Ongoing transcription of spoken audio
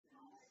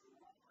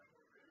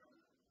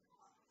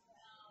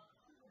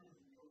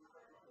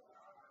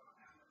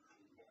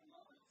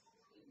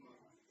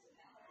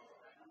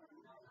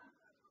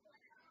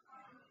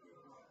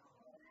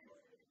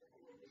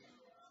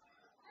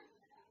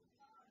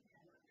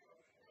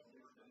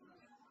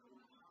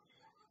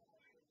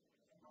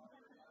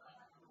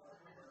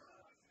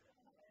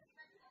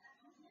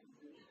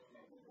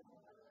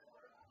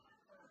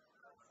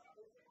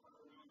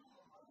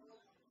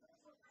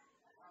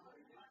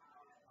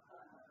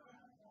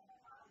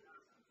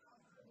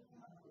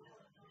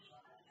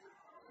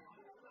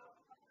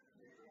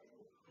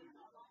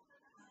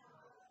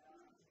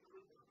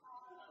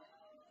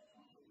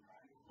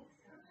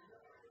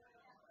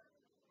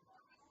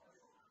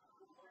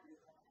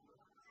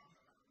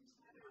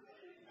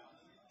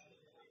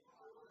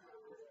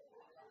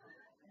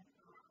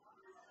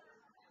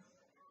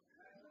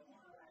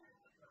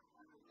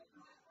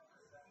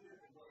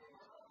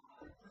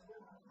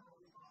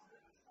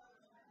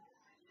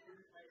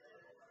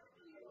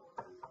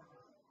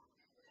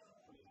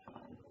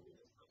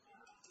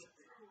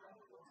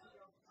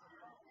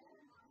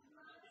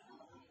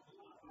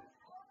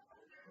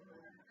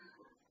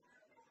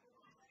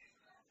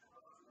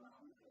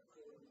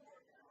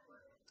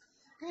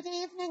Good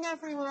evening,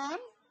 everyone.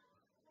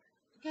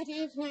 Good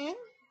evening.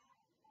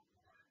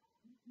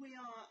 We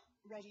are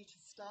ready to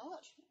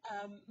start.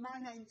 My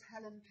name's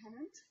Helen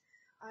Pennant.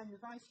 I'm the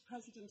Vice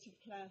President of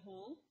Clare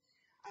Hall.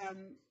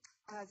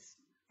 As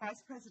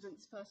Vice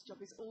President's first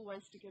job is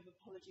always to give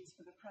apologies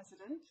for the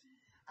President,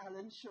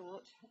 Alan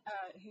Short,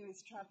 who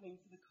is travelling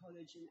for the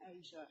college in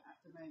Asia at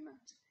the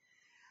moment.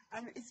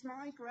 It's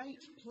my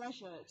great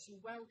pleasure to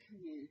welcome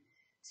you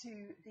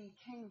to the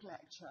King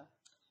Lecture,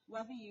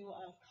 whether you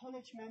are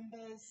college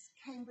members,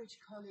 Cambridge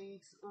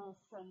colleagues, or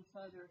from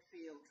further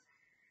afield.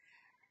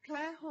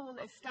 Clare Hall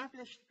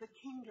established the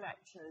King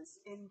Lectures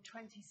in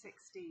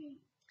 2016.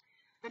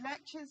 The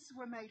lectures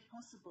were made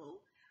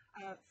possible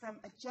from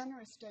a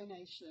generous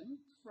donation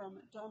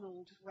from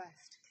Donald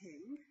West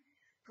King.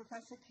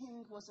 Professor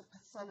King was a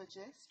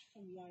pathologist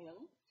from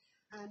Yale,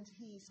 and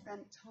he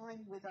spent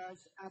time with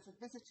us as a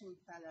visiting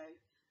fellow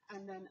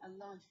and then a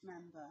life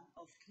member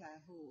of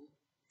Clare Hall.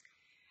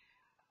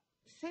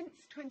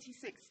 Since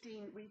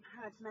 2016, we've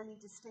had many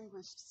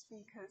distinguished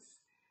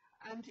speakers,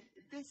 and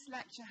this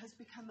lecture has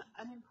become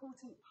an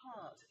important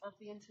part of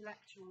the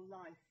intellectual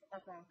life of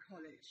our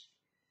college.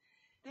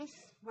 This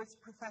was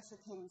Professor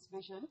King's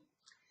vision,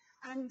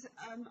 and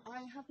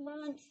I have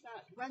learned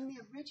that when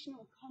the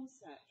original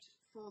concept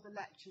for the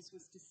lectures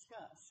was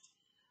discussed,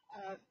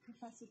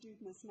 Professor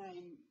Dubner's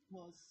name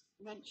was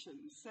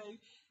mentioned. So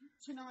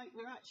tonight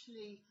we're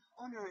actually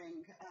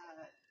honouring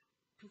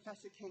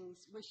Professor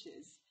King's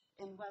wishes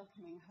in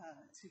welcoming her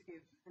to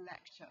give the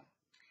lecture.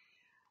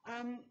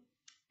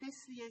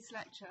 This year's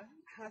lecture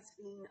has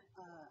been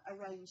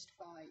arranged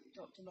by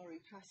Dr. Laurie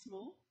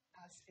Passmore,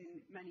 as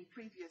in many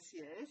previous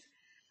years.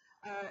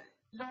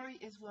 Laurie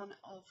is one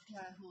of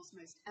Clare Hall's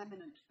most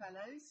eminent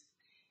fellows.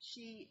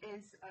 She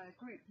is a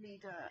group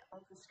leader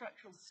of the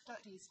Structural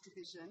Studies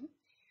Division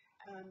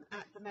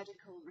at the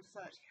Medical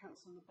Research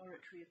Council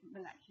Laboratory of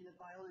Molecular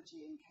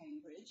Biology in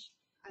Cambridge,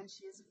 and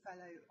she is a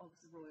fellow of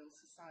the Royal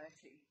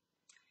Society.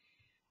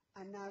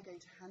 I'm now going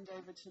to hand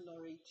over to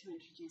Laurie to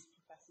introduce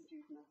Professor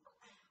Dubner.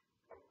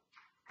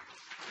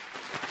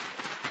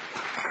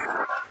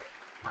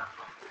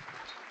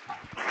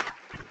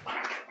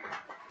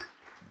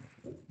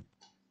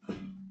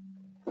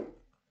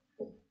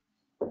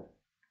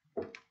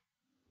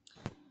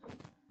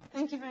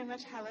 Thank you very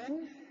much,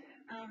 Helen,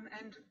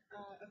 and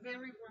a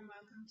very warm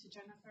welcome to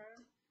Jennifer,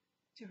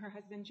 to her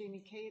husband,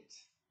 Jamie Kate,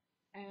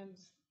 and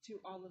to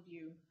all of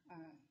you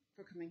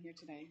for coming here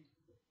today.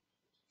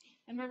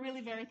 And we're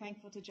really very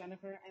thankful to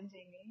Jennifer and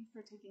Jamie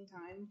for taking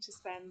time to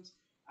spend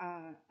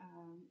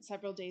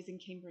several days in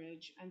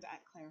Cambridge and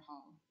at Clare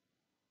Hall.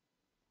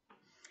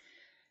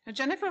 Now,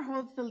 Jennifer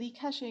holds the Li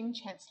Ka-shing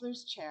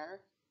Chancellor's Chair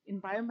in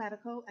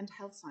Biomedical and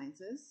Health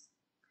Sciences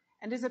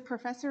and is a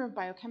professor of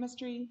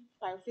biochemistry,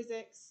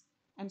 biophysics,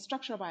 and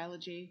structural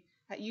biology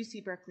at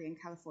UC Berkeley in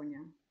California.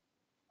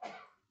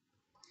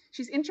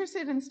 She's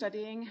interested in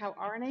studying how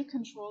RNA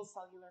controls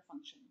cellular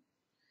function,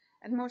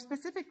 and more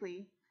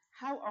specifically,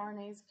 how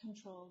RNAs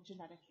control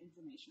genetic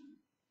information.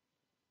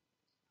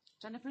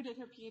 Jennifer did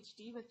her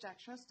PhD with Jack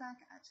Shostak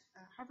at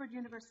Harvard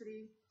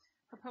University,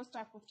 her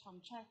postdoc with Tom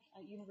Check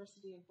at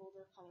University of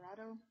Boulder,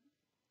 Colorado,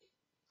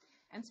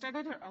 and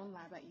started her own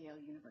lab at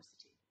Yale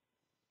University.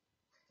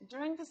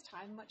 During this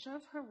time, much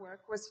of her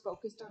work was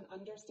focused on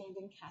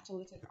understanding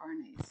catalytic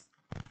RNAs.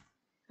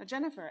 Now,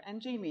 Jennifer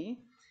and Jamie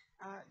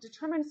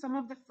determined some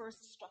of the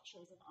first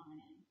structures of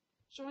RNA,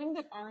 showing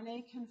that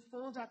RNA can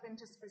fold up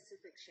into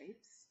specific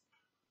shapes.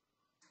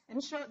 And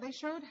they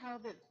showed how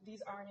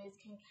these RNAs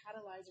can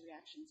catalyze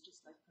reactions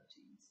just like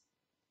proteins.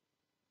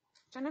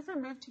 Jennifer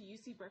moved to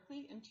UC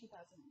Berkeley in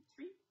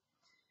 2003,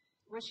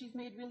 where she's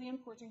made really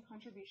important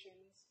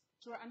contributions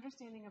to our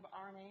understanding of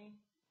RNA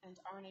and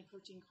RNA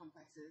protein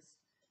complexes,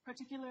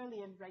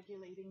 particularly in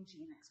regulating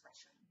gene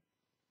expression.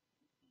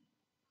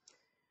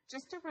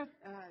 Just over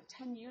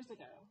 10 years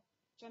ago,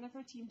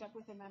 Jennifer teamed up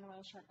with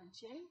Emmanuelle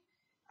Charpentier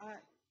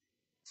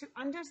to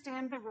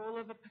understand the role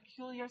of a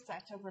peculiar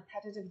set of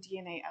repetitive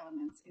DNA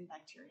elements in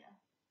bacteria.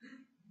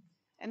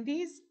 And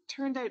these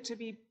turned out to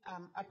be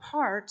a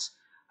part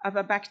of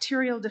a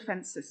bacterial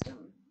defense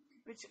system,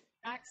 which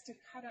acts to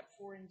cut up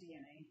foreign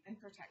DNA and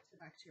protect the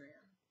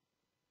bacteria.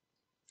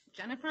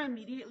 Jennifer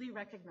immediately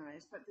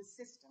recognized that this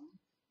system,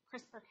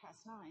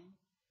 CRISPR-Cas9,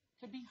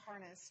 could be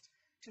harnessed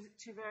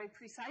to very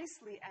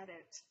precisely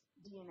edit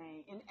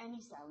DNA in any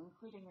cell,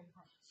 including in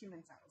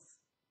human cells.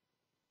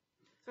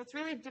 So it's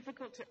really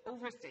difficult to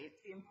overstate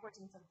the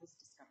importance of this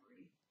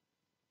discovery.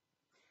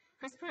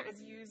 CRISPR is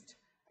used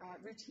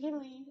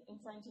routinely in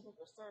scientific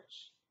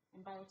research,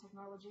 in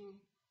biotechnology,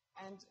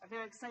 and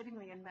very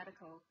excitingly in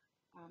medical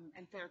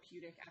and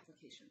therapeutic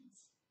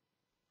applications.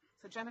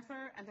 So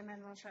Jennifer and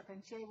Emmanuelle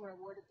Charpentier were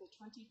awarded the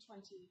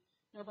 2020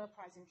 Nobel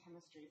Prize in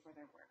Chemistry for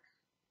their work.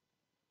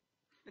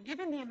 But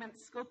given the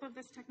immense scope of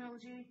this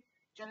technology,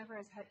 Jennifer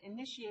has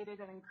initiated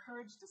and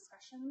encouraged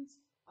discussions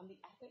on the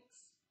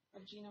ethics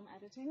of genome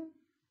editing.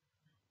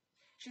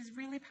 She's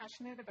really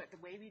passionate about the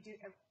way we do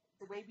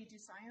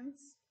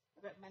science,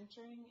 about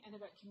mentoring, and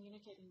about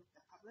communicating with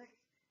the public,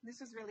 This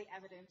was really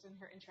evident in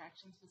her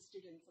interactions with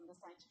students in the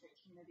scientific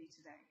community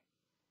today.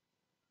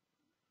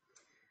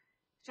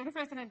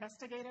 Jennifer is an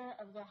investigator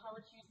of the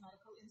Howard Hughes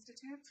Medical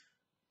Institute.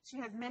 She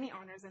has many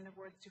honors and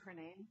awards to her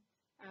name.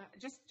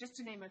 Just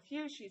to name a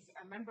few, she's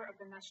a member of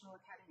the National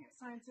Academy of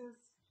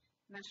Sciences,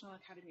 National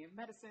Academy of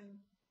Medicine,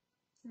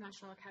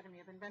 National Academy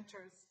of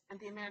Inventors, and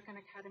the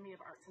American Academy of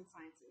Arts and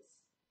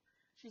Sciences.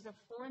 She's a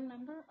foreign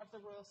member of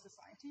the Royal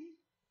Society,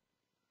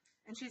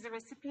 and she's a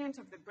recipient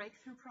of the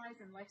Breakthrough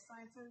Prize in Life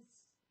Sciences,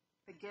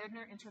 the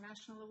Gairdner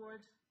International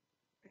Award,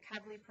 the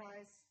Kavli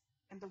Prize,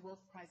 and the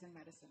Wolf Prize in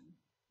Medicine.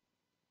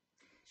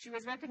 She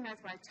was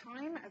recognized by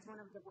Time as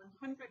one of the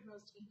 100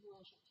 most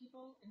influential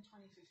people in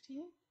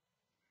 2015.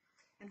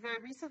 And very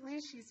recently,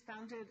 she's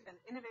founded the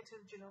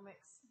Innovative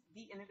Genomics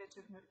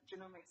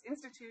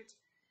Institute,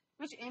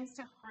 which aims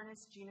to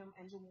harness genome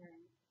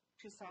engineering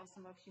to solve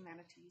some of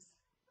humanity's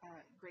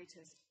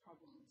greatest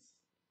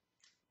problems.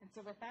 And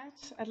so with that,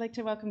 I'd like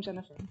to welcome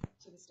Jennifer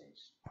to the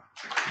stage.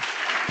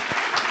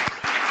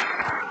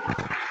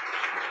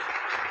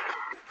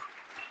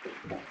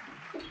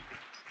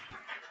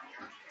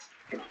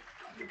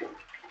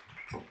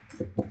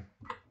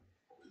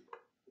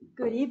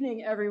 Good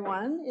evening,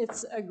 everyone.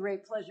 It's a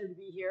great pleasure to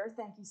be here.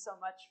 Thank you so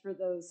much for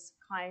those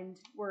kind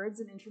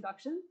words and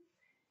introduction.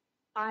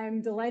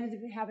 I'm delighted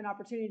to have an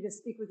opportunity to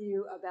speak with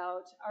you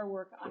about our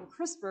work on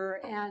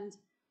CRISPR, and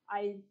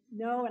I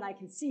know and I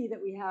can see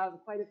that we have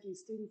quite a few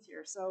students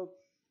here, so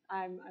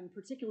I'm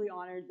particularly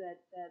honored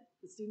that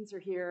the students are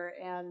here,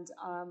 and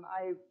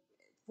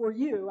for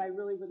you, I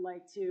really would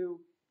like to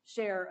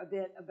share a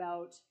bit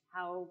about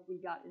how we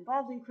got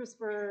involved in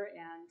CRISPR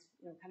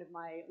and kind of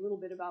a little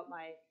bit about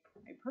my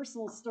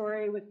personal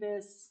story with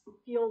this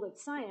field of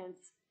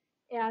science,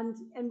 and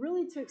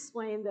really to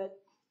explain that,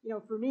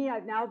 for me,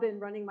 I've now been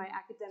running my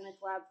academic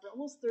lab for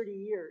almost 30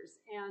 years,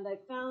 and I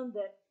found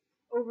that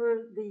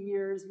over the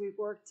years we've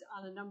worked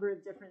on a number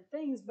of different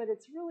things, but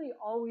it's really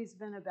always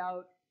been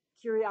about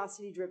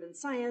curiosity-driven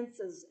science,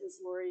 as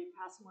Lori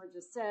Passmore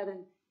just said,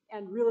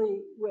 and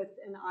really with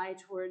an eye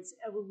towards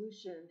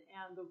evolution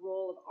and the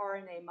role of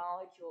RNA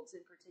molecules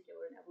in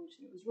particular in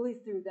evolution. It was really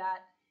through that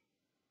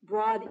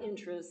broad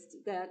interest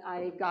that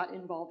I got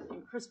involved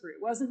in CRISPR.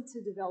 It wasn't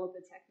to develop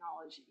a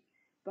technology,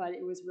 but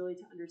it was really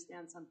to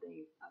understand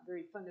something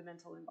very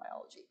fundamental in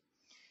biology.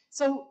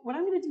 So what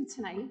I'm going to do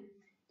tonight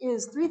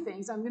is three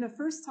things. I'm going to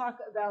first talk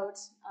about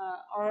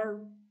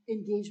our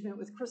engagement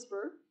with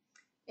CRISPR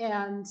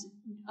and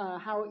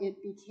how it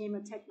became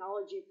a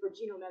technology for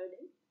genome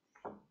editing.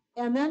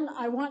 And then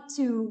I want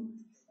to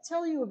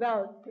tell you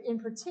about, in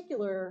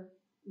particular,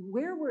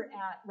 where we're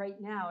at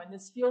right now in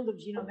this field of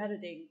genome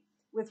editing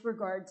with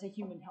regard to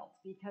human health,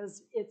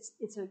 because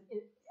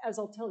as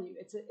I'll tell you,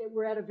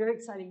 we're at a very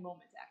exciting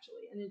moment,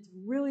 actually, and it's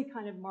really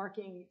kind of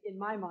marking, in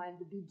my mind,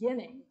 the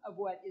beginning of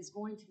what is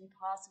going to be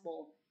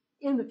possible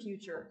in the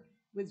future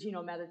with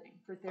genome editing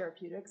for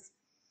therapeutics.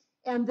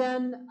 And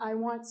then I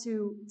want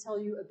to tell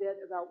you a bit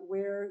about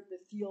where the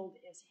field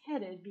is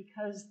headed,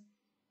 because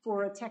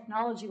for a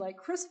technology like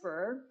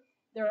CRISPR,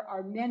 there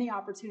are many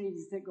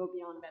opportunities that go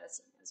beyond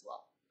medicine as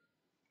well.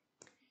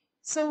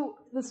 So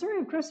the story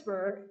of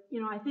CRISPR,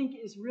 I think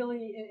is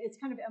really, it's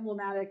kind of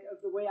emblematic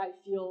of the way I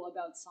feel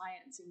about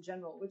science in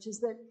general, which is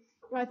that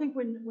I think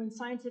when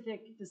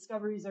scientific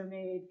discoveries are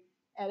made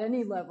at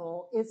any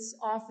level, it's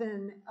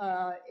often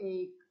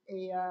a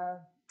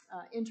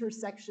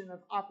intersection of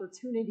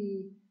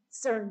opportunity,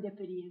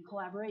 serendipity, and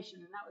collaboration.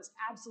 And that was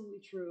absolutely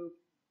true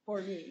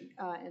for me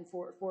and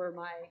for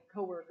my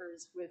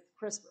coworkers with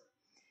CRISPR.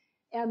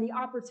 And the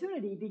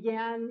opportunity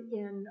began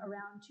in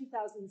around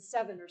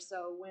 2007 or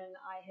so, when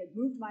I had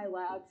moved my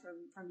lab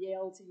from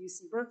Yale to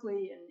UC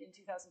Berkeley in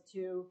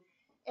 2002.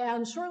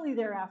 And shortly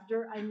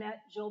thereafter, I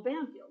met Jill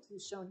Banfield,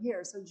 who's shown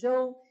here. So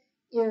Jill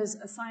is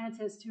a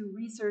scientist who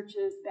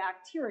researches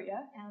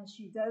bacteria, and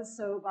she does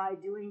so by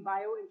doing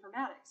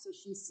bioinformatics. So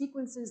she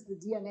sequences the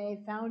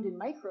DNA found in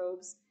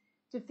microbes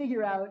to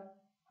figure out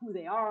who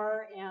they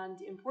are,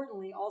 and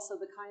importantly, also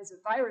the kinds of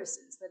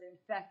viruses that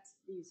infect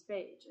these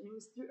phage, and it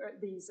was through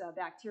these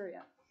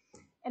bacteria.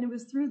 And it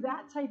was through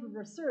that type of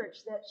research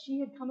that she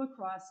had come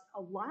across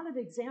a lot of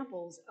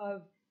examples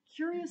of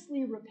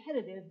curiously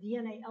repetitive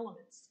DNA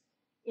elements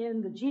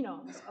in the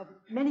genomes of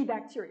many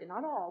bacteria,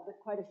 not all, but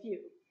quite a few.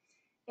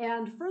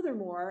 And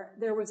furthermore,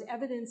 there was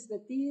evidence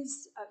that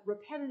these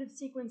repetitive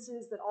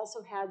sequences that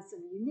also had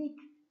some unique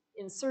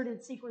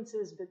inserted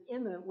sequences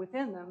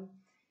within them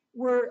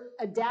were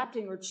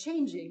adapting or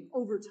changing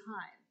over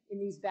time in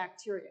these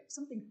bacteria.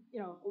 Something,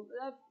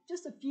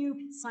 just a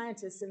few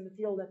scientists in the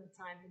field at the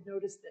time had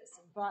noticed this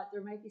and thought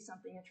there might be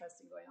something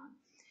interesting going on.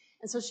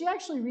 And so she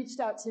actually reached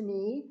out to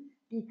me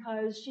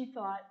because she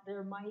thought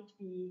there might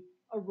be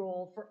a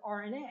role for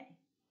RNA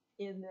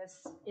in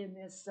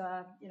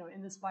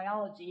this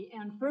biology.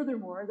 And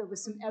furthermore, there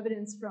was some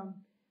evidence from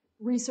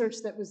research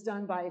that was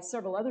done by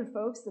several other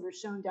folks that are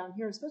shown down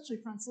here, especially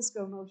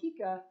Francisco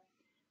Mojica,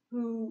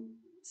 who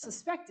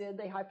suspected,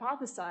 they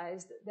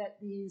hypothesized, that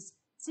these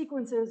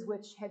sequences,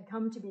 which had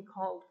come to be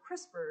called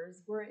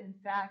CRISPRs, were in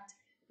fact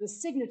the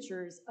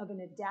signatures of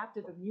an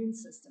adaptive immune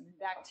system in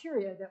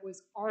bacteria that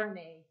was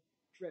RNA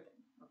driven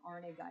or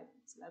RNA guided.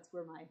 So that's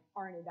where my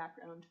RNA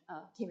background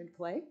came into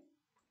play.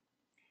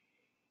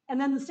 And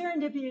then the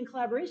serendipity and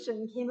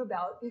collaboration came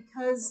about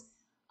because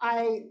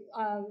I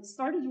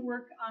started to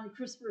work on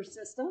CRISPR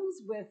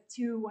systems with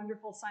two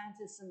wonderful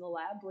scientists in the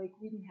lab, Blake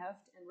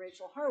Wiedenheft and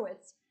Rachel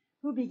Harwitz,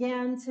 who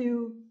began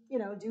to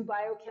do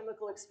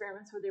biochemical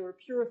experiments where they were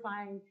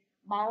purifying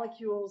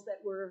molecules that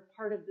were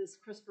part of this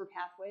CRISPR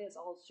pathway, as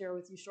I'll share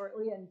with you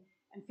shortly, and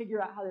figure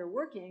out how they're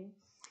working.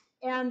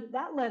 And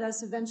that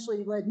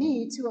eventually led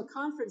me to a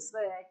conference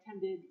that I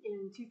attended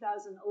in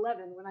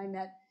 2011 when I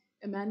met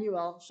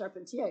Emmanuel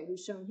Charpentier,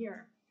 who's shown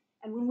here.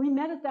 And when we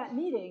met at that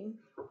meeting,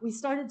 we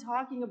started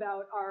talking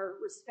about our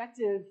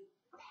respective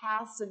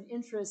paths and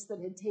interests that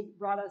had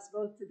brought us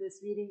both to this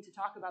meeting to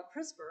talk about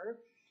CRISPR.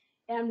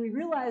 And we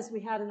realized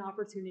we had an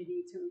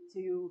opportunity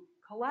to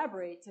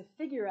collaborate to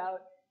figure out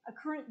a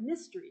current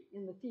mystery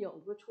in the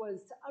field, which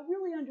was to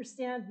really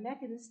understand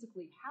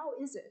mechanistically how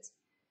is it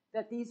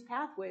that these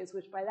pathways,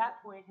 which by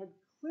that point had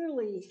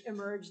clearly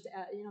emerged,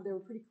 they were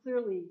pretty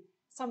clearly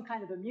some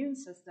kind of immune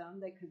system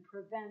that could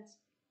prevent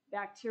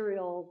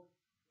bacterial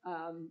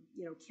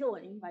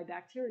killing by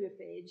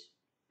bacteriophage,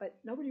 but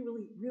nobody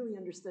really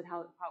understood how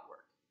it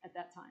worked at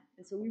that time.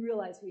 And so we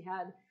realized we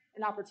had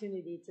an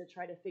opportunity to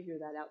try to figure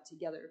that out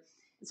together.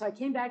 And so I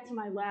came back to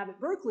my lab at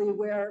Berkeley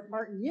where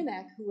Martin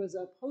Yinek, who was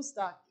a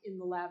postdoc in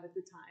the lab at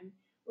the time,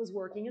 was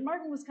working. And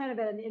Martin was kind of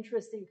at an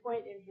interesting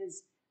point in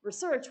his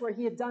research where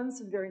he had done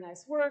some very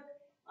nice work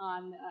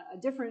on a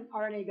different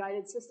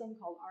RNA-guided system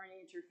called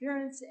RNA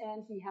interference,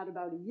 and he had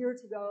about a year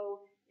to go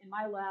in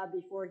my lab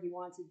before he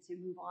wanted to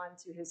move on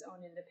to his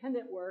own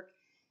independent work.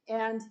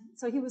 And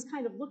so he was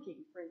kind of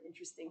looking for an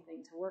interesting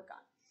thing to work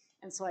on.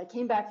 And so I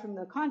came back from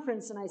the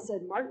conference and I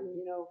said,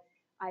 Martin,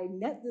 I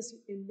met this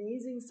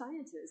amazing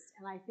scientist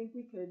and I think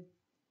we could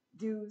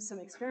do some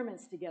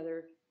experiments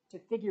together to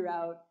figure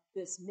out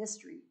this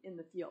mystery in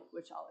the field,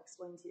 which I'll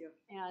explain to you.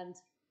 And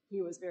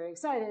he was very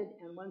excited,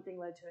 and one thing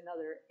led to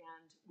another,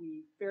 and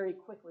we very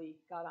quickly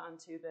got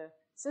onto the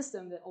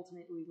system that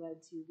ultimately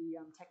led to the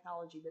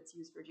technology that's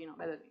used for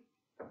genome editing.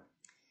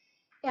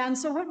 And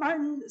so what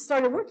Martin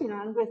started working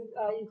on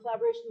in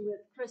collaboration with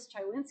Chris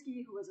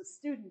Chylinski, who was a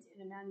student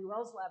in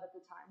Emmanuel's lab at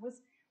the time,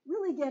 was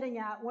really getting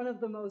at one of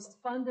the most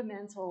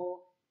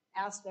fundamental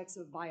aspects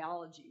of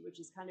biology, which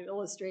is kind of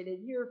illustrated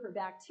here for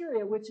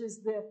bacteria, which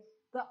is the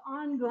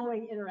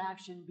ongoing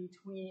interaction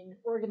between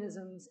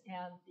organisms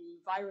and the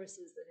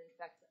viruses that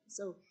infect them.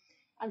 So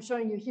I'm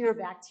showing you here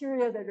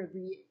bacteria that are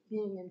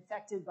being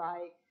infected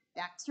by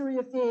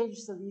bacteriophage.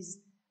 So these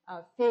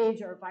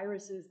phage are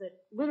viruses that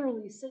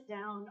literally sit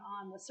down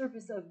on the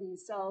surface of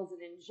these cells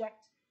and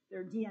inject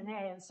their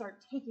DNA and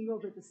start taking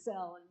over the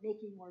cell and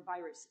making more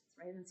viruses,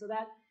 right? And so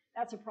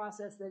that's a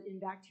process that in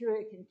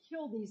bacteria can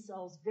kill these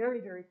cells very,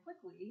 very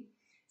quickly.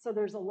 So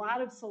there's a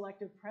lot of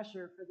selective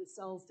pressure for the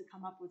cells to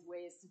come up with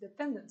ways to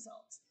defend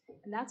themselves.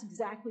 And that's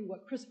exactly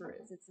what CRISPR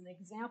is. It's an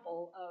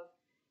example of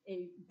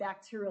a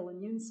bacterial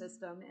immune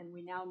system, and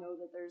we now know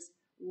that there's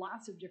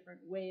lots of different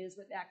ways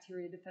that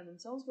bacteria defend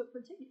themselves, but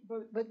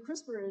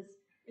CRISPR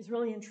is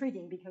really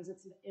intriguing because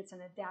it's an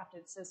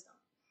adaptive system.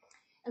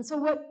 And so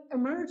what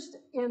emerged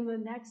in the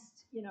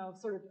next,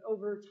 sort of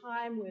over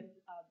time with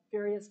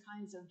various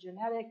kinds of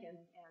genetic and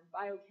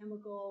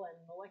biochemical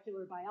and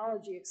molecular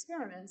biology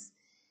experiments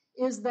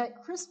is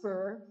that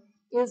CRISPR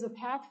is a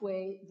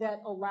pathway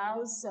that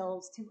allows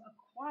cells to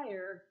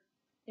acquire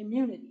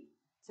immunity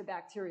to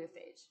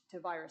bacteriophage, to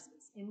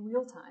viruses, in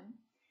real time.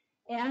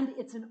 And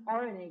it's an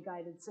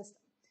RNA-guided system.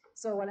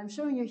 So what I'm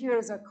showing you here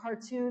is a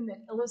cartoon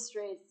that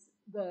illustrates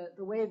the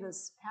way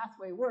this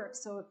pathway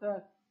works. So if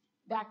a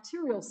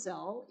bacterial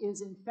cell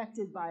is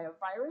infected by a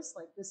virus,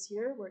 like this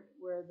here,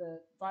 where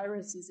the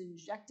virus is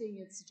injecting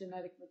its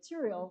genetic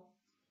material,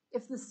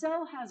 if the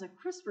cell has a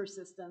CRISPR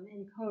system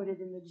encoded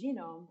in the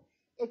genome,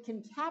 it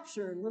can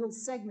capture little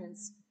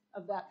segments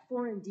of that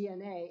foreign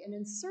DNA and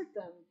insert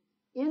them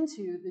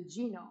into the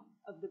genome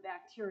of the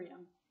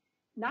bacterium,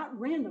 not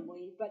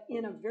randomly, but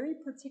in a very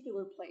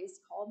particular place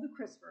called the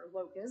CRISPR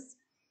locus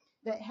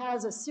that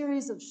has a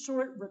series of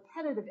short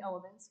repetitive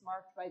elements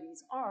marked by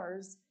these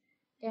R's,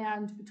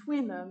 and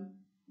between them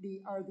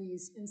are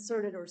these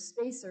inserted or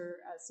spacer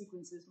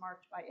sequences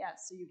marked by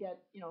S. So you get,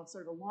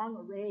 sort of a long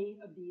array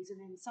of these, and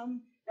in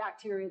some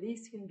bacteria,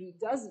 these can be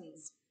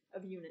dozens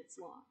of units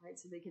long, right?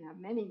 So they can have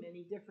many,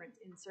 many different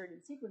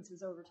inserted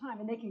sequences over time,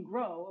 and they can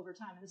grow over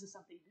time. And this is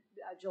something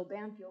Jill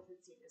Banfield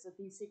had seen, is that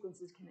these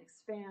sequences can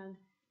expand.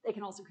 They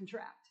can also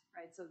contract,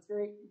 right? So it's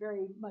very,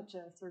 very much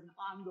a sort of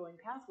ongoing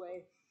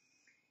pathway.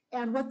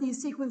 And what these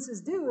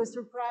sequences do is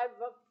to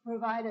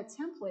provide a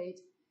template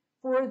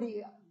for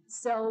the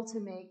cell to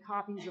make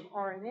copies of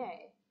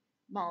RNA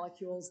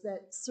molecules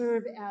that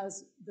serve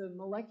as the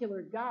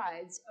molecular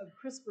guides of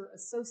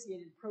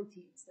CRISPR-associated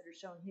proteins that are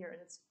shown here.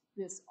 And it's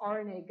this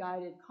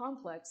RNA-guided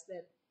complex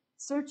that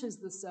searches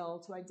the cell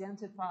to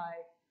identify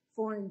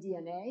foreign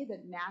DNA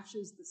that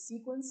matches the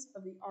sequence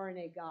of the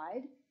RNA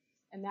guide,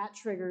 and that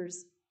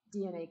triggers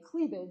DNA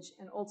cleavage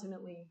and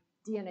ultimately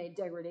DNA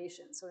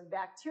degradation. So in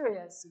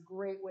bacteria, it's a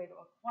great way to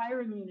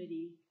acquire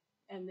immunity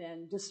and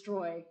then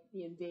destroy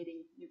the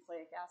invading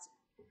nucleic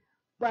acid.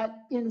 But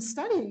in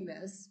studying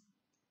this,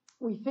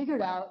 we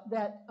figured out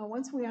that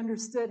once we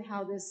understood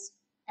how this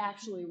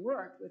actually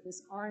worked with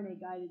this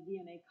RNA-guided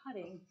DNA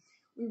cutting,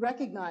 we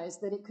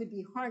recognized that it could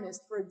be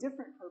harnessed for a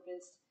different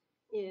purpose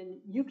in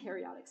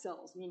eukaryotic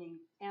cells, meaning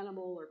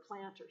animal or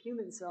plant or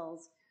human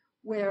cells,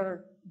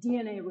 where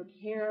DNA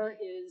repair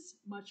is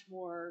much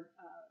more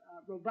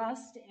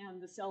robust and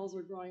the cells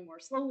are growing more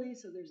slowly,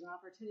 so there's an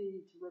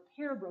opportunity to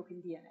repair broken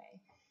DNA,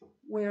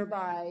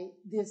 whereby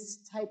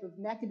this type of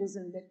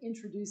mechanism that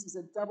introduces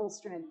a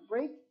double-stranded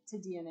break to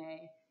DNA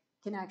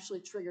can actually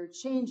trigger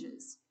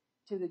changes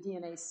to the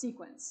DNA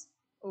sequence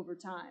over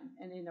time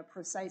and in a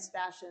precise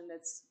fashion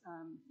that's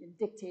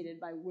dictated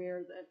by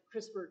where the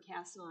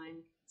CRISPR-Cas9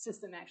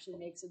 system actually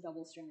makes a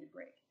double-stranded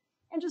break.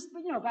 And just,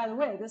 by the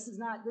way, this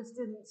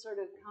didn't sort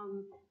of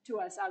come to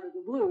us out of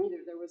the blue either.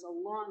 There was a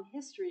long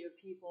history of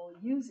people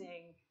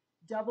using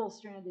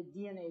double-stranded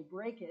DNA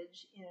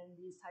breakage in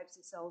these types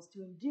of cells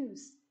to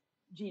induce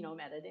genome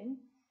editing.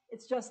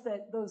 It's just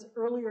that those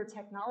earlier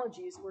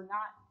technologies were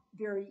not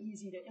very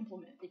easy to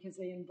implement because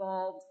they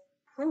involved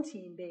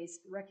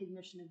protein-based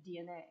recognition of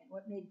DNA. And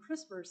what made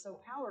CRISPR so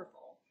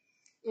powerful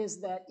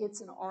is that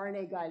it's an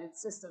RNA-guided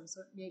system,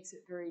 so it makes it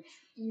very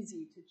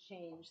easy to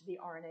change the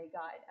RNA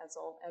guide, as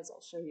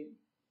I'll show you.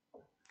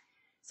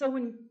 So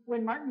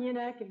when Martin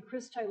Janek and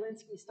Chris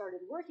Chylinski started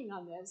working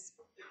on this,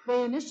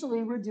 they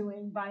initially were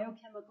doing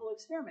biochemical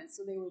experiments.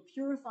 So they were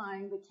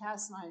purifying the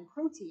Cas9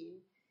 protein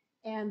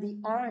and the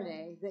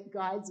RNA that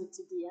guides it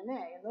to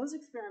DNA. And those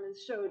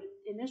experiments showed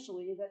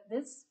initially that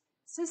this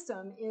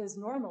system is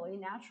normally,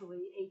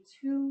 naturally, a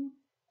 2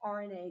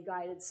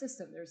 RNA-guided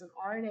system. There's an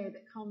RNA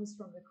that comes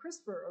from the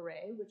CRISPR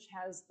array, which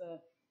has the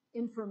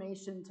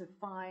information to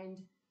find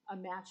a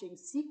matching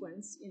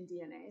sequence in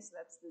DNA. So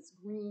that's this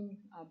green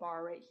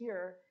bar right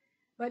here.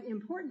 But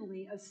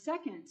importantly, a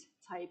second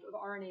type of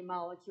RNA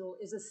molecule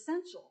is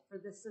essential for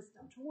this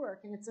system to work.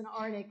 And it's an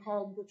RNA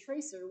called the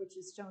tracer, which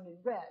is shown in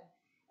red.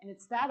 And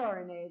it's that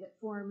RNA that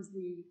forms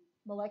the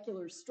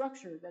molecular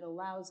structure that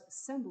allows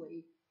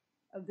assembly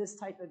of this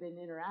type of an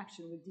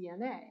interaction with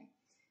DNA.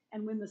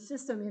 And when the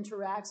system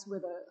interacts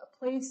with a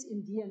place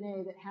in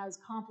DNA that has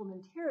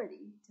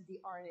complementarity to the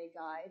RNA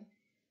guide,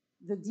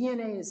 the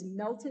DNA is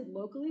melted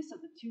locally, so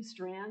the 2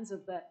 strands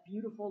of that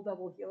beautiful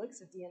double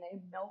helix of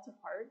DNA melt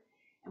apart,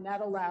 and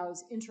that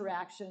allows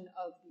interaction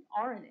of the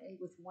RNA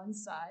with one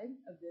side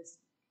of this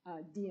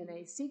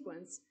DNA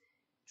sequence,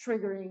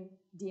 triggering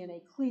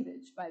DNA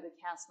cleavage by the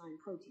Cas9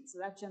 protein. So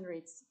that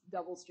generates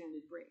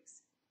double-stranded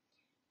breaks.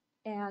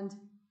 And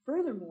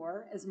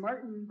furthermore, as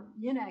Martin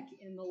Janek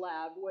in the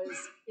lab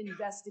was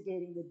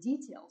investigating the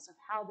details of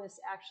how this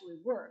actually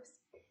works,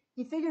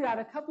 he figured out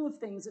a couple of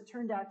things that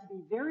turned out to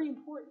be very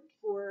important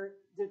for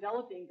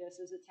developing this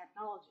as a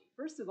technology.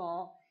 First of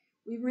all,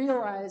 we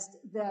realized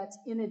that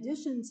in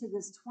addition to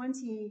this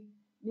 20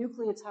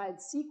 nucleotide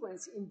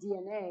sequence in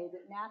DNA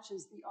that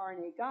matches the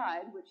RNA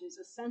guide, which is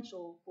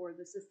essential for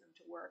the system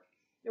to work,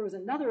 there was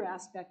another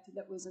aspect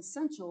that was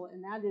essential,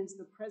 and that is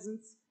the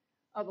presence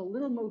of a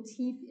little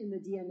motif in the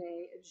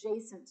DNA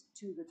adjacent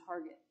to the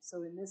target.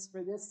 So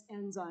for this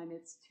enzyme,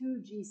 it's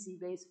 2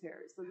 GC base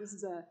pairs. So this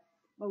is a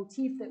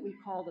motif that we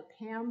call the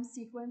PAM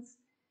sequence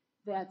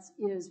that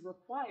is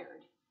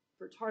required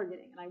for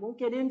targeting. And I won't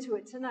get into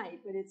it tonight,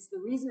 but it's the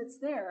reason it's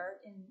there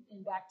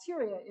in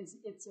bacteria is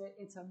it's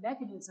a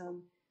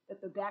mechanism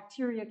that the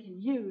bacteria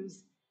can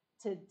use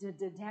to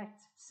detect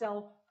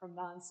self from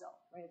non-self,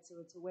 right? So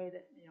it's a way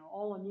that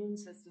all immune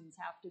systems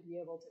have to be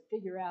able to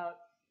figure out,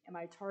 am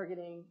I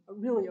targeting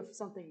really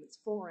something that's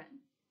foreign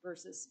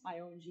versus my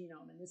own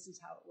genome? And this is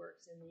how it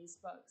works in these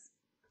bugs,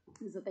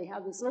 is that they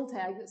have this little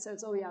tag that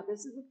says, oh yeah,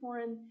 this is a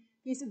foreign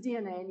piece of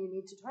DNA and you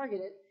need to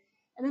target it.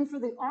 And then for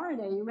the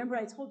RNA, you remember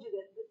I told you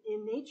that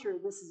in nature,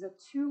 this is a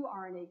 2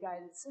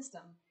 RNA-guided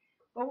system.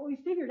 But what we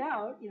figured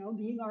out,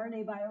 being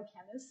RNA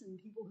biochemists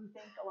and people who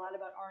think a lot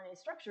about RNA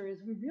structure, is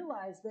we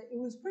realized that it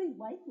was pretty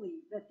likely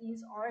that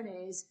these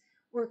RNAs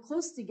were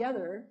close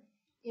together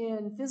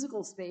in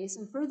physical space,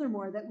 and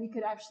furthermore, that we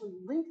could actually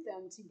link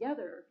them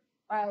together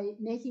by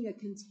making a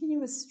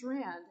continuous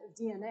strand of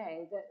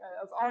DNA,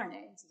 of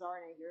RNA, this is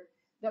RNA here,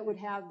 that would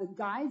have the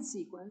guide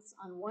sequence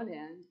on one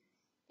end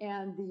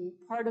and the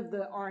part of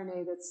the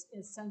RNA that's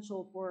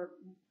essential for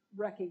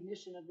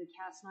recognition of the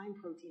Cas9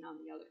 protein on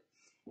the other.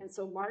 And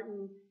so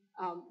Martin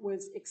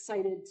was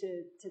excited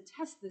to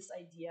test this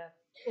idea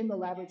in the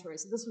laboratory.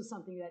 So this was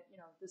something that,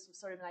 this was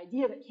sort of an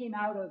idea that came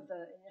out of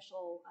the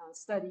initial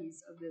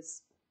studies of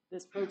this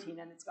protein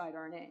and its guide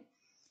RNA.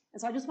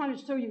 And so I just wanted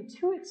to show you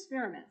 2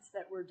 experiments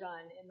that were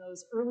done in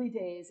those early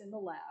days in the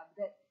lab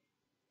that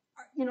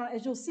are,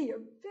 as you'll see, are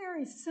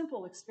very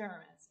simple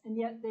experiments, and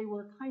yet they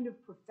were kind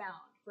of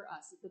profound for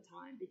us at the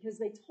time because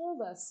they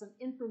told us some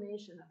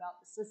information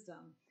about the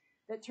system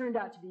that turned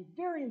out to be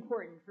very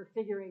important for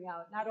figuring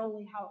out not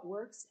only how it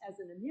works as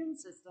an immune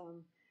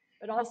system,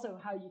 but also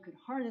how you could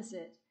harness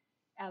it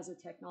as a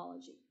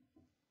technology.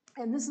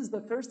 And this is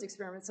the first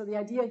experiment. So the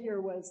idea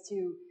here was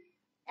to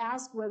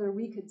ask whether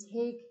we could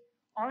take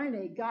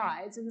RNA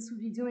guides, and this would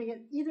be doing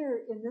it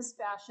either in this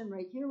fashion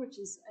right here, which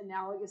is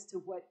analogous to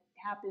what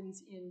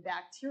happens in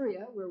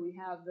bacteria, where we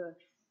have the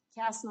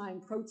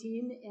Cas9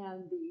 protein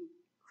and the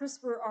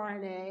CRISPR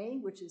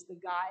RNA, which is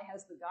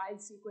has the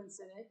guide sequence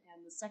in it,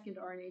 and the second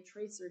RNA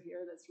tracer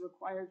here that's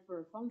required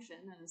for a function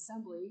and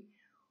assembly,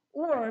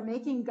 or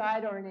making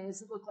guide RNAs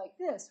that look like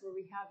this, where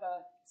we have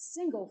a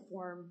single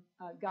form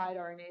guide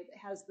RNA that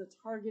has the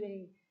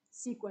targeting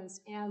sequence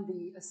and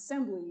the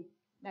assembly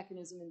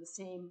mechanism in the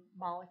same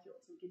molecule.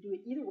 So we could do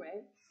it either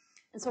way.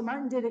 And so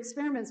Martin did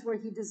experiments where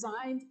he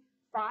designed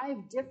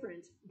 5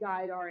 different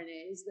guide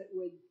RNAs that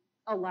would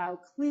allow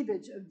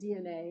cleavage of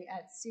DNA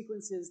at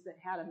sequences that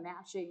had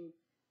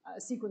a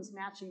sequence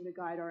matching the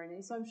guide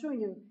RNA. So I'm showing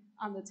you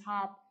on the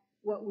top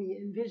what we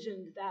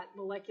envisioned that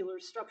molecular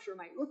structure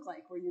might look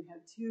like, where you'd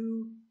have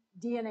 2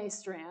 DNA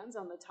strands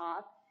on the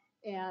top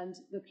and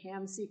the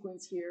PAM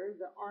sequence here,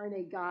 the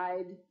RNA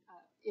guide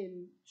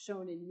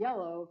shown in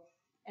yellow,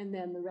 and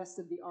then the rest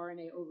of the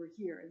RNA over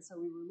here. And so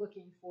we were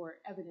looking for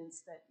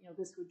evidence that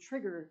this would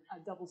trigger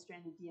a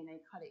double-stranded DNA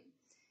cutting.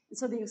 And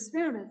so the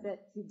experiment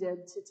that he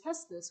did to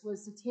test this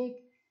was to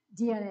take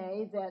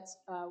DNA that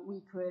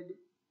we could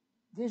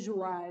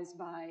visualize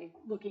by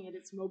looking at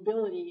its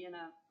mobility in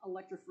an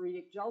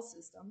electrophoretic gel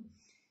system.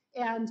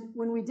 And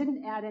when we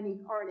didn't add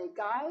any RNA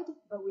guide,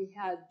 but we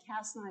had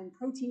Cas9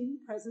 protein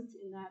present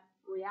in that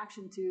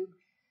reaction tube,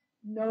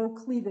 no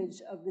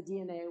cleavage of the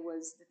DNA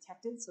was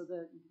detected. So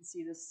you can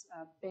see this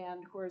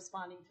band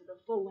corresponding to the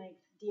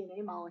full-length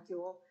DNA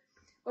molecule.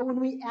 But when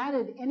we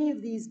added any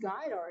of these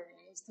guide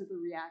RNAs to the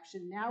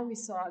reaction, now we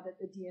saw that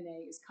the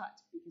DNA is cut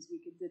because we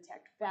could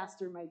detect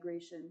faster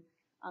migration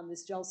on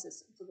this gel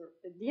system. So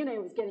the DNA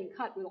was getting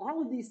cut with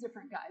all of these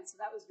different guides. So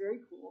that was very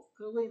cool,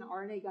 clearly an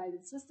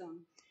RNA-guided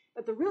system.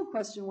 But the real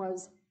question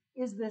was,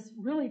 is this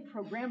really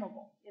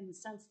programmable in the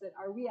sense that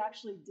are we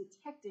actually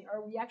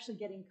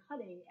getting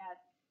cutting at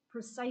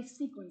precise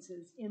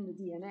sequences in the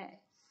DNA?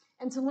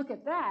 And to look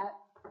at that,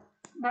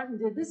 Martin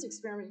did this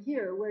experiment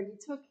here where he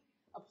took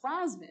a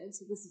plasmid,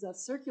 so this is a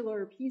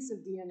circular piece of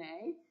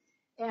DNA,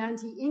 and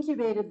he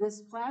incubated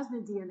this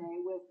plasmid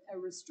DNA with a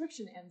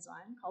restriction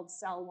enzyme called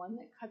SAL1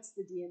 that cuts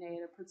the DNA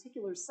at a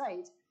particular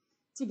site,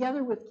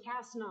 together with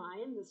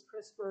Cas9, this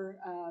CRISPR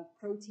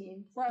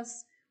protein,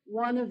 plus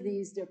one of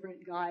these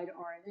different guide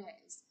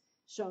RNAs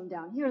shown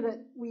down here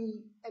that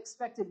we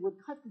expected would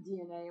cut the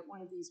DNA at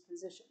one of these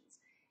positions.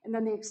 And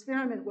then the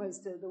experiment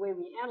was the way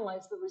we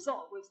analyzed the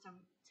result was to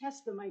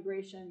test the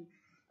migration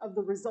of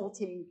the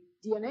resulting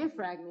DNA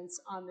fragments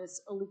on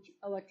this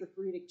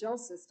electrophoretic gel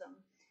system.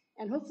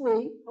 And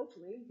hopefully,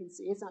 you can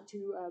see, it's not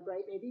too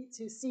bright maybe,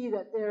 to see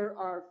that there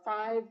are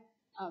 5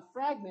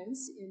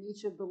 fragments in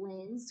each of the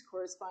lanes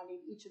corresponding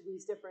to each of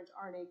these different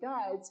RNA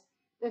guides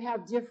that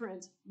have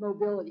different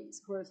mobilities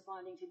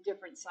corresponding to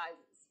different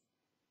sizes.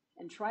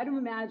 And try to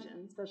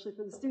imagine, especially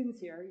for the students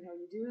here,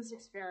 you do this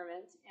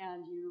experiment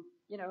and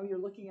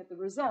you're looking at the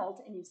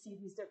result and you see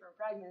these different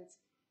fragments.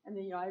 And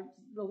then, I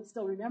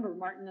still remember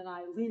Martin and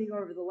I leaning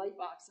over the light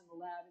box in the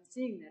lab and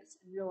seeing this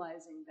and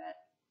realizing that,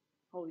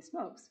 holy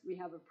smokes, we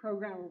have a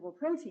programmable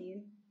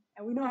protein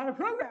and we know how to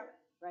program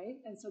it, right?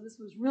 And so this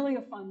was really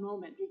a fun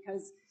moment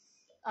because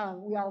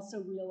we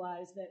also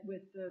realized that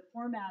with the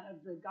format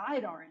of the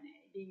guide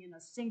RNA being in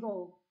a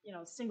single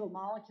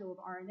molecule of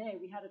RNA,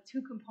 we had a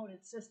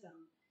 2-component system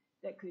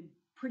that could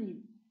pretty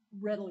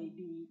readily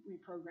be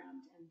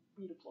reprogrammed and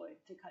redeployed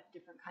to cut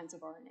different kinds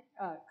of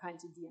RNA,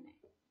 kinds of DNA.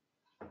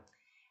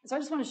 So I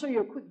just want to show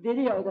you a quick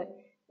video that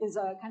is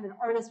a kind of an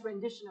artist's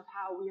rendition of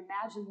how we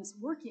imagine this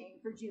working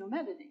for genome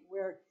editing,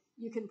 where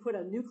you can put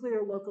a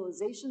nuclear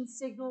localization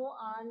signal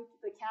on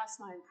the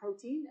Cas9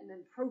 protein and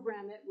then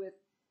program it with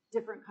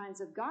different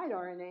kinds of guide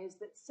RNAs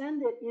that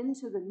send it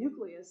into the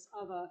nucleus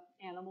of an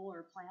animal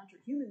or plant or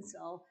human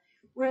cell,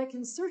 where it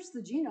can search the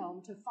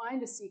genome to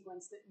find a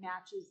sequence that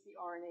matches the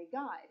RNA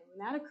guide. And when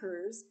that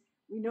occurs,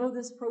 we know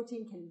this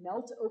protein can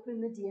melt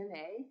open the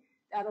DNA.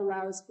 That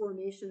allows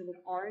formation of an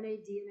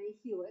RNA-DNA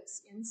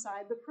helix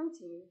inside the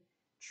protein,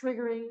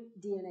 triggering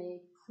DNA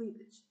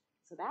cleavage.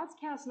 So that's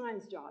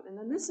Cas9's job. And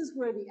then this is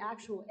where the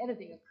actual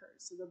editing occurs.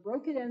 So the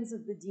broken ends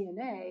of the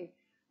DNA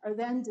are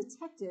then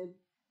detected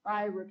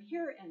by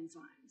repair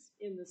enzymes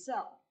in the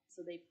cell.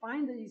 So they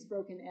find these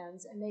broken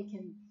ends and they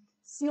can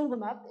seal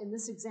them up, in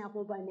this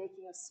example, by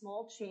making a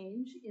small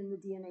change in the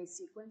DNA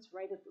sequence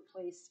right at the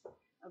place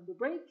of the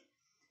break.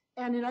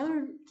 And in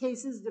other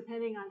cases,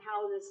 depending on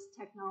how this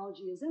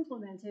technology is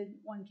implemented,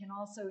 one can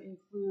also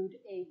include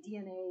a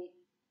DNA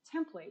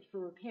template for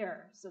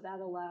repair. So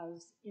that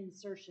allows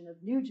insertion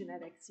of new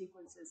genetic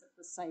sequences at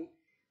the site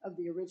of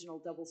the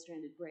original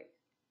double-stranded break.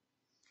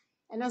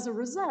 And as a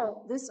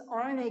result, this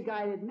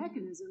RNA-guided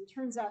mechanism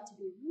turns out to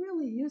be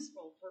really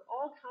useful for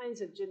all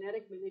kinds of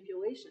genetic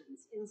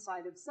manipulations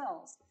inside of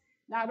cells.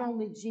 Not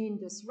only gene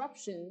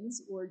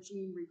disruptions or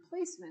gene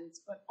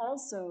replacements, but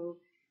also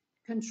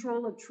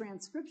control of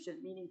transcription,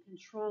 meaning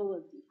control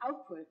of the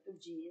output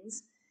of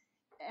genes,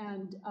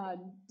 and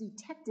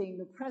detecting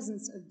the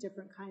presence of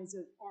different kinds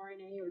of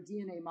RNA or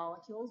DNA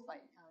molecules by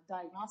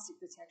diagnostic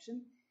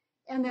detection.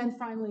 And then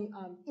finally,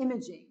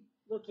 imaging,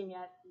 looking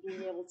at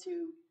being able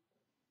to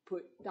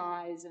put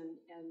dyes and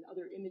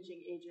other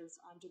imaging agents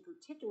onto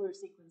particular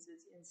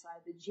sequences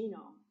inside the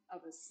genome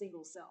of a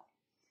single cell.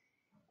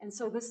 And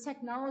so this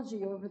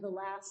technology over the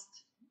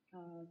last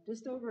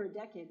just over a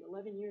decade,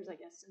 11 years, I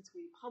guess, since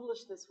we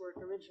published this work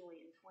originally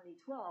in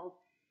 2012,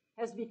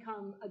 has been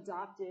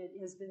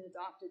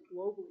adopted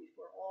globally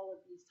for all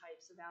of these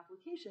types of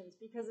applications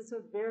because it's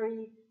a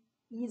very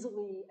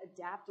easily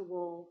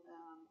adaptable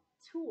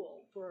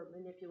tool for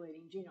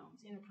manipulating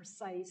genomes in a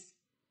precise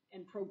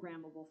and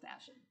programmable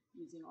fashion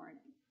using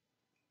RNA.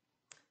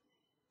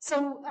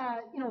 So,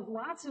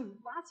 lots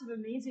of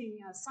amazing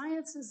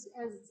science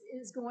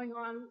is going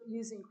on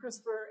using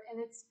CRISPR, and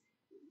it's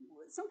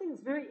something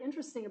that's very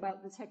interesting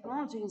about the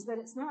technology is that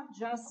it's not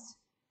just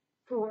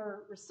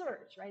for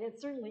research, right? It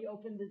certainly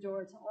opened the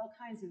door to all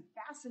kinds of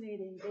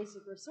fascinating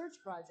basic research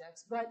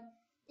projects, but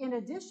in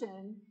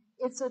addition,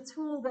 it's a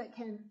tool that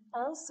can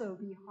also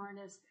be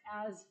harnessed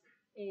as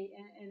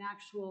an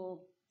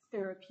actual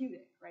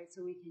therapeutic, right?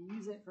 So we can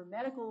use it for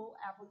medical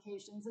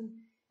applications, and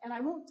I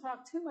won't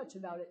talk too much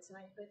about it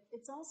tonight, but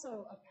it's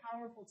also a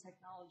powerful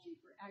technology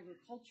for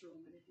agricultural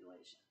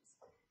manipulations.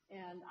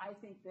 And I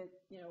think that,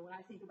 when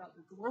I think about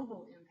the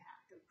global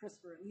impact of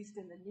CRISPR, at least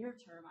in the near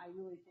term, I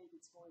really think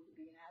it's going to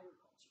be in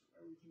agriculture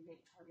where we can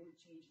make targeted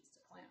changes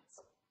to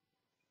plants.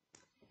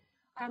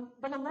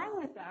 But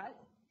along with that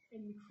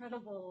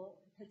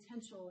incredible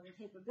potential and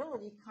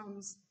capability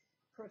comes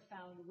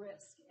profound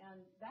risk.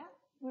 And that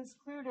was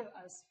clear to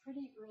us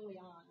pretty early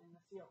on in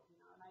the field.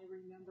 And I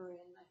remember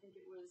I think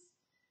it was,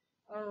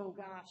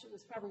 it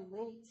was probably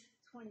late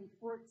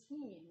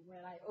 2014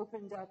 when I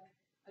opened up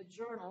a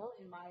journal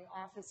in my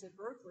office at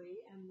Berkeley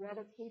and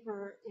read a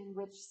paper in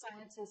which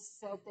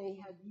scientists said they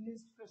had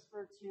used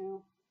CRISPR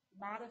to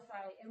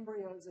modify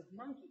embryos of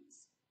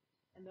monkeys.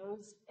 And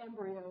those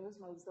embryos,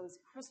 those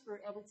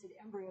CRISPR-edited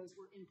embryos,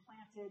 were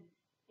implanted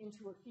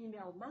into a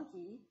female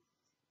monkey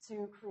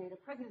to create a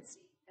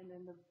pregnancy. And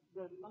then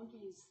the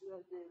monkeys,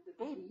 the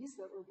babies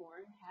that were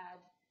born had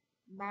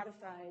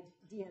modified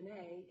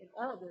DNA in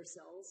all of their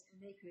cells, and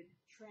they could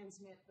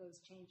transmit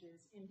those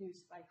changes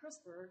induced by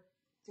CRISPR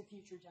to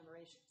future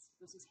generations.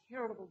 This is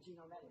heritable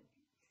genome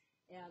editing.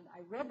 And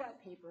I read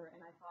that paper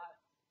and I thought,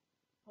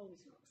 holy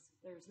smokes,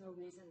 there's no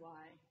reason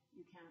why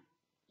you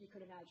could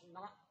imagine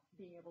not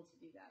being able to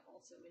do that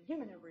also in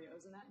human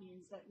embryos. And that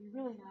means that we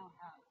really now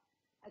have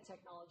a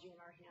technology in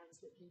our hands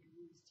that can be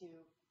used to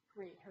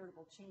create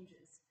heritable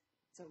changes.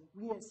 So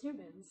we as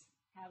humans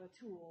have a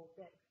tool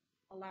that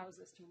allows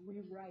us to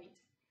rewrite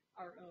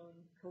our own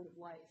code of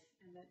life.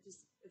 And that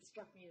it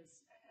struck me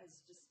as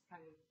just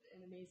kind of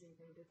an amazing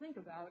thing to think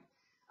about.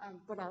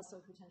 But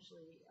also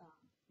potentially,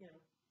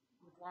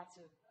 with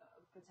lots of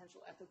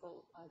potential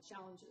ethical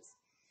challenges.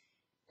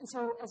 And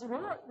so as a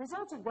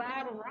result of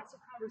that and lots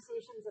of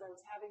conversations that I was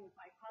having with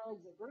my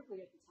colleagues at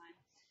Berkeley at the time,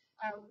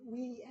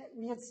 we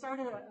had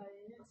started an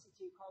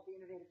institute called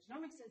the Innovative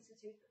Genomics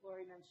Institute that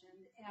Lori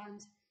mentioned. And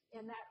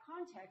in that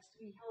context,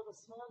 we held a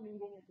small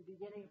meeting at the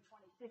beginning of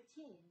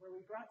 2015 where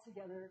we brought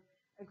together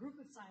a group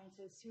of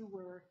scientists who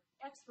were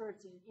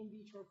experts in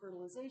vitro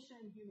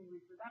fertilization, human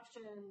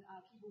reproduction,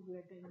 people who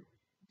had been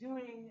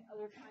doing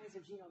other kinds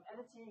of genome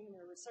editing in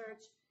their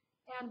research.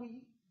 And we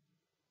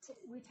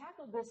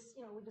tackled this,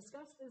 we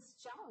discussed this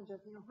challenge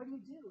of, what do you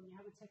do when you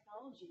have a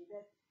technology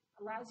that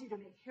allows you to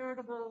make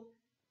heritable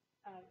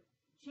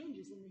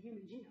changes in the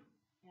human genome?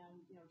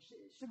 And,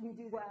 should we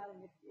do that? And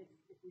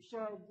if we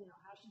should,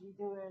 how should we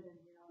do it? And,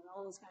 and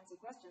all those kinds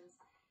of questions.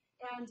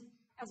 And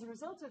as a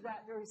result of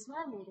that very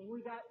small meeting,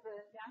 we got the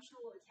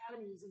national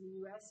academies in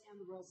the US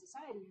and the Royal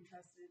Society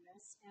interested in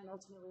this, and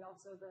ultimately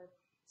also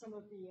some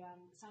of the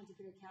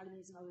scientific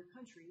academies in other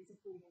countries,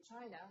 including in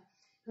China,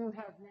 who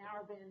have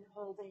now been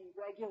holding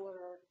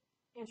regular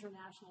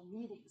international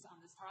meetings on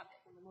this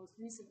topic. And the most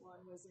recent one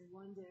was in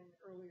London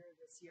earlier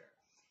this year.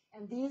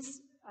 And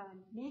these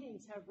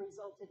meetings have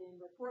resulted in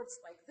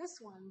reports like this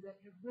one that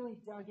have really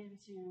dug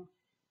into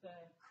the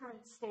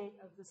current state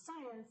of the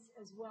science,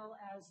 as well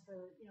as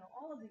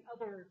all of the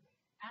other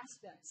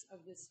aspects of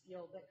this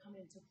field that come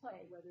into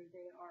play, whether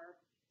they are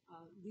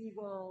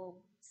legal,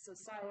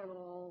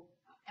 societal,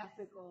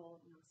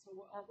 ethical. So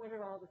what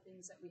are all the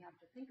things that we have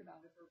to think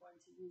about if we're going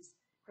to use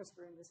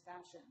CRISPR in this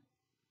fashion?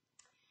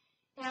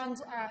 And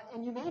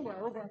you may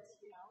know that,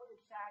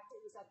 in fact,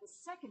 it was at the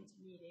second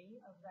meeting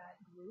of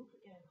that group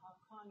in Hong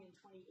Kong in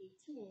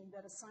 2018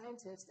 that a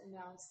scientist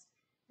announced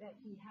that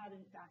he had,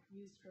 in fact,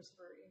 used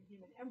CRISPR in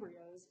human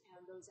embryos,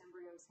 and those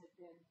embryos had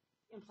been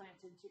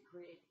implanted to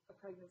create a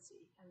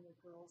pregnancy, and the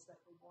girls that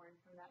were born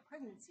from that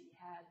pregnancy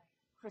had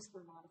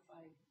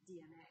CRISPR-modified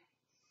DNA.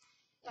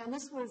 And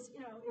this was,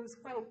 it was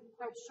quite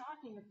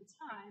shocking at the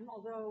time,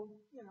 although,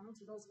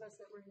 to those of us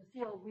that were in the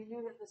field, we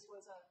knew that this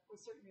was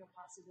certainly a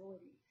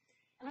possibility.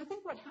 And I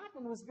think what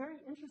happened was very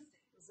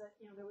interesting, was that,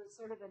 there was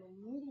sort of an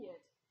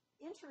immediate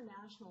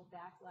international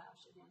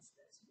backlash against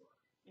this work.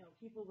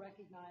 people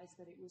recognized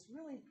that it was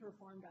really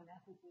performed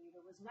unethically.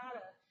 There was not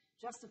a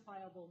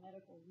justifiable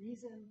medical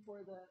reason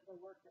for the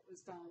work that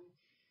was done.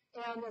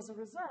 And as a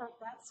result,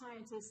 that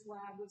scientist's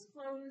lab was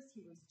closed.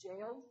 He was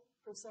jailed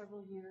for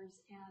several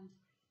years.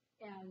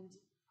 And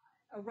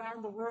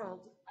around the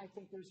world, I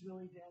think there's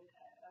really been,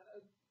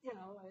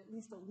 at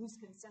least a loose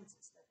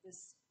consensus that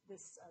this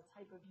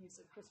type of use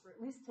of CRISPR,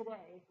 at least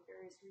today, for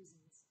various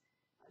reasons,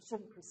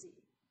 shouldn't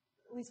proceed,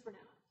 at least for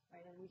now,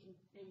 right? And we can,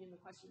 maybe in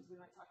the questions, we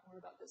might talk more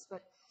about this.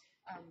 But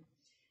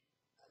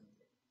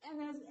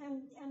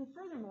and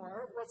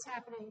furthermore, what's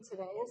happening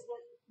today is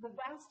that the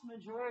vast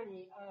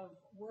majority of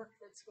work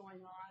that's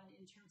going on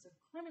in terms of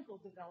clinical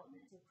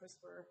development of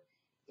CRISPR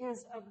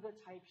is of the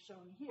type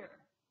shown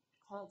here,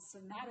 called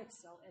somatic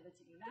cell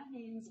editing. And that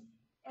means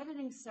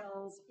editing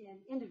cells in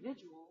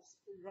individuals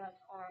that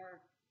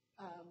are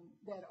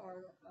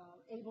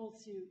able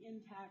to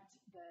impact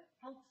the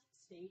health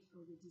state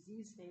or the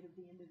disease state of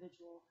the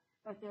individual,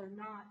 but they're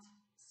not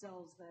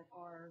cells that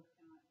are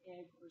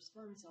egg or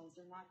sperm cells.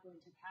 They're not going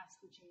to pass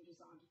the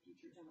changes on to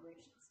future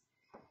generations.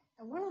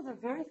 And one of the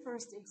very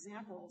first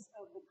examples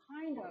of the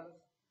kind of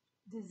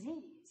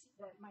disease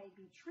that might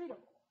be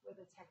treatable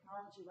with a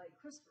technology like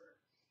CRISPR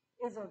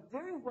is a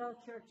very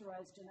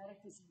well-characterized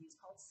genetic disease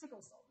called sickle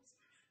cell disease.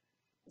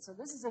 And so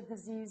this is a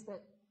disease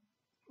that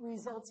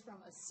results from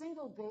a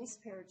single base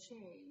pair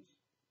change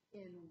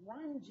in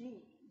one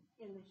gene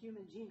in the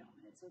human genome.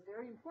 And it's a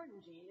very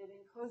important gene. It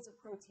encodes a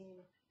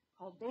protein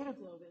called beta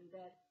globin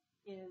that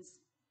is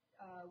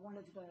one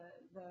of the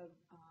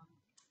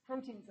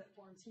proteins that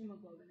forms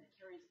hemoglobin that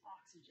carries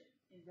oxygen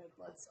in red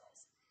blood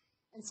cells.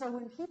 And so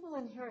when people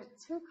inherit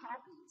two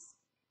copies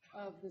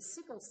of the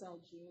sickle cell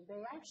gene,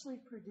 they actually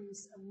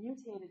produce a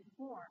mutated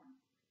form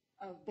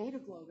of beta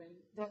globin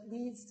that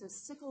leads to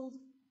sickled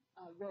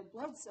red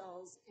blood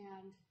cells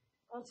and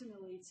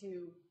ultimately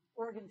to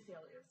organ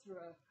failure through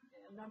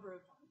a number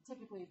of,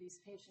 typically these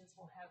patients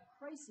will have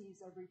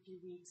crises every few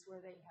weeks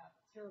where they have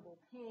terrible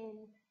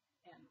pain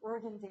and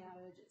organ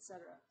damage, et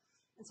cetera.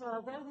 And so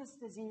although this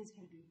disease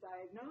can be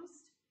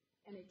diagnosed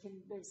and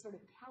there's sort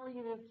of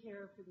palliative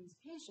care for these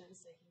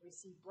patients, they can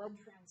receive blood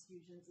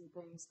transfusions and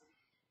things,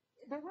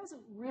 there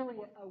wasn't really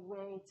a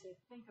way to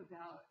think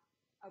about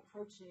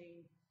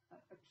approaching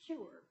a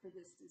cure for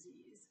this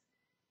disease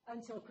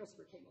until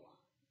CRISPR came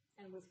along.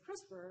 And with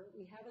CRISPR,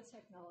 we have a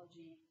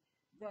technology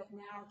that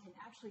now can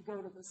actually go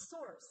to the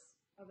source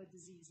of a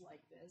disease like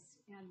this,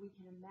 and we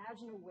can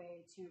imagine a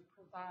way to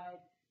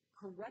provide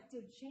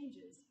corrective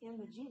changes in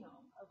the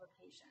genome of a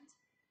patient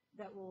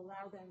that will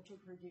allow them to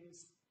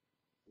produce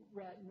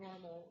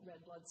normal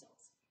red blood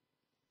cells.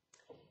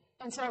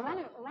 And so I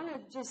want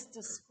to just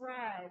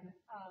describe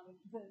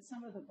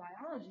some of the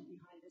biology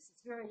behind this.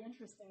 It's very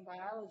interesting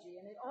biology,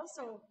 and it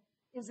also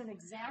is an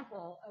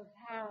example of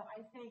how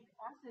I think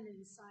often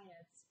in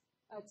science,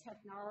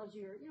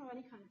 technology or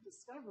any kind of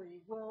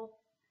discovery will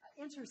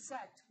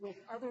intersect with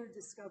other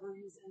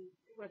discoveries, and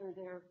whether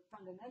they're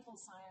fundamental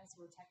science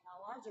or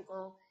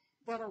technological,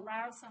 that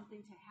allow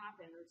something to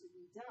happen or to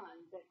be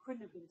done that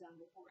couldn't have been done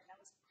before. And that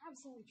was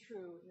absolutely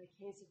true in the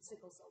case of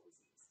sickle cell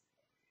disease.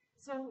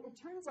 So it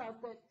turns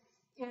out that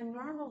in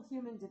normal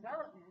human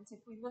development,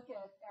 if we look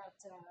at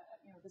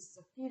this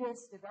is a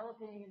fetus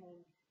developing, and then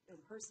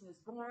the person is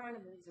born,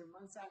 and these are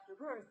months after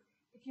birth.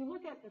 If you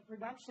look at the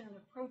production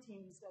of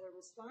proteins that are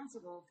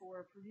responsible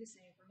for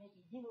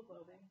making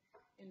hemoglobin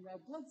in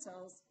red blood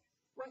cells,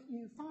 what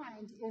you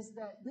find is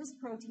that this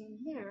protein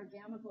here,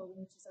 gamma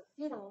globin, which is a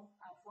fetal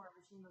form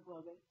of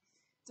hemoglobin,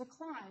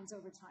 declines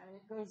over time,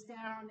 and it goes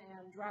down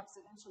and drops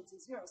eventually to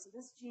zero. So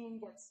this gene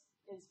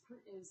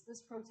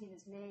this protein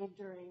is made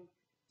during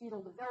fetal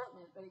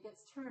development, but it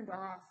gets turned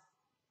off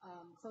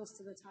close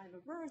to the time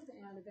of birth,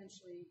 and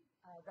eventually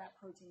that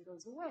protein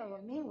goes away.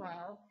 And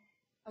meanwhile,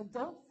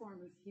 adult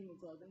form of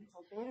hemoglobin,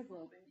 called beta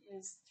globin,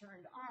 is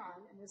turned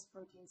on, and this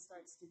protein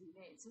starts to be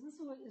made. So this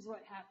is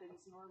what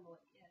happens normally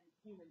in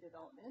human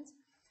development.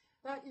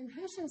 But in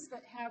patients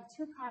that have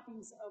two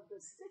copies of the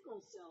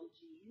sickle cell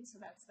gene, so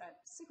that's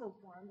that sickle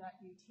form,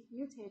 that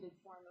mutated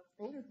form of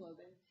beta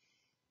globin,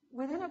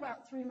 within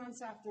about 3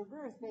 months after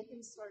birth, they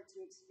can start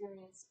to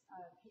experience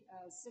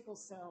sickle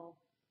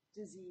cell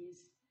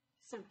disease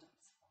symptoms.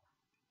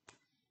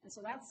 And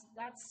so that's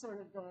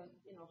sort of the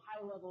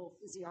high-level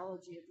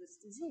physiology of this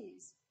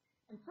disease.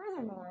 And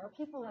furthermore,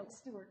 people like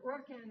Stuart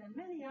Orkin and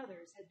many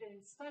others had been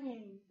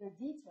studying the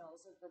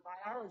details of the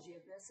biology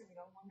of this and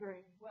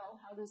wondering, well,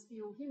 how does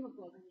fetal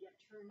hemoglobin get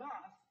turned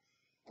off?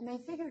 And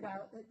they figured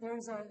out that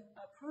there's a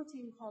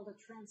protein called a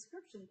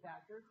transcription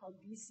factor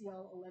called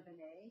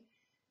BCL11A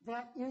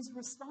that is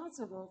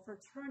responsible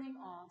for turning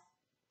off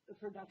the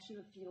production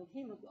of fetal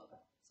hemoglobin.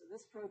 So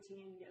this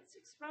protein gets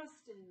expressed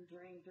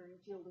during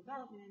fetal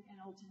development, and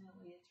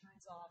ultimately it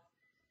turns off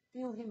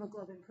fetal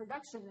hemoglobin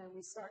production, and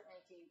we start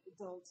making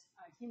adult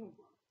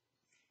hemoglobin.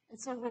 And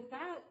so with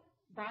that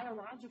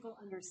biological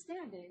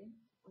understanding,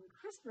 when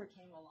CRISPR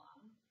came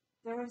along,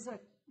 there was a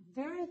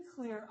very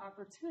clear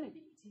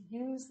opportunity to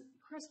use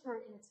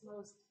CRISPR in its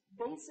most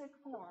basic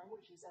form,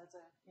 which is as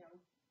a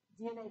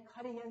DNA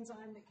cutting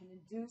enzyme that can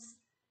induce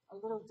a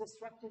little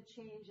disruptive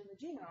change in the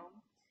genome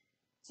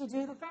to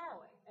do the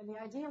following. And the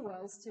idea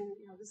was to,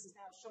 this is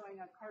now showing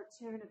a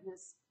cartoon of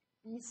this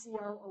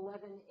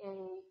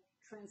BCL11A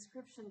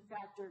transcription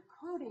factor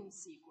coding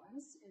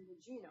sequence in the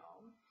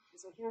genome. And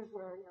so here's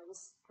where,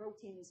 this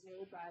protein is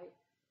made by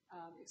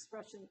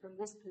expression from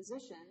this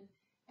position.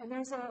 And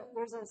there's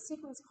a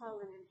sequence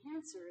called an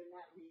enhancer in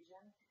that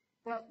region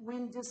that,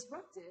 when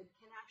disrupted,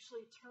 can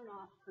actually turn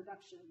off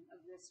production of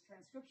this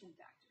transcription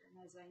factor. And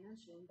as I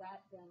mentioned,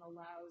 that then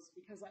allows,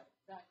 because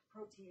that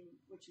protein,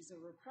 which is a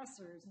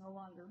repressor, is no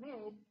longer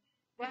made,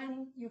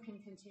 then you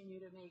can continue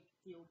to make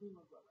fetal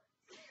hemoglobin.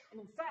 And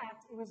in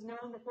fact, it was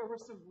known that there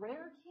were some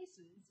rare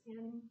cases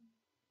in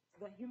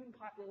the human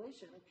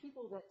population of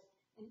people that,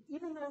 and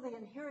even though they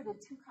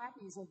inherited 2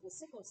 copies of the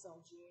sickle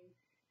cell gene,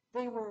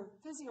 they were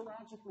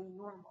physiologically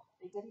normal.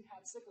 They didn't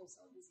have sickle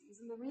cell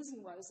disease. And the reason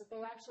was that they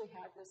actually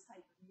had this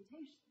type of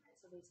mutation, right?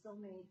 So they still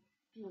made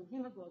fetal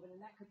hemoglobin, and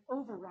that could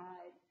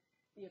override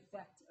the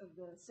effect of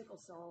the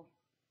sickle cell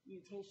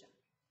mutation.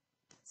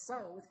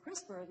 So with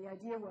CRISPR, the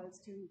idea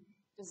was to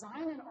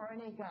design an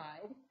RNA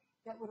guide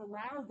that would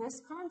allow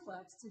this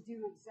complex to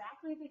do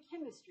exactly the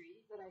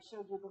chemistry that I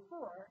showed you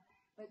before,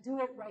 but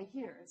do it right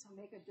here. So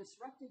make a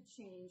disruptive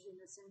change in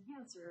this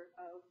enhancer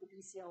of the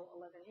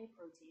BCL11A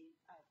protein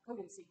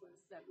coding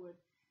sequence that would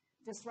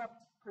disrupt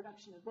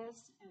production of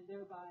this and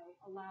thereby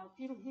allow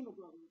fetal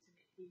hemoglobin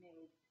to be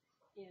made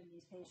in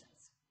these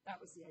patients.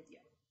 That was the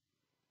idea.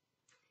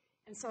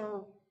 And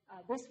so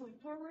this went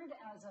forward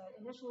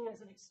initially as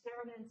an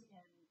experiment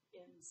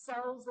in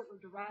cells that were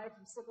derived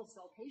from sickle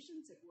cell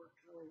patients. It worked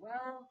really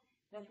well.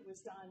 Then it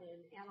was done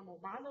in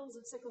animal models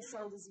of sickle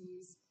cell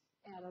disease.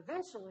 And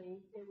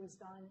eventually, it was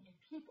done in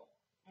people.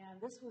 And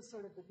this was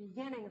sort of the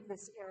beginning of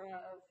this era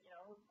of,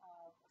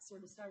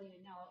 sort of starting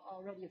now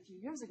already a few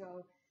years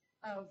ago,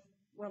 of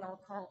what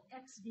I'll call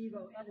ex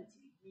vivo editing,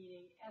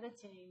 meaning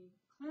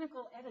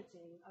clinical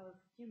editing of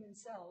human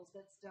cells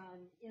that's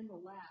done in the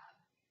lab,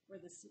 where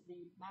the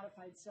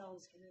modified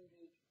cells can then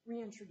be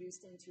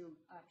reintroduced into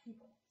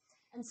people.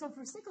 And so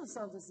for sickle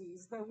cell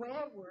disease, the way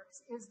it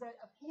works is that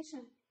a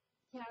patient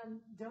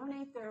can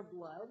donate their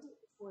blood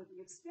for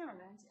the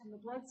experiment, and the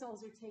blood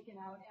cells are taken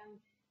out, and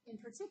in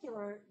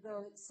particular,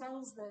 the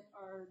cells that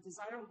are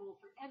desirable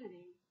for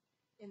editing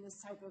in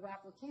this type of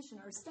application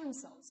are stem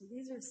cells. So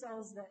these are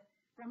cells that,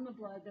 from the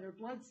blood, that are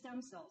blood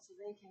stem cells, so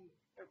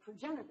they're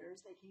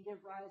progenitors, they can give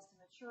rise to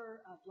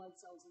mature blood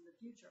cells in the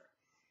future.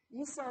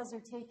 These cells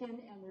are taken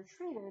and they're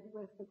treated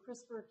with the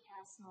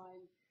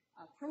CRISPR-Cas9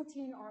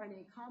 protein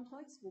RNA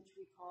complex, which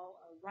we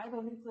call a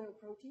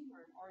ribonucleoprotein,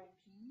 or an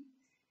RNP.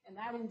 And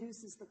that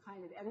induces the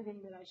kind of editing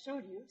that I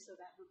showed you, so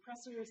that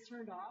repressor is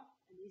turned off,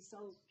 and these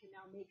cells can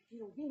now make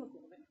fetal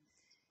hemoglobin.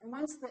 And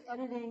once the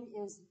editing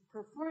is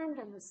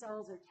performed and the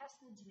cells are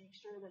tested to make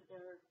sure that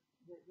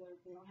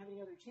they don't have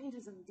any other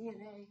changes in the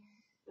DNA,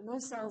 then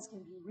those cells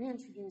can be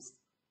reintroduced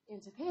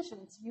into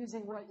patients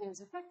using what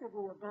is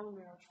effectively a bone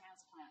marrow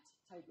transplant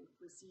type of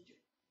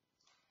procedure.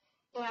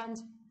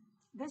 And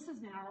this has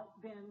now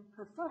been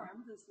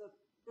performed.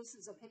 This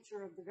is a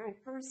picture of the very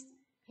first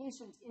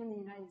patient in the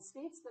United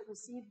States that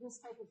received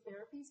this type of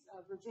therapy,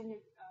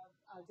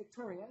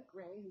 Victoria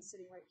Gray, who's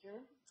sitting right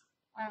here.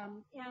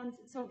 And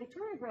so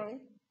Victoria Gray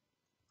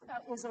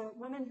is a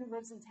woman who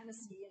lives in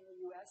Tennessee in the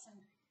U.S.,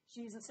 and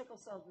she's a sickle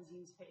cell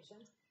disease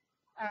patient.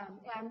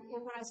 And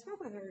when I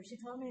spoke with her, she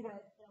told me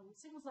that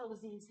sickle cell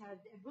disease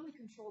had really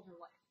controlled her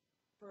life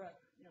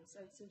forever,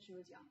 since she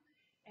was young.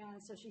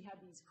 And so she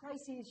had these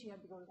crises. She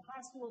had to go to the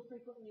hospital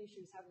frequently. She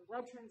was having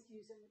blood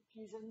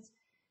transfusions.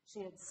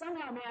 She had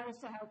somehow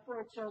managed to have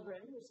 4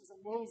 children, which is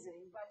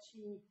amazing, but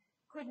she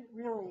couldn't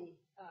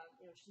really,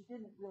 she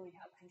didn't really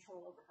have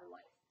control over her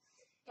life.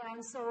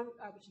 And so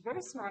she's very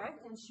smart,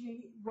 and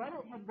she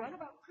had read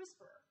about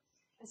CRISPR.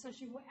 And so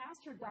she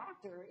asked her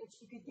doctor if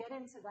she could get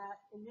into that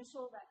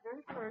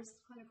very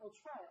first clinical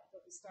trial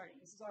that was starting.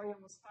 This is already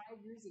almost 5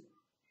 years ago.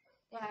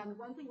 And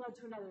one thing led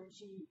to another, and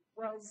she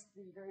was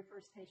the very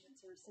first patient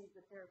to receive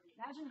the therapy.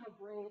 Imagine how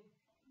brave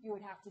you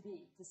would have to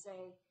be to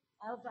say,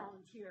 I'll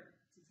volunteer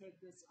to take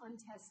this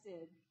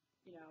untested,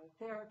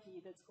 therapy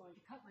that's going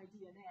to cut my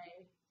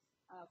DNA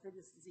for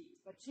this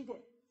disease. But she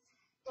did.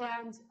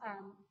 And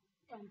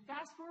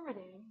fast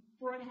forwarding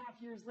 4.5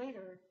 years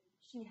later,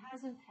 she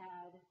hasn't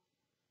had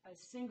a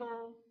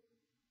single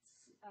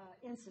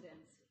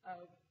incident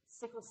of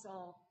sickle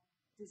cell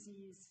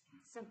disease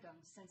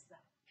symptoms since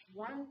then.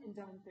 One and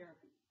done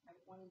therapy,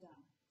 right? One and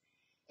done.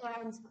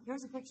 And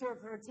here's a picture of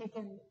her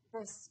taken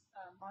this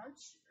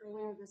March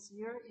earlier this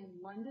year in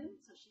London.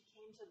 So she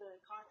came to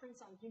the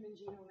conference on human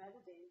genome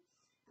editing,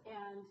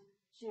 and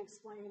she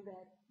explained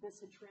that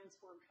this had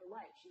transformed her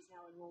life. She's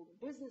now enrolled in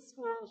business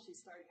school. She's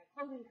starting a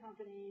clothing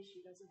company. She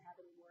doesn't have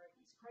any more of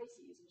these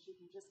crises, and she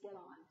can just get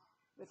on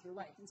with her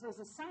life. And so as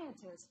a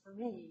scientist, for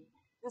me,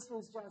 this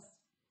was just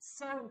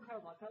so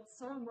incredible. I felt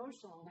so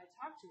emotional when I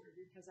talked to her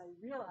because I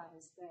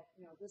realized that,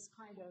 this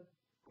kind of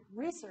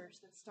research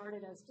that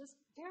started as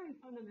just very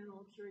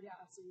fundamental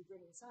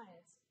curiosity-driven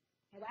science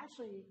had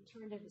actually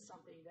turned into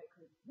something that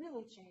could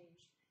really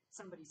change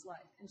somebody's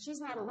life. And she's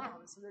not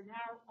alone. So there are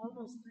now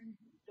almost 36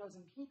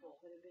 people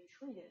that have been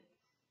treated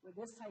with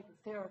this type of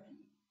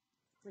therapy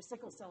for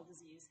sickle cell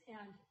disease.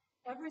 And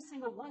every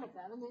single one of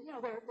them, and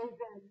they've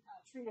been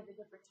treated at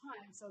different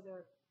times, so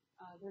there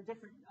are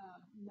different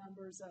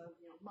numbers of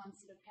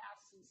months that have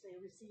passed since they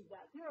received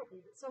that therapy.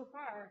 But so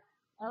far,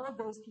 all of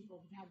those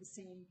people have had the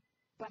same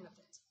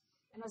benefit.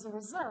 And as a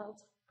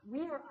result,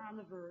 we are on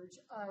the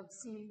verge of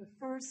seeing the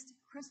first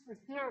CRISPR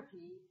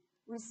therapy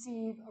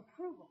receive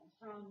approval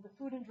from the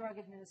Food and Drug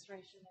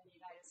Administration in the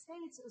United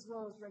States, as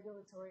well as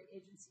regulatory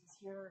agencies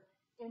here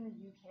in the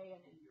UK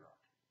and in Europe.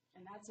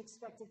 And that's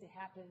expected to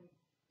happen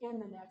in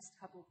the next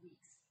couple of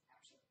weeks,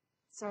 actually.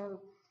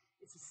 So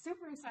it's a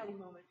super exciting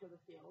moment for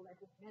the field. I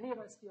think many of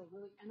us feel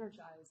really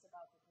energized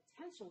about the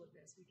potential of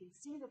this. We can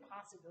see the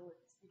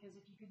possibilities, because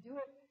if you could do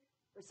it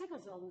for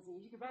sickle cell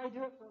disease, you could probably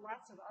do it for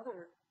lots of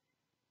other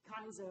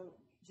kinds of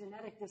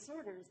genetic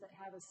disorders that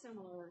have a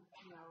similar,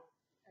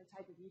 a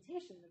type of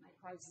mutation that might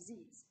cause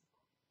disease.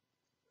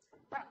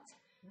 But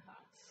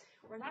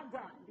we're not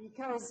done,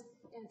 because,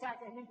 in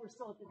fact, I think we're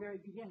still at the very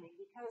beginning,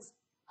 because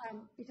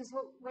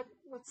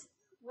what's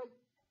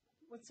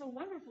so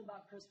wonderful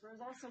about CRISPR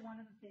is also one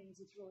of the things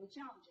that's really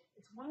challenging.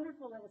 It's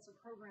wonderful that it's a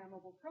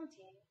programmable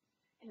protein,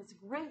 and it's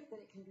great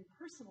that it can be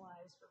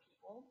personalized for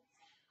people,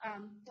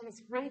 and it's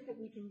great that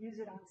we can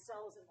use it on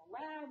cells in the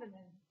lab and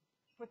then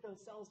put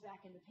those cells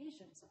back into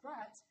patients,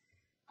 but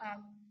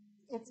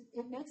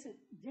it makes it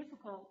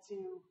difficult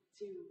to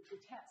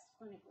test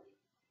clinically,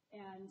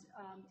 and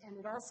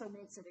it also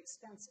makes it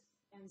expensive.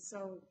 And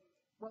so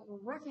what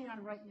we're working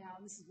on right now,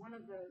 and this is one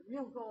of the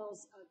real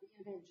goals of the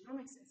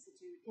Anti-Genomics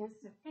Institute, is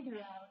to figure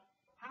out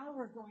how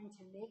we're going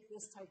to make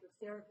this type of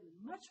therapy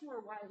much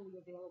more widely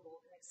available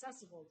and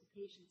accessible to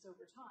patients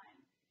over time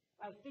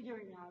by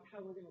figuring out how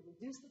we're going to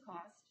reduce the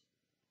cost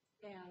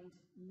and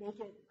make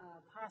it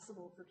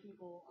possible for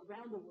people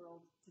around the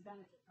world to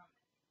benefit from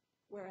it.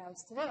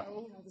 Whereas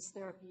today, this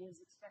therapy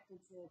is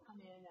expected to come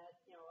in at,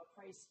 a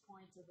price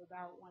point of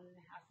about $1.5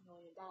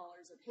 million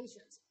a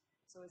patient.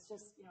 So it's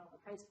just, a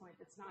price point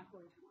that's not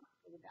going to work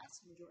for the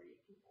vast majority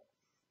of people.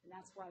 And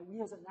that's why we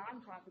as a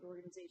nonprofit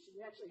organization,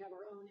 we actually have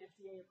our own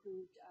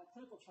FDA-approved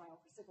clinical trial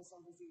for sickle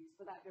cell disease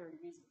for that very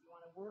reason. We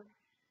want to work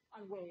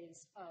on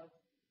ways of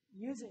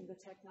using the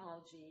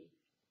technology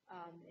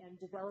and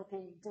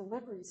developing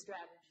delivery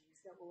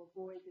strategies that will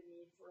avoid the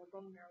need for a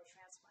bone marrow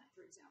transplant,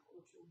 for example,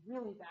 which will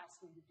really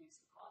vastly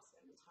reduce the cost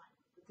and the time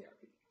of the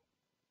therapy.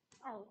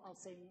 I'll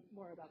say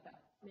more about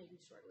that maybe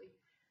shortly.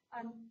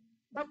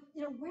 But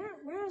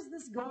where is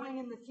this going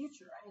in the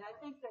future? I mean, I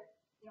think that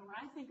when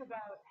I think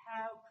about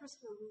how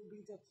CRISPR will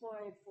be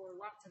deployed for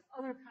lots of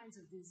other kinds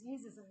of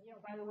diseases, and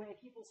by the way,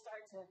 people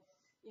start to,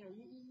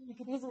 you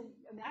can easily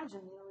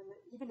imagine,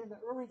 even in the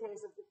early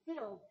days of the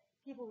field,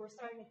 people were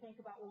starting to think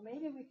about, well,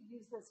 maybe we could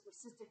use this for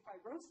cystic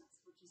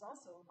fibrosis, which is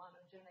also a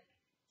monogenic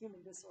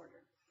human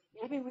disorder.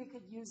 Maybe we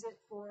could use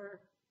it for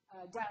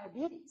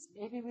diabetes.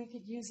 Maybe we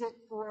could use it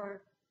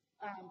for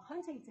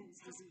Huntington's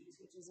disease,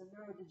 which is a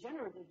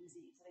neurodegenerative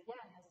disease, and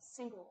again has a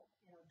single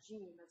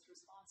gene that's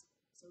responsible.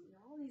 So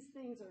all these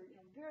things are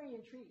very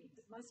intriguing.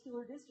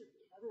 Muscular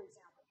dystrophy, another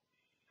example.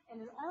 And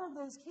in all of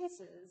those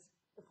cases,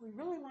 if we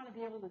really want to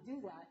be able to do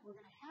that, we're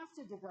going to have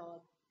to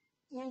develop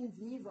in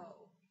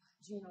vivo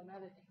genome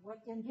editing.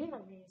 What in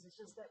vivo means is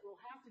just that we'll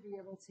have to be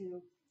able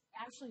to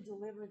actually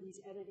deliver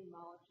these editing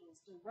molecules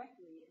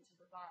directly into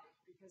the body,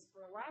 because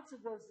for lots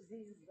of those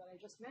diseases that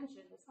I just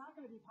mentioned, it's not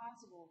going to be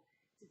possible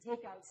to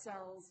take out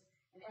cells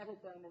and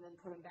edit them and then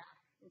put them back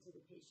into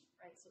the patient,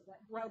 right? So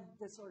that blood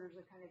disorders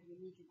are kind of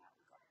unique in that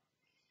regard.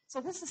 So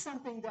this is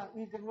something that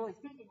we've been really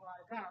thinking a lot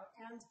about,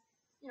 and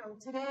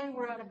today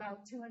we're at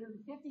about 250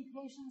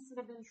 patients that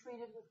have been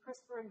treated with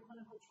CRISPR in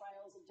clinical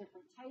trials of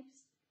different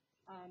types.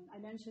 I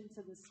mentioned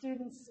to the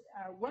students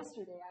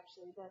yesterday,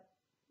 actually, that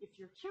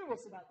if you're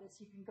curious about this,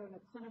 you can go to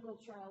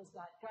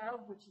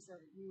clinicaltrials.gov, which is a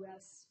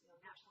U.S.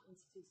 National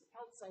Institutes of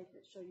Health site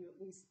that show you,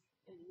 at least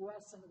in the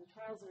U.S., some of the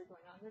trials that are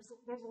going on. There's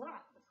a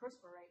lot with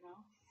CRISPR right now.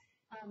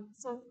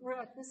 So we're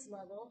at this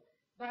level.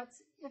 But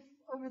if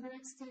over the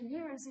next 10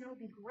 years, it would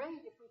be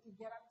great if we could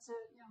get up to,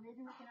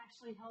 maybe we can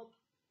actually help,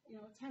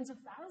 tens of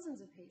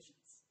thousands of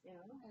patients,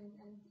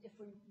 and if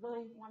we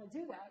really want to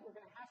do that, we're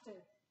going to have to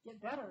get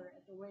better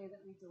at the way that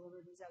we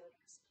deliver these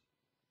editors.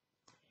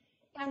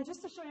 And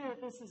just to show you that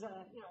this is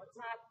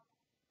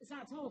it's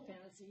not total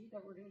fantasy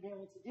that we're going to be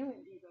able to do in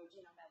vivo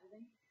genome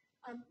editing.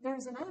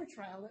 There's another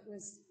trial that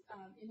was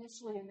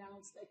initially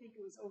announced, I think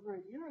it was over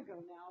a year ago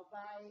now,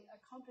 by a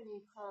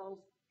company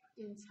called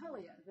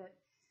Intellia that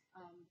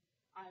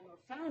I'm a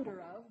founder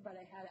of, but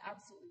I had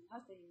absolutely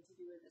nothing to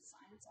do with this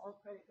science. All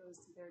credit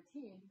goes to their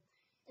team,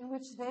 in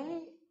which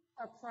they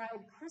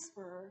applied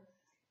CRISPR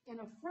in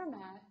a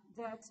format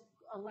that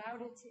allowed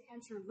it to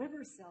enter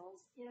liver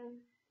cells in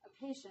a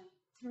patient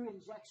through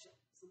injection.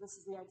 So this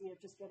is the idea of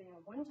just getting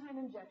a one-time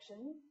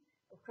injection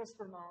of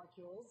CRISPR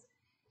molecules.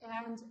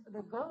 And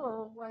the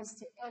goal was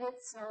to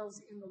edit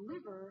cells in the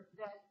liver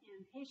that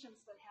in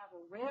patients that have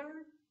a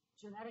rare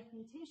genetic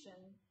mutation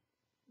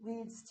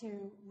leads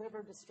to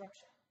liver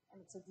destruction.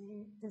 and it's a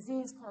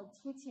disease called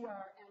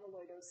TTR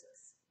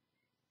amyloidosis.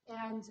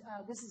 And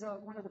this is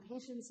one of the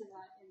patients in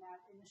that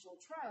initial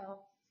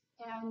trial.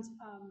 And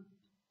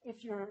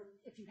if you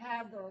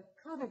have the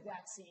COVID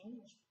vaccine,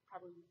 which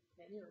probably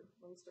many or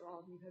most or all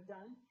of you have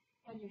done,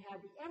 and you have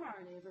the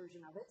mRNA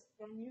version of it,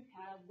 then you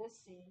have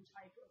this same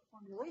type of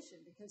formulation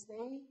because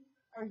they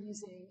are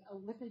using a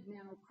lipid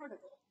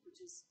nanoparticle,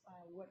 which is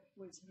what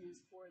was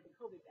used for the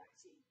COVID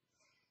vaccine.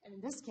 And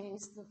in this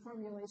case, the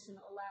formulation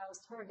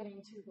allows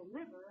targeting to the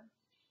liver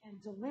and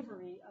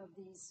delivery of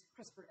these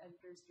CRISPR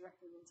editors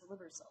directly into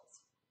liver cells.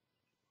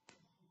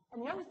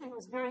 And the other thing that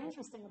was very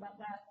interesting about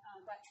that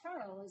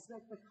trial is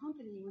that the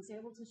company was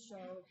able to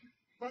show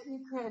that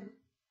you could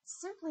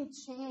simply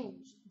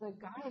change the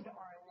guide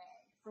RNA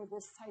for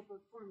this type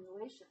of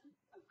formulation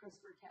of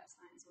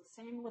CRISPR-Cas9. So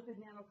same lipid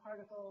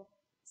nanoparticle,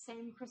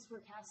 same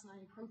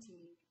CRISPR-Cas9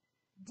 protein,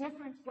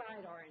 different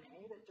guide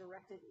RNA that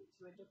directed it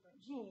to a different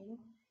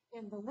gene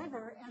in the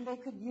liver, and they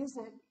could use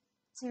it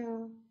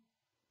to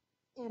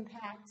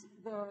impact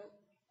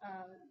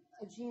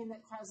a gene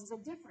that causes a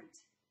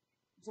different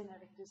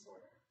genetic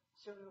disorder,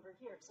 shown over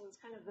here. So it's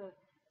kind of the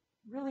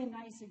really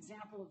nice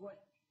example of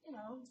what,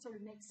 sort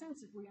of makes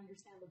sense if we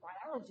understand the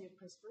biology of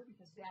CRISPR,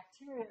 because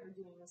bacteria are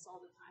doing this all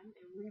the time.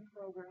 They're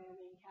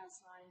reprogramming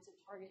Cas9 to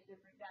target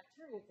different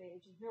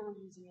bacteriophage, and here we're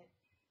using it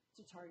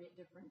to target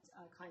different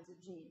kinds of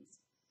genes.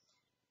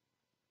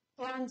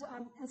 And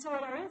so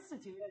at our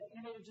institute, at the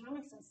Innovative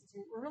Genomics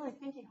Institute, we're really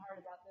thinking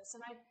hard about this.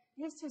 And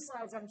these two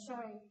slides I'm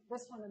showing,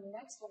 this one and the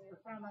next one,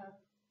 are from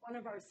one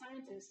of our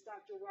scientists,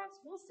 Dr.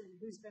 Ross Wilson,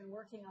 who's been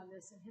working on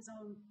this in his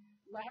own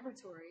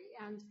laboratory.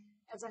 And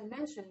as I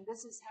mentioned,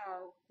 this is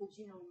how the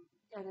genome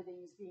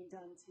editing is being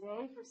done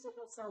today for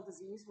sickle cell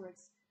disease, where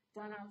it's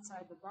done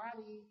outside the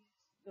body.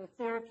 The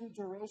therapy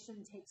duration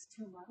takes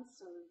 2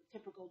 months, so the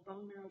typical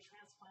bone marrow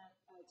transplant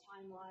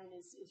timeline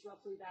is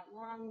roughly that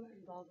long,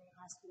 involving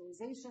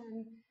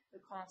hospitalization.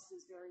 The cost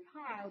is very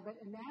high, but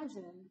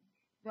imagine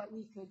that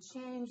we could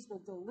change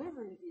the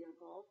delivery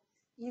vehicle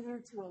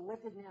either to a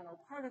lipid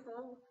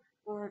nanoparticle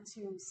or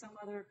to some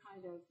other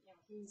kind of,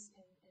 he's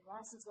in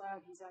Ross's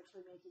lab, he's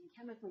actually making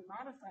chemically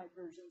modified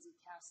versions of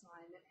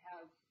Cas9 that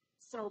have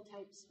cell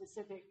type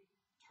specific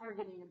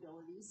targeting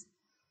abilities.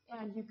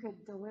 And you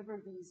could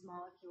deliver these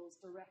molecules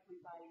directly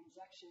by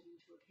injection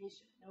into a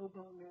patient, no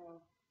bone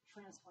marrow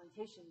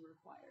transplantation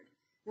required.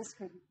 This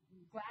could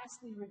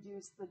vastly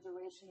reduce the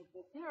duration of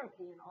the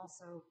therapy and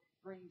also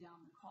bring down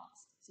the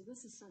cost. So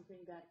this is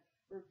something that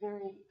we're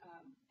very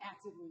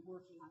actively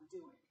working on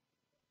doing.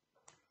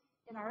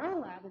 In our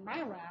own lab, in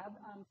my lab,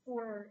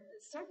 for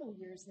several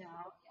years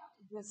now,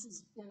 this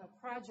has been a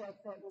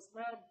project that was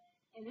led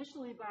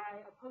initially by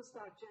a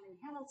postdoc, Jenny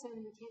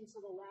Hamilton, who came to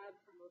the lab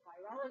from a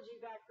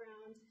virology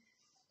background.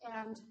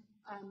 And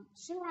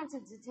she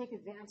wanted to take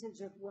advantage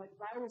of what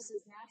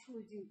viruses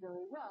naturally do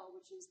very well,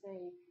 which is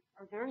they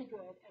are very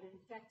good at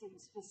infecting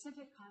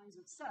specific kinds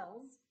of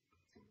cells.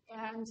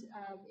 And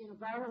in a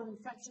viral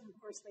infection, of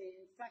course, they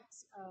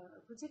infect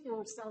a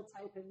particular cell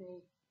type and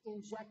they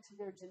inject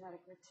their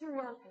genetic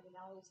material, and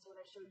analogous to what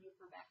I showed you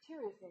for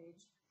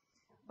bacteriophage.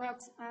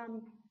 But,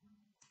 and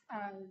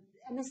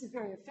this is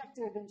very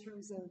effective in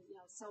terms of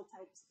cell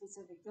type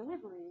specific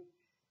delivery.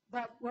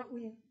 But what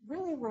we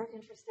really were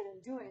interested in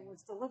doing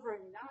was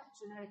delivering not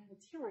genetic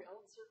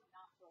material, certainly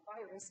not for a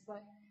virus, but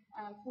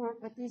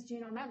these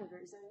genome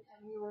editors.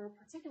 And we were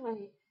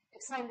particularly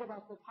excited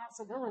about the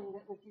possibility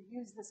that we could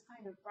use this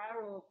kind of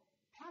viral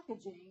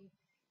packaging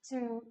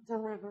to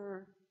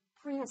deliver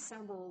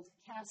pre-assembled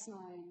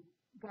Cas9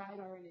 guide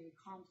RNA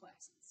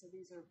complexes. So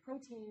these are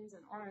proteins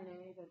and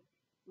RNA that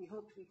we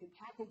hoped we could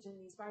package in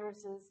these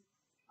viruses.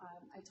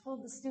 I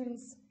told the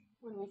students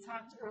when we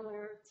talked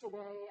earlier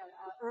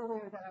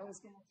that I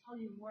was going to tell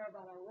you more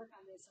about our work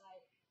on this, and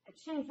I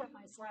changed up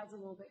my slides a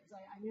little bit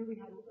because I knew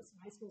we had some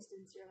high school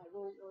students here, and I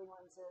really, really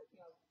wanted to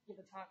give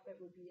a talk that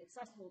would be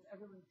accessible to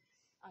everyone.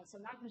 So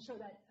I'm not going to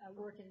show that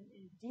work in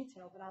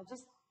detail, but I'll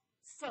just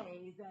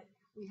say that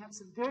we have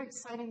some very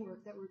exciting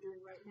work that we're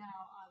doing right now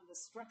on the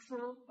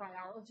structural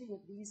biology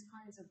of these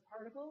kinds of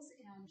particles,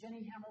 and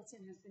Jenny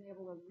Hamilton has been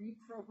able to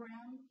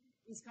reprogram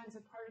these kinds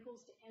of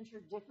particles to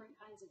enter different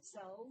kinds of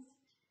cells.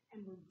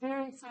 And we're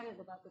very excited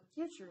about the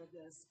future of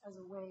this as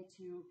a way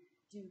to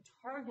do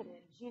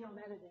targeted genome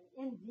editing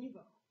in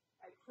vivo,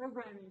 by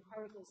programming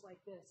particles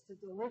like this to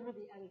deliver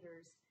the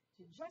editors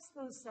to just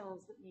those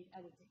cells that need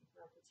editing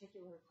for a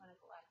particular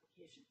clinical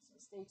application. So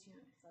stay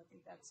tuned, because I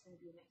think that's going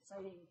to be an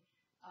exciting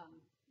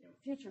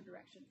future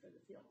direction for the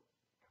field.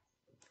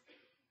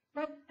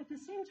 But at the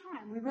same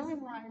time, we really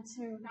wanted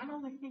to not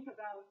only think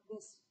about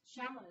this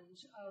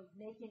challenge of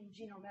making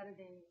genome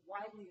editing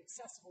widely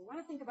accessible, we want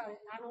to think about it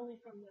not only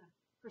from the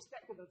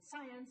perspective of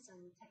science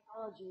and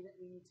technology that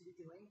we need to be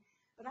doing,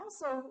 but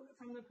also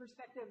from the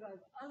perspective of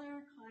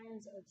other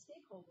kinds of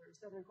stakeholders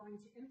that are going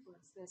to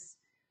influence this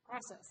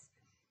process.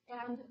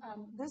 And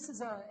this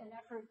is an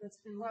effort that's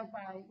been led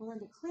by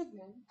Melinda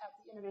Kliegman at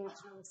the Innovative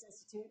Genomics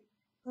Institute,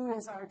 who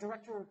is our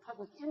Director of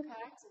Public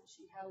Impact, and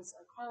she has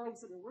colleagues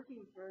that are working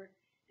with her.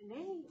 And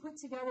they put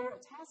together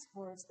a task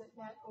force that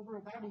met over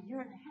about a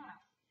year and a half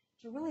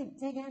to really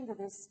dig into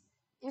this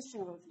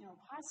issue of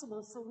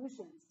possible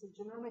solutions to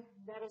genomic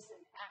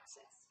medicine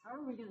access. How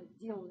are we going to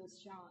deal with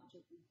this challenge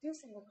of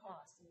reducing the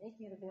cost and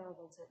making it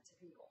available to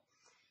people?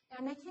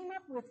 And they came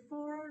up with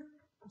four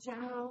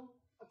general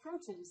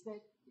approaches,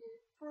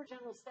 four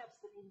general steps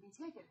that need to be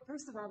taken.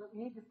 First of all, that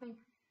we need to think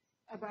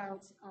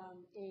about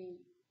a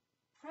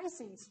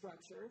pricing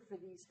structure for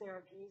these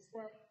therapies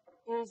that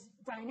is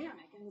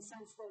dynamic in the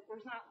sense that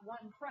there's not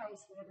one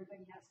price that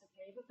everybody has to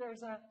pay, but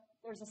there's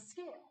a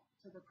scale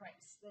to the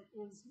price that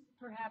is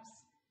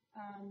perhaps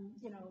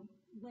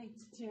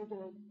linked to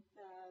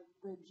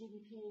the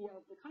GDP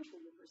of the country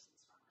the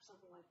person's from, or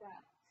something like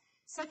that.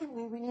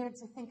 Secondly, we needed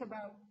to think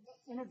about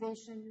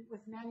innovation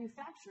with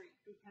manufacturing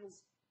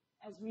because,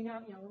 as we know,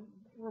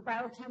 we're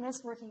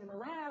biochemists working in the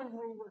lab, and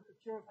we work with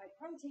purified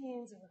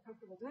proteins, and we're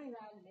comfortable doing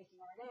that and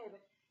making RNA. But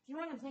if you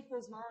want to take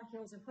those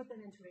molecules and put them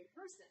into a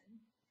person,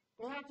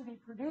 they have to be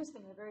produced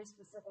in a very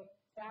specific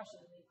fashion.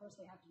 And of course,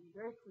 they have to be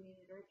very clean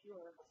and very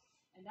pure,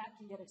 and that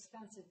can get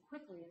expensive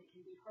quickly, and it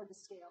can be hard to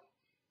scale.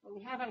 But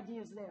we have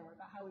ideas there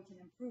about how we can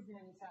improve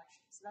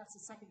manufacturing. So that's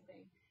the second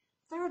thing.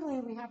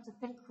 Thirdly, we have to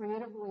think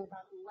creatively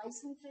about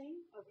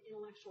licensing of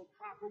intellectual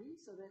property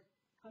so that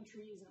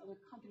countries and other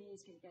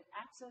companies can get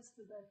access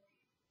to the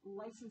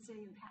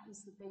licensing and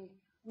patents that they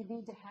would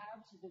need to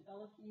have to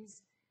develop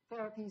these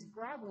therapies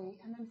broadly.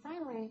 And then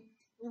finally,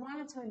 we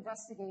wanted to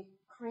investigate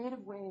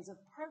creative ways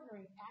of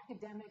partnering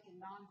academic and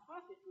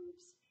nonprofit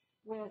groups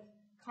with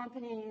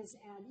companies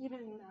and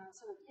even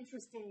sort of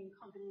interesting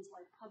companies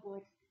like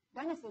public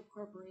benefit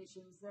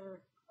corporations that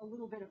are a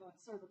little bit of a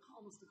sort of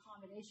almost a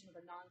combination of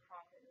a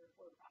nonprofit and a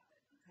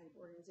for-profit kind of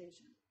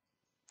organization.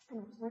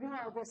 And we're doing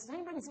all this. If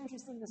anybody's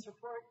interested in this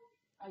report,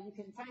 you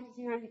can find it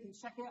here. You can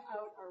check out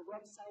our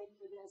website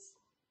for this.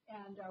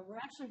 And we're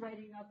actually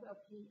writing up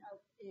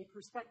a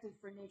perspective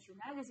for Nature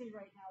magazine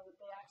right now that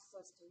they asked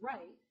us to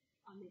write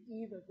on the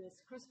eve of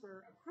this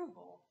CRISPR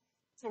approval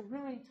to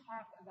really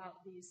talk about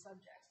these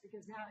subjects,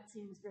 because now it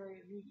seems very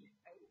immediate.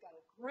 Right? We've got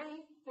a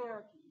great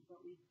therapy, but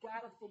we've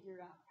got to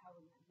figure out how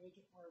we're going to make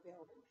it more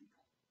available to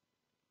people.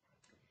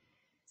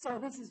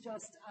 So this is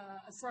just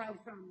a slide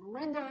from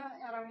Melinda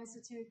at our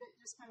institute that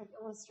just kind of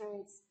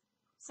illustrates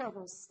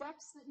several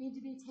steps that need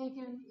to be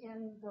taken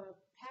in the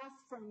path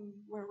from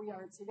where we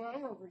are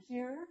today over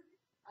here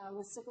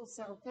with sickle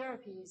cell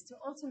therapies to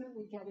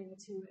ultimately getting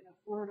to an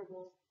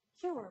affordable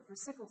cure for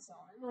sickle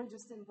cell. It really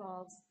just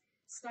involves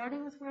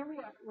starting with where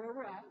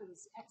we're at with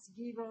this ex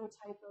vivo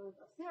type of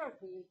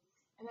therapy,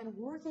 and then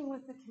working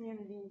with the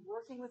community,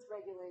 working with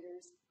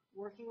regulators,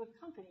 working with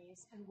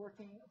companies, and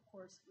working, of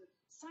course, with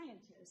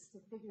scientists to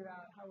figure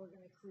out how we're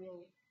going to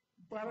create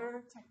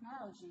better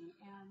technology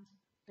and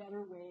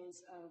better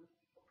ways of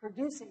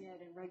producing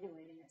it and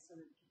regulating it so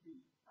that it can be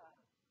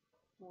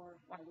more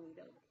widely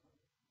available.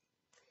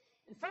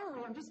 And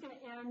finally, I'm just going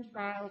to end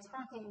by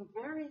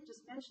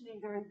just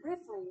mentioning very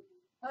briefly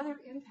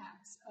other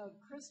impacts of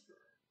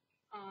CRISPR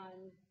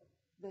on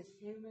the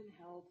human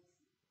health,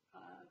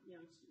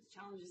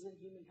 challenges in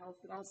human health,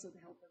 but also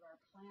the health of our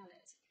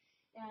planet.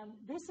 And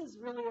this is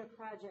really a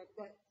project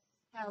that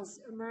has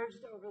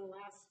emerged over the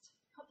last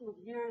couple of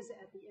years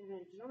at the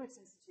Innovative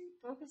Genomics Institute,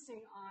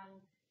 focusing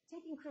on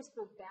taking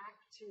CRISPR back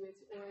to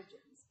its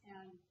origins.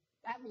 And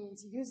that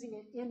means using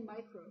it in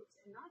microbes,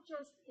 and not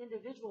just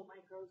individual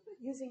microbes, but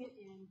using it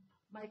in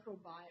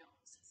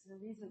microbiomes. So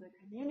these are the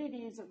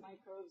communities of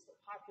microbes that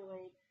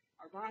populate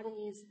our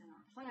bodies and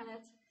our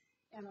planet,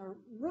 and are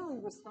really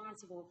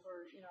responsible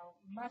for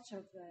much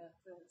of the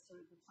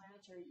sort of the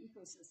planetary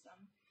ecosystem.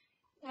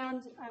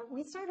 And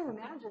we started to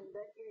imagine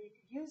that you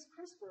could use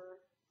CRISPR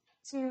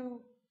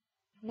to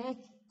make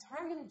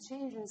targeted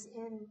changes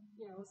in,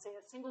 say,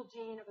 a single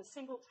gene of a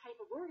single type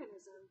of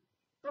organism,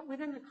 but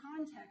within the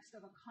context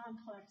of a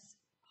complex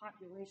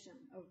population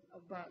of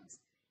bugs.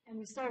 And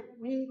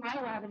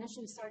my lab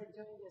initially started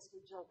doing this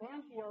with Jill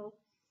Banfield,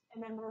 and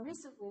then more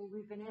recently,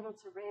 we've been able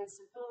to raise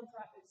some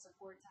philanthropic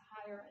support to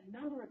hire a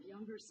number of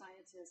younger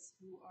scientists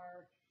who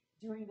are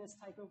doing this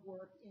type of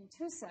work in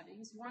two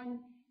settings.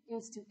 One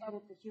is to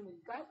edit the human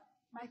gut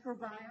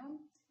microbiome.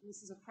 And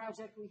this is a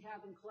project we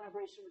have in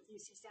collaboration with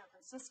UC San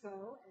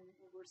Francisco, and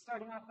we're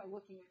starting off by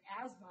looking at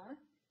asthma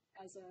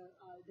as a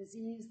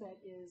disease that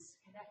is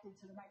connected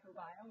to the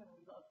microbiome, and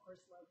we'd, of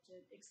course, love to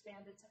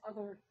expand it to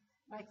other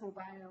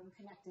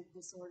microbiome-connected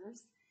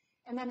disorders.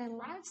 And then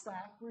in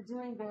livestock, we're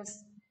doing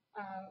this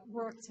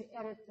work to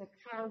edit the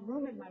cow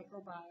rumen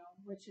microbiome,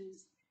 which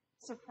is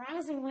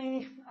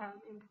surprisingly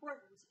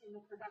important in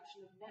the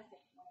production of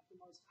methane, one of the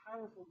most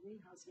powerful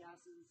greenhouse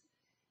gases.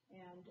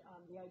 And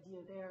the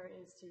idea there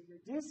is to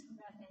reduce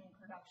methane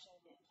production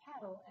in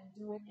cattle and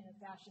do it in a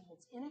fashion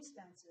that's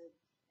inexpensive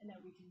and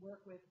that we can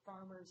work with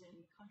farmers in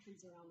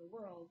countries around the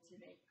world to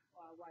make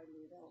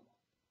widely available.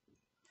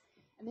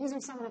 And these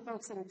are some of the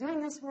folks that are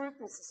doing this work.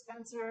 This is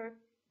Spencer,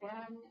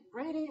 Ben, and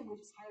Brady, and we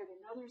just hired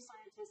another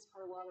scientist,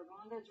 Carlotta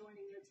Ronda,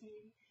 joining their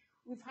team.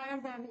 We've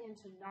hired them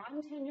into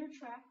non-tenure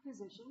track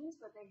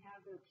positions, but they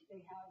have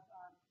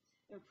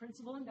They're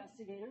principal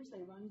investigators.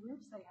 They run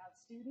groups. They have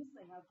students.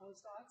 They have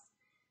postdocs.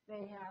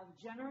 They have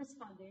generous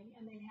funding,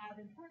 and they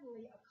have,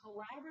 importantly, a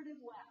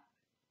collaborative lab.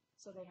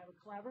 So they have a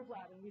collaborative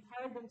lab, and we've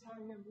hired them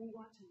telling them we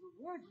want to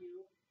reward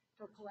you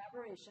for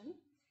collaboration,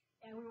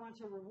 and we want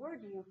to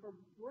reward you for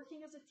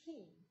working as a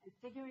team and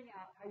figuring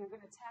out how you're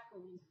going to tackle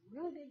these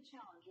really big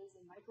challenges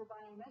in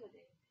microbiome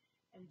editing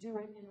and do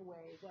it in a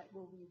way that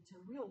will lead to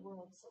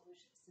real-world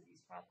solutions to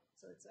these problems.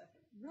 So it's a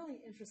really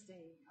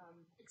interesting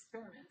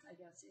experiment, I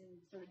guess, in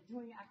sort of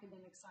doing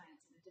academic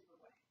science in a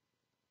different way.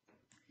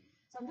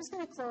 So I'm just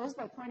going to close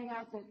by pointing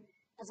out that,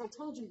 as I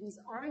told you, these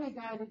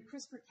RNA-guided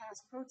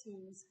CRISPR-Cas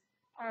proteins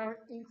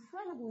are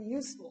incredibly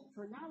useful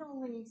for not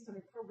only sort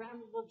of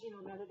programmable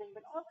genome editing,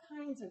 but all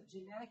kinds of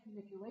genetic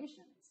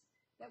manipulations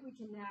that we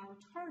can now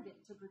target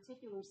to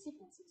particular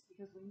sequences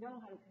because we know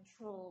how to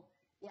control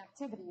the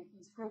activity of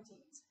these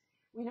proteins.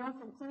 We know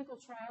from clinical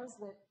trials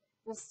that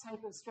this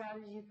type of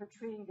strategy for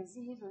treating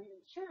disease or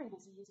even curing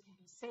disease can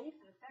be safe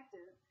and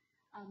effective,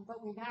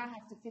 but we now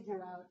have to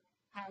figure out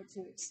how to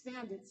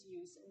expand its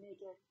use and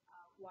make it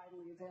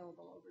widely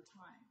available over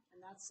time.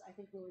 And that's, I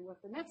think, really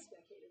what the next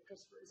decade of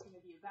CRISPR is going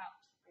to be about.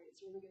 Right? It's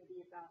really going to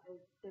be about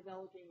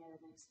developing it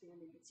and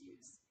expanding its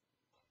use.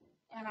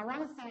 And I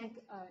want to thank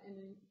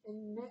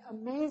an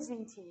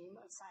amazing team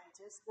of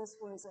scientists. This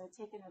was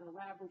taken at a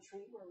lab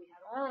retreat where we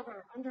had all of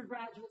our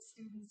undergraduate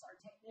students, our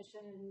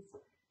technicians,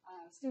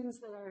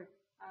 students that are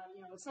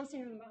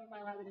associated with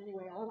my lab in any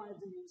way, all wanted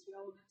to use. We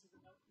all went to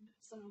the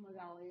Sonoma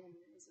Valley, and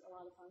it was a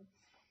lot of fun.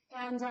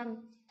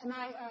 And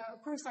I, of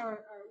course,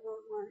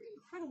 we're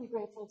incredibly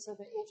grateful to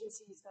the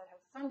agencies that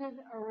have funded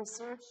our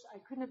research. I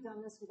couldn't have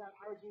done this without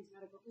Howard Hughes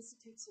Medical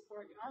Institute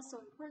support, and also,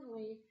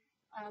 importantly,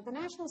 the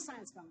National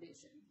Science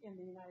Foundation in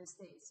the United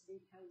States,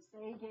 because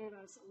they gave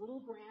us a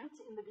little grant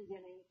in the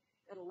beginning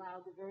that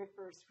allowed the very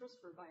first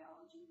CRISPR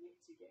biology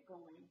to get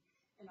going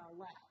in our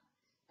lab.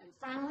 And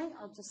finally,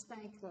 I'll just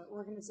thank the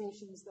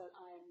organizations that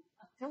I'm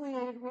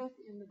affiliated with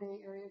in the Bay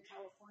Area of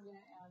California,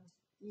 and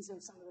these are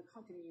some of the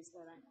companies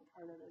that I'm a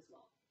part of as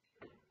well.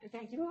 And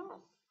thank you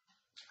all.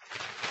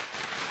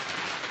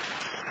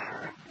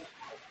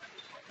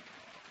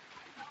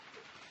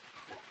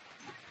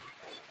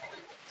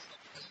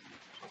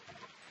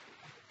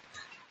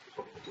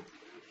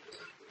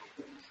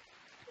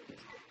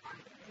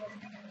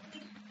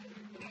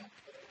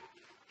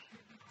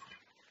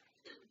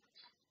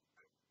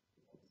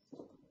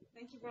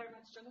 Thank you very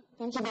much, Jennifer.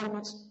 Thank you very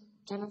much,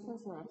 Jennifer,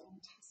 for a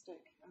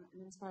fantastic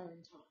and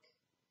inspiring talk.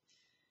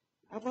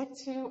 I'd like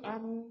to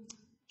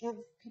give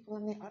people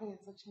in the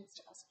audience a chance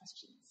to ask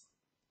questions.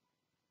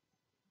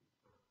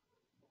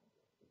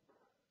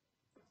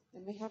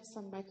 And we have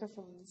some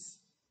microphones.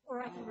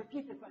 Or I can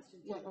repeat the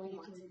question. Yeah, or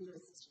you can repeat the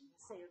question.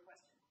 Say your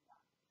question.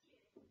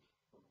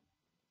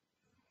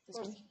 This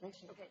one right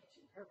here. Okay,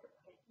 perfect.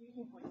 Okay,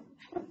 you point.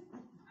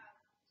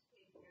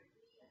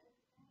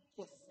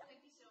 Yes.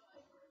 Thank you so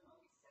much for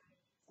always sending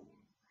me this.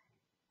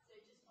 So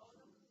just out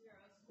of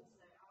curiosity, so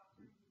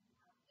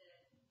after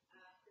you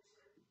have the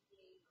CRISPR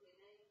DNA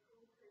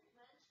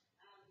treatment,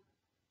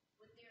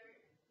 would their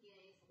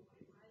DNA is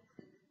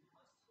modified and then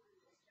passed to the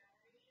next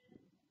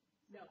generation?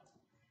 No,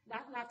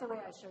 not the way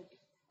I showed you.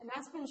 And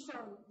that's been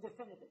shown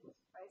definitively,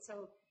 right?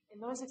 So in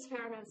those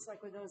experiments,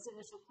 like with those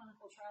initial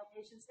clinical trial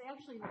patients, they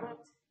actually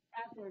looked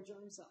at their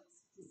germ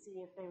cells to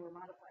see if they were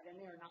modified, and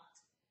they are not.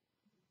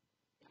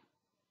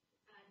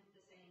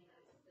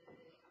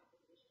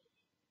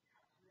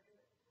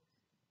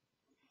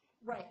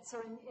 Right, so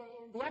in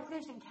the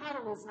application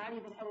cattle is not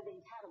even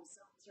editing cattle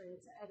cells, right?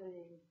 It's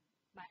editing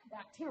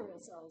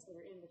bacterial cells that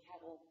are in the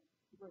cattle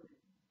rumen.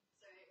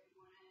 So if we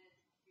want to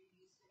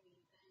reduce the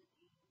methane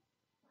in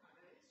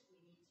products, we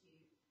need to do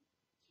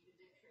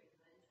the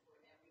treatment for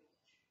every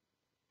each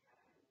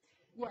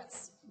product.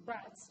 Yes,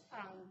 but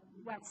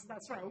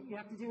that's right.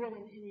 You have to do it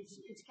in each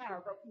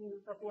cattle, but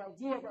the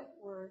idea that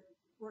we're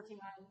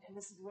working on, and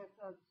this is with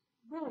a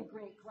really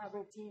great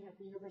collaborative team at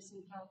the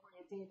University of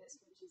California, Davis,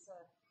 which is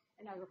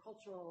an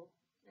agricultural,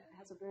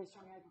 has a very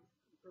strong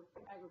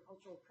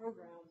agricultural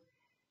program.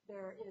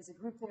 There is a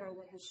group there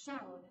that has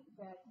shown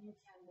that you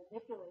can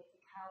manipulate the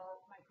cow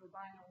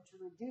microbiome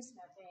to reduce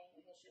methane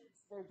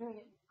emissions. They're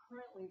doing it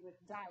currently with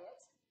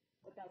diet,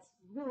 but that's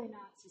really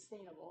not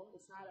sustainable.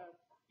 It's not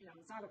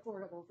it's not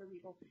affordable for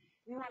people.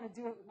 We want to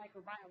do it with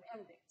microbiome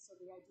editing. So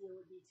the idea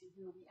would be to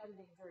do the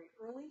editing very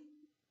early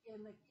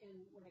when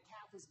the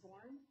calf is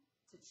born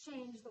to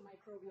change the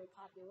microbial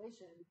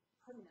population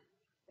permanently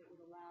that would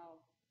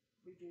allow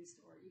reduced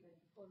or even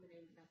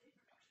eliminated methane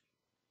production.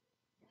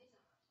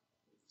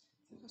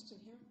 A question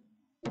here.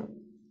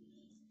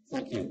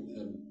 Thank you.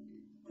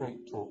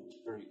 Great talk,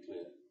 very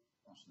clear,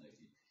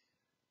 fascinating.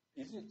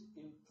 Is it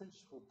in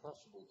principle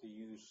possible to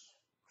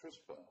use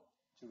CRISPR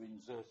to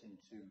insert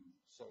into,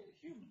 say, a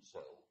human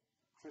cell,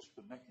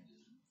 CRISPR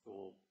mechanism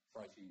for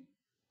fighting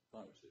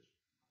viruses?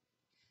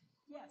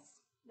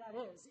 Yes, that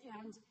is.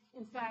 And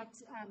in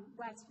fact,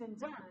 that's been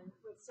done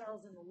with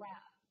cells in the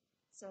lab.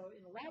 So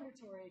in the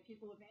laboratory,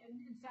 people have, and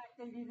in fact,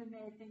 they've even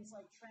made things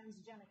like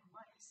transgenic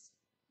mice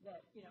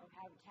that,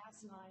 have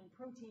Cas9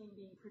 protein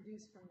being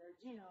produced from their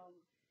genome,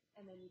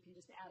 and then you can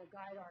just add a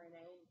guide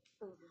RNA and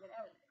boom, you get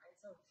editing, right?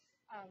 So,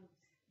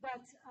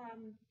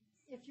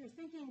 if you're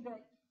thinking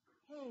that,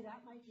 hey,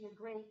 that might be a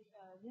great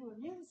new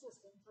immune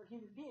system for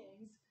human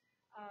beings,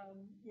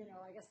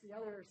 I guess the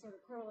other sort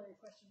of corollary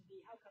question would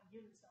be, how come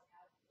humans don't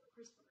have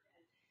CRISPR?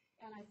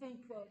 And I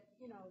think that,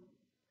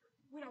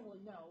 we don't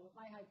really know.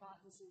 My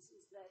hypothesis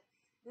is that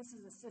this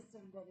is a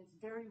system that is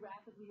very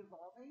rapidly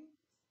evolving,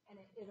 and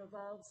it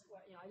evolves.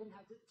 I didn't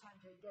have time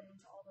to get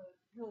into all the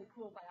really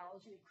cool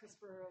biology of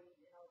CRISPR and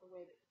the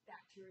way that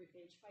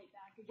bacteriophage fight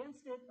back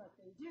against it, but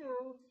they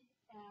do.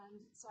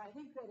 And so I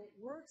think that it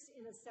works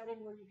in a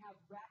setting where you have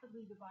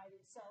rapidly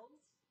divided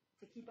cells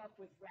to keep up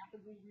with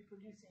rapidly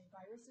reproducing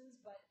viruses,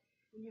 but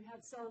when you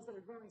have cells that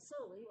are growing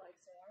slowly, like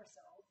say our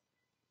cells,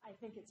 I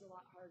think it's a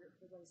lot harder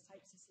for those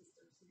types of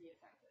systems to be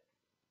effective.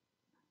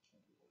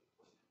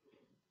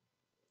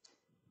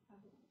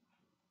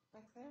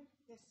 Back there?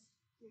 Yes.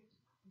 You.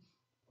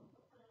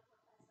 Hello,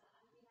 Professor.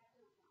 I'm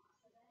Rebecca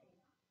today.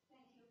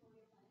 Thank you for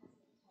your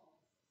fantastic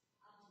talks.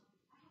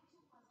 I have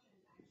two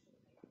questions, actually.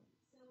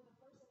 So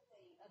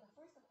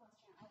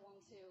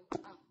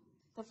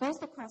the first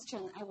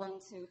question I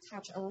want to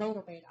touch a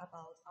little bit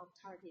about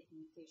off-target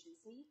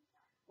efficiency.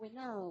 We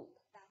know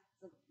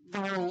that's a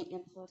very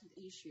important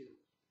issue.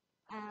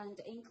 And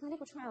in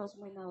clinical trials,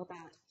 we know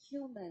that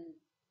human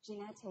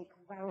genetic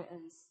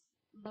variants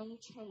may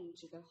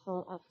change the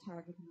whole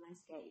off-target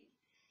landscape.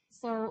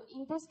 So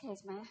in this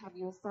case, may I have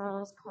your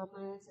thoughts,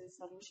 comments, and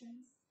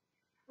solutions?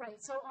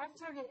 Right, so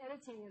off-target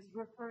editing is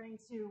referring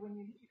to when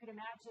you could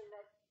imagine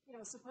that,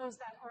 suppose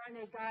that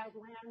RNA guide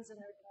lands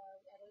at an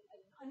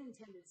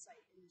unintended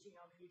site in the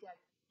genome, and you get,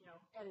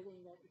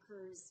 editing that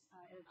occurs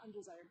at an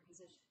undesired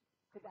position.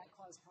 Could that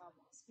cause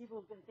problems?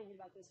 People have been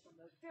thinking about this from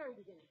the very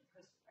beginning of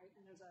CRISPR, right?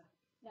 And there's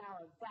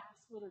now a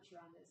vast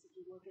literature on this if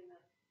you look in the,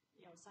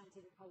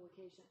 scientific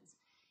publications.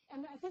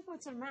 And I think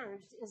what's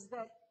emerged is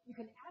that you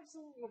can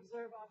absolutely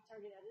observe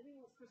off-target editing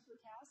with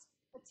CRISPR-Cas,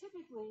 but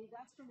typically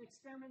that's from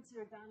experiments that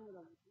are done with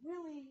a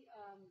really,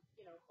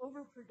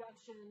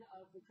 overproduction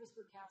of the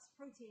CRISPR-Cas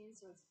protein,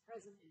 so it's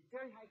present in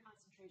very high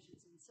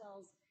concentrations in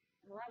cells.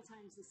 And a lot of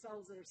times the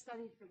cells that are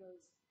studied for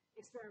those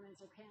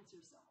experiments are cancer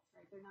cells,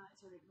 right? They're not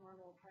sort of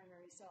normal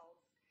primary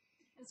cells.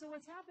 And so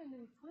what's happened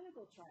in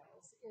clinical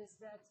trials is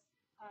that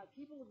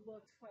people have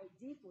looked quite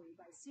deeply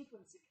by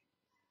sequencing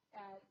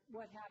at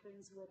what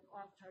happens with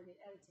off-target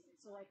editing.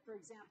 So like, for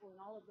example,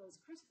 in all of those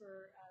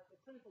CRISPR, the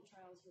clinical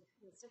trials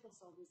with sickle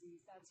cell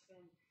disease, that's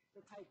been the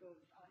type of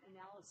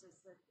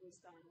analysis that was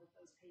done with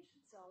those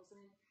patient cells.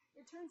 And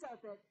it turns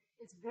out that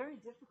it's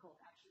very difficult,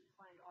 actually, to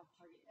find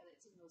off-target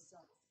edits in those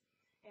cells.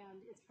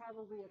 And it's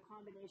probably a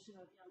combination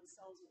of, the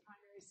cells are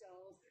primary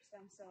cells, they're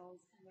stem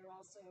cells, and they're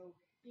also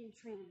being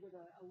treated with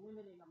a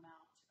limiting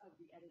amount of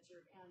the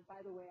editor. And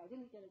by the way, I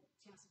didn't get a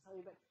chance to tell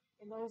you, but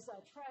in those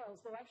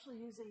trials, they're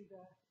actually using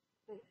the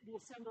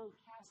assembled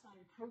Cas9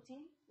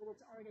 protein with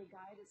its RNA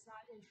guide. It's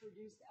not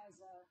introduced as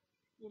a,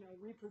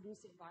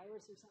 reproducing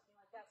virus or something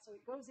like that. So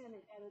it goes in,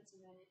 it edits, and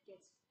then it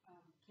gets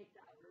kicked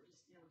out or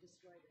just,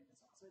 destroyed in the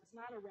cell. So it's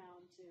not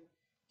around to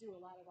do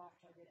a lot of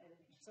off-target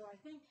editing. So I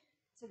think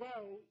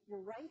today,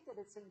 you're right that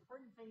it's an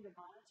important thing to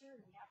monitor,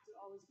 and we have to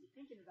always be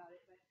thinking about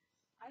it, but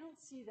I don't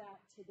see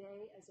that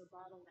today as a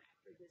bottleneck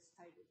for this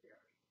type of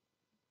therapy.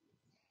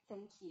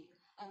 Thank you.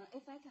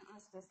 If I can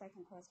ask the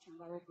second question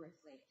very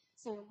briefly.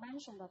 So you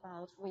mentioned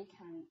about we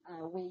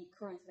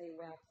currently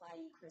we're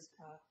applying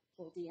CRISPR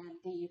for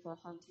DMD, for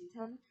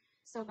Huntington.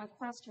 So my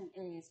question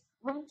is,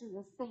 when do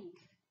you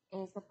think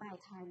is the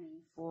bad timing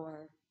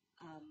for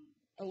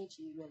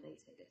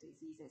aging-related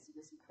diseases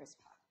using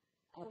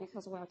CRISPR?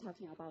 Because we're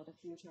talking about the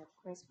future of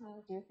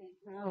CRISPR, do you think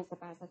now is the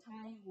best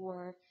time,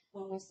 or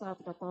when we solve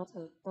the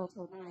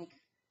bottleneck,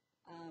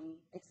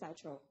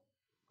 etc.,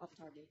 of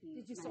targeting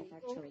Did you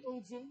manufacturing?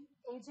 say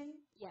aging?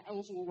 Yeah,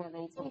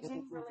 aging-related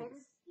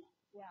diseases.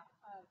 Yeah.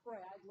 Boy,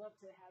 I'd love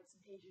to have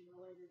some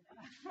aging-related.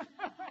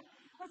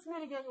 Let's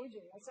mitigate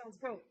aging. That sounds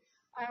great.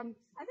 I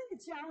think the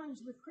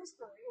challenge with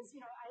CRISPR is,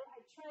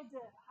 I tried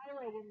to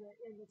highlight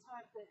in the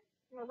talk that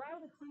a lot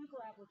of the clinical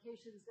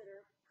applications that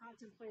are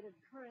contemplated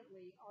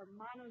currently are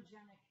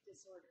monogenic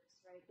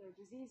disorders, right? They're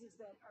diseases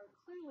that are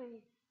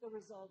clearly the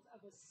result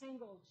of a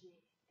single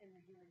gene in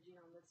the human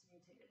genome that's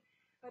mutated.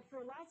 But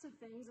for lots of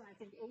things, and I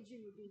think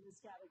aging would be in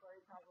this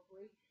category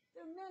probably,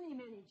 there are many,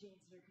 many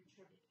genes that are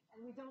contributing,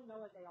 and we don't know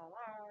what they all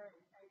are.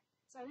 Right?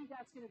 So I think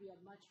that's going to be a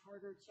much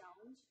harder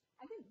challenge.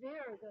 I think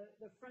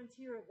the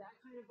frontier of that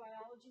kind of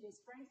biology is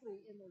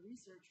frankly in the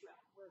research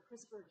realm, where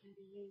CRISPR can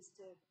be used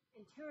to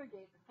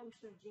interrogate the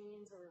function of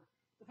genes or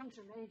the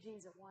function of many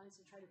genes at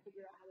once and try to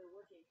figure out how they're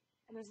working.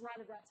 And there's a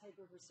lot of that type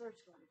of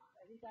research going on.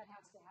 I think that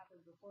has to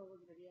happen before we're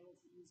going to be able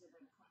to use it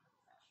in a clinical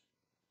fashion.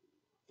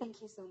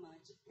 Thank you so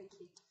much. Thank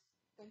you.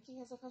 Thank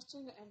you. Has a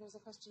question, and there's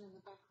a question in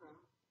the back row.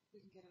 We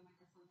can get a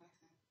microphone back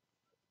there.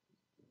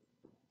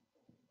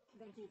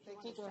 Thank you.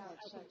 Thank you. Go ahead.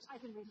 I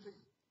can repeat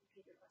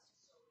your question.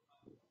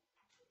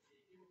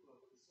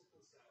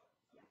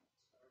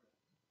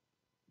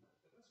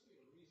 There must be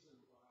a reason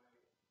why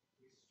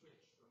we switch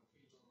from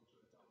fetal to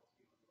adult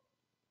people.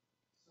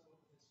 So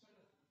instead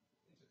of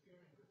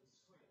interfering with the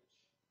switch,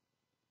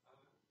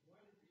 why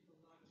did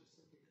people not just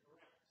simply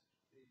correct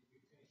the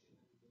mutation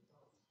in the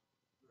adult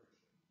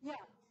version? Yeah.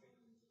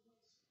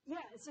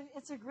 Yeah,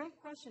 it's a great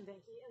question,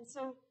 Becky. And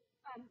so,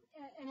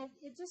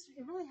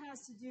 it really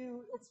has to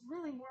do, it's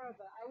really more of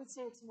a, I would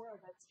say it's more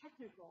of a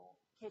technical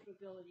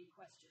capability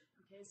question,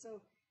 okay? So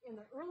in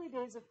the early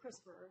days of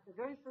CRISPR, the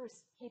very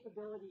first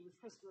capability with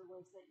CRISPR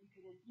was that you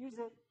could use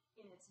it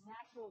in its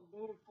natural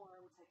native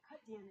form to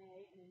cut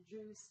DNA and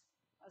induce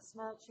a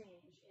small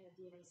change in a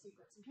DNA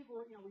sequence. And people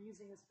were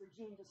using this for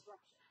gene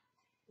disruption.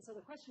 And so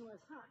the question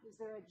was, is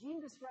there a gene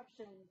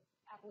disruption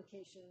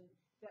application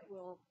that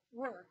will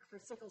work for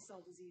sickle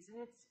cell disease?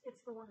 And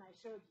it's the one I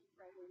showed you,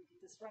 right, where you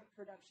can disrupt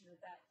production of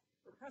that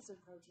repressive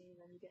protein,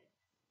 and you get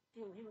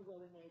fetal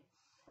hemoglobin made.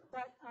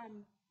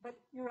 But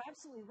you're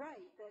absolutely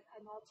right that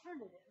an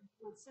alternative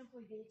would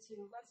simply be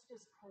to let's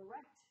just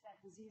correct that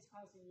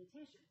disease-causing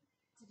mutation.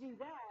 To do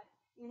that,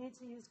 you need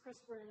to use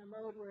CRISPR in a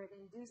mode where it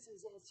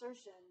induces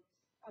insertion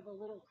of a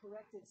little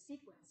corrected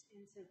sequence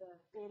into the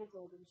beta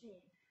globin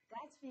gene.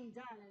 That's being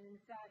done, and in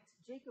fact,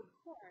 Jacob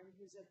Korn,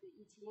 who's at the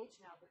ETH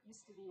now, but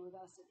used to be with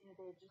us at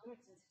Innovative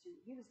Genomics Institute,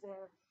 he was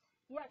there.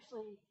 He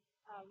actually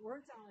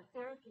worked on a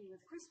therapy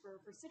with CRISPR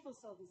for sickle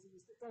cell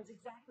disease that does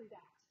exactly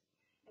that.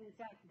 And in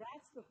fact,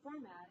 that's the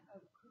format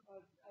of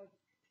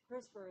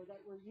CRISPR that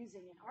we're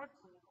using in our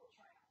clinical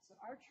trial. So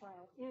our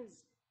trial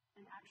is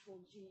an actual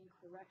gene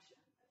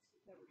correction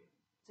that we're doing.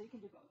 So you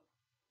can do both.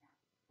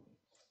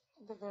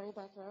 The very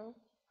back row.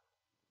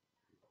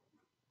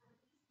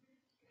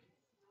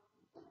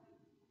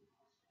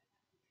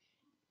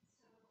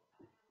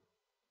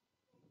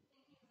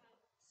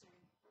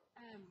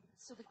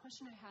 So the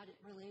question I had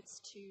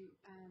relates to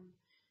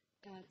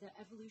the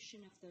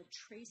evolution of the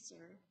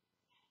tracer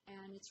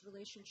and its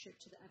relationship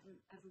to the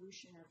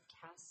evolution of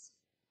Cas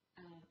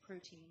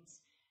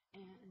proteins,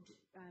 and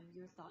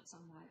your thoughts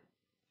on that.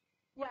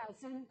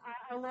 Yes, and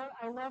I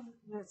love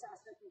this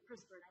aspect of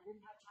CRISPR, and I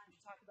didn't have time to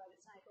talk about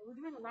it tonight, but we're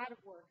doing a lot of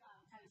work on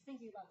kind of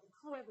thinking about the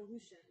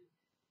coevolution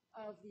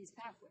of these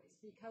pathways,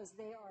 because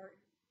they are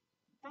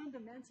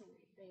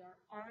fundamentally, they are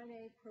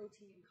RNA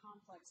protein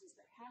complexes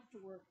that have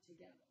to work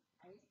together,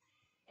 right?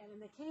 And in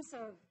the case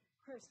of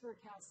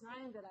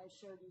CRISPR-Cas9 that I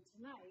showed you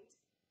tonight,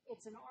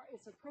 it's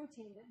a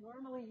protein that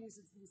normally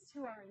uses these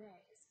two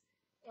RNAs.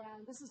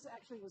 And this was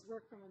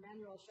work from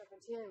Emmanuelle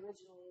Charpentier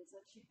originally, is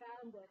that she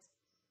found that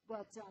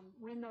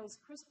when those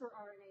CRISPR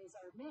RNAs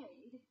are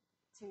made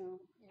to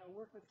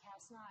work with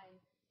Cas9,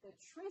 the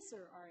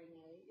tracer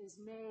RNA is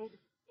made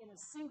in a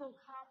single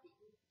copy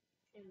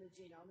in the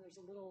genome.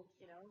 There's a little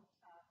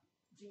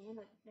gene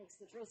that makes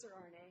the tracer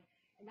RNA,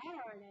 and that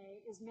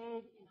RNA is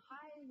made in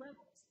high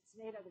levels. It's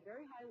made at a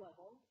very high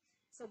level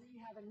so that you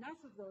have enough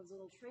of those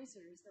little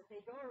tracers that they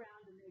go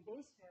around and they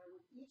base pair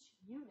with each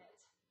unit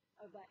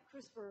of that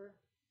CRISPR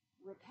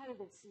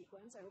repetitive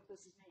sequence. I hope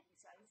this is making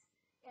sense.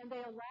 And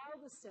they allow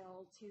the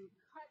cell to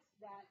cut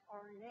that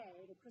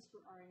RNA, the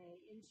CRISPR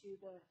RNA, into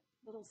the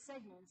little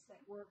segments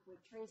that work with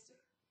tracer.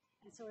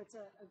 And so it's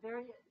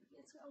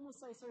it's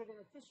almost like sort of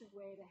an efficient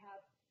way to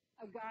have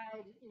a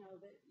guide, you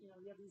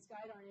have these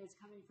guide RNAs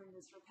coming from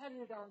this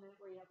repetitive element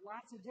where you have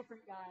lots of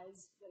different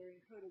guides that are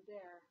encoded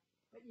there,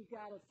 but you've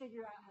got to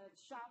figure out how to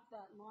chop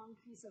that long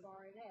piece of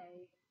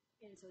RNA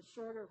into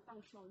shorter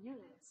functional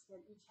units that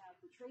each have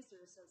the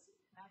tracer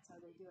associated. That's how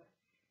they do it.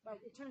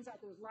 But it turns out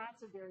there's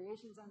lots of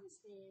variations on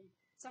this theme.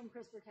 Some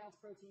CRISPR-Cas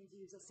proteins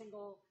use a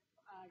single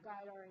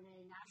guide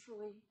RNA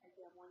naturally, like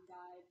they have one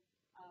guide,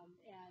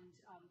 and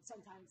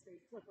sometimes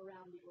they flip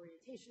around the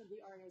orientation of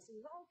the RNA. So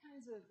there's all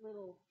kinds of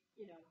little,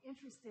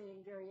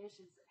 interesting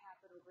variations that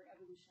happen over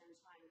evolutionary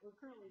time. We're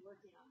currently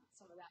working on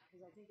some of that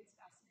because I think it's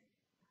fascinating.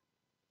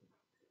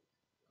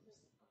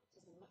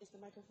 Is the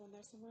microphone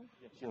there somewhere?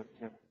 Yeah,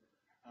 here.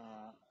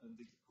 And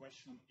the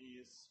question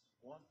is,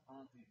 what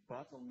are the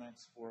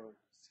bottlenecks for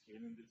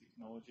scaling the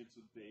technology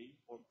today,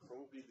 or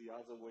probably the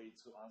other way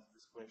to ask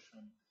this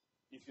question,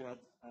 if you had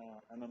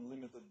an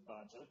unlimited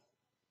budget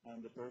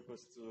and the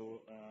purpose to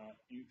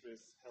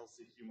increase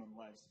healthy human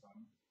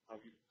lifespan, how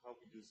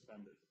could you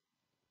spend it?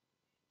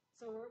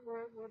 So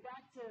we're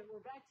back to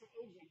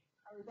aging.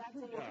 Are we back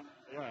to aging?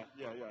 Yeah.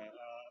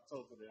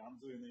 Totally. I'm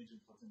doing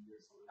aging for 10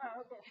 years already.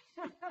 Oh, okay.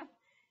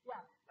 Yeah.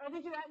 I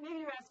think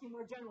maybe you're asking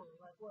more generally,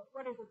 like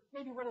what are the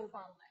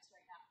bottlenecks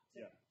right now?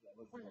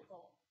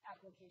 Clinical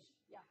application.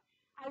 Yeah.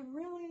 I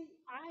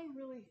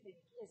really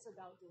think it's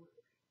about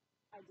delivery.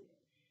 I do.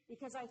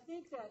 Because I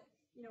think that,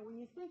 when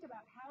you think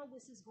about how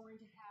this is going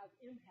to have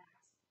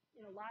impact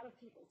in a lot of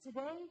people.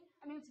 Today,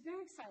 it's very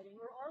exciting.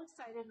 We're all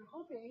excited and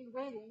hoping,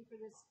 waiting for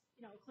this,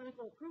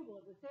 clinical approval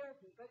of the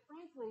therapy. But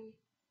frankly,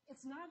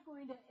 it's not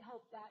going to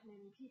help that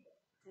many people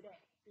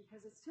today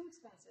because it's too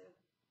expensive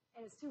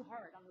and it's too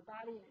hard on the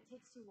body and it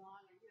takes too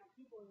long. And,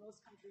 people in most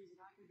countries are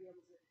not going to be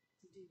able to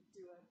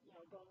do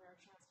a bone marrow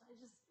transplant.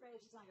 It's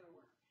just not going to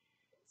work.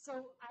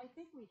 So I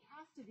think we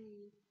have to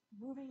be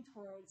moving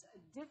towards a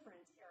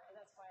different era.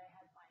 That's why I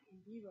had my in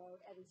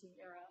vivo editing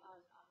era on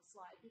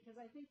slide because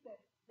I think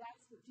that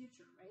that's the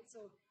future, right?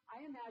 So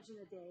I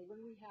imagine a day when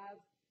we have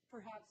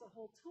perhaps a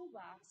whole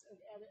toolbox of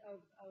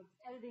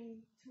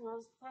editing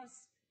tools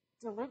plus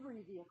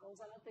delivery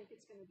vehicles. I don't think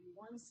it's going to be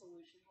one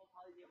solution. It'll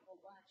probably be a whole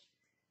bunch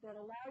that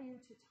allow you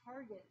to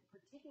target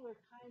particular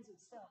kinds of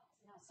cells.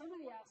 Now,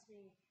 somebody asked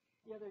me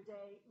the other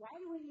day, why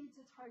do we need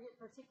to target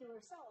particular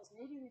cells?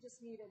 Maybe we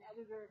just need an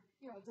editor,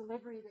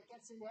 delivery that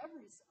gets into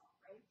every cell,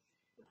 right?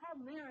 The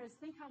problem there is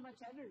think how much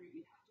editing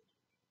you have to do.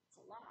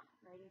 It's a lot,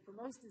 right? And for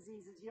most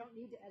diseases, you don't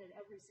need to edit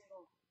every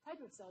single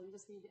type of cell. You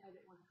just need to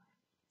edit one kind.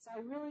 So I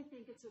really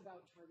think it's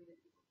about targeted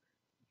delivery.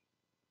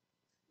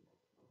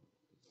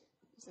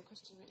 There's a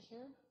question right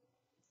here.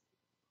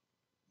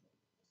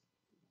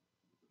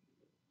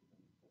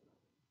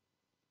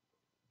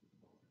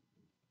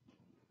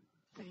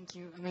 Thank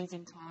you.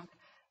 Amazing talk.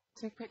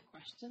 Two quick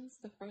questions.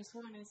 The first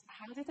one is,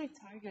 how did they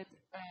target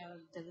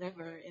the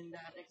liver in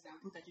that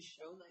example that you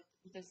showed? Like,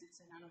 because it's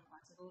a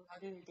nanoparticle, how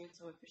did they do it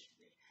so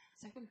efficiently?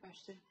 Second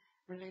question,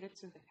 related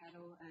to the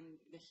cattle and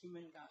the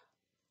human gut.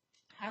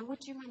 How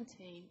would you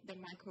maintain the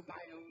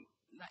microbiome,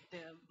 like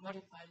the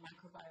modified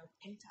microbiome,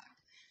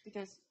 intact?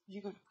 Because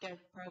you could get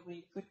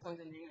probably food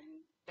poisoning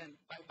and then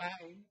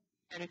bye-bye,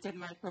 edited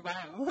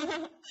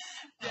microbiome.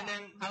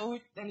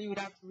 And then you would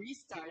have to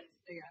restart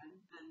again,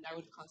 and that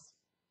would cost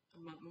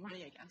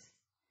money, I guess.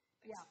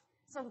 Thanks. Yeah.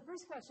 So the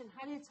first question,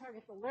 how do you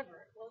target the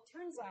liver? Well, it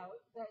turns out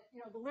that,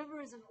 the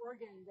liver is an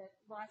organ that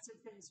lots of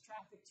things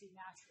traffic to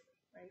naturally,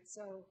 right?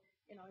 So,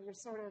 you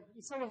sort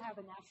of have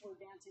a natural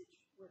advantage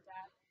with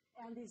that.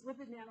 And these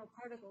lipid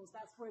nanoparticles,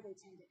 that's where they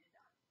tend to end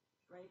up,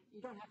 right? You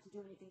don't have to do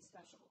anything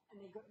special,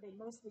 and they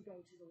mostly go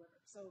to the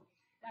liver. So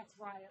that's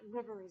why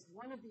liver is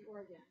one of the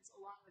organs,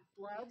 along with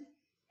blood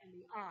and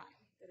the eye,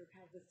 that are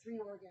kind of the three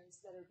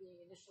organs that are being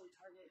initially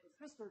targeted with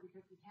CRISPR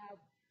because we have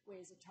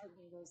ways of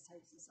targeting those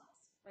types of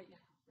cells right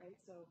now, right?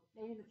 So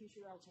maybe in the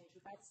future that'll change,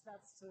 but that's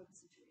sort of the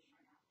situation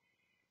right now.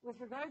 With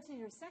regard to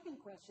your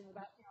second question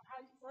about,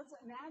 let's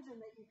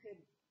imagine that you could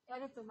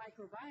edit the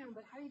microbiome,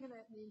 but how are you going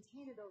to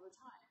maintain it over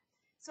time?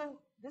 So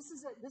this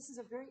is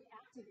a very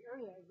active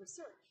area of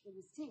research for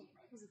this team,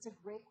 right? Because it's a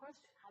great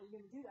question. How are you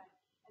going to do that?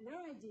 And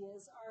their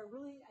ideas are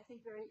really, I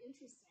think, very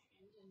interesting.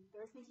 And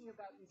they're thinking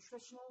about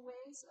nutritional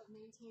ways of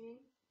maintaining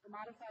the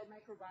modified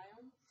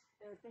microbiome.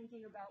 They're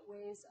thinking about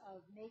ways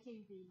of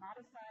making the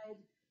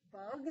modified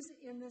bugs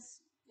in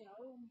this,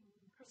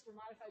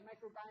 CRISPR-modified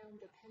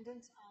microbiome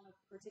dependent on a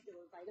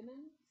particular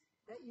vitamin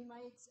that you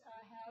might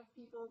have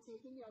people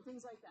taking,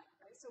 things like that,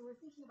 right? So we're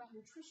thinking about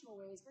nutritional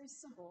ways, very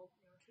simple,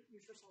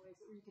 nutritional ways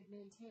that you could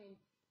maintain,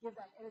 give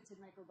that edited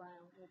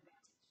microbiome an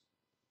advantage.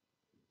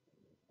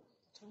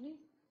 Tony?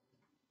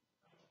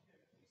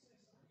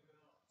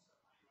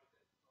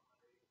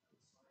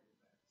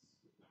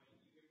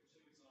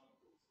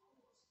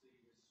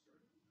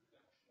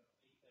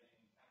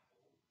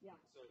 Yeah.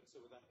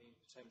 So would that mean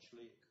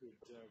potentially it could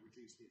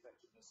reduce the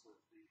effectiveness of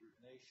the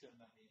rumination?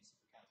 That means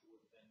that the cattle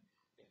would then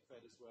get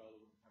fed as well,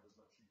 wouldn't have as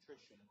much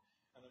nutrition.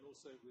 And then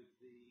also with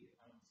the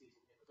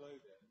fetal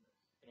hemoglobin,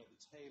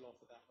 the tail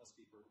off of that must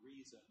be for a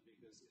reason,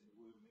 because in the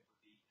womb it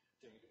would be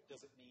doing it.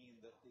 Does it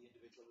mean that the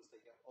individual, as they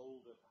get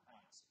older,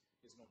 perhaps,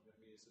 is not going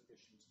to be as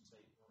efficient in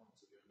taking on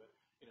oxygen? But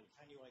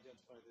can you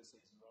identify those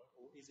things,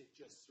 or is it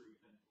just through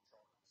clinical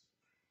trials?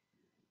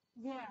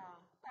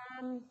 Yeah.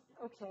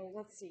 Okay.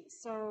 Let's see.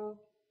 So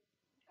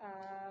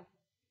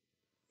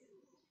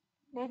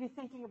maybe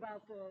thinking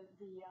about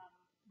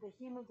the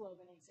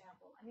hemoglobin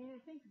example. I mean,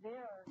 I think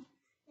there,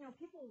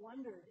 people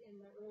wondered in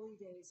the early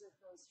days of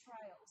those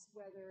trials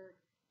whether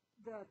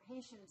the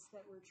patients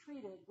that were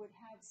treated would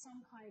have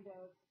some kind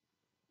of,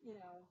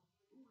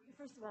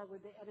 first of all,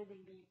 would the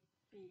editing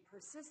be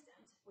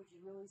persistent? Would you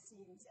really see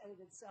these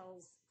edited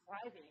cells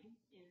thriving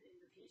in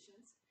the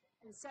patients?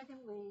 And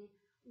secondly,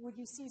 would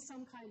you see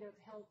some kind of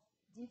health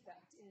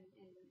defect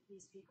in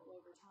these people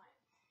over time?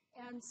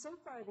 And so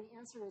far, the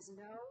answer is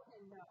no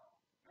and no,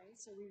 right?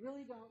 So we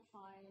really don't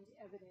find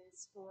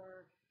evidence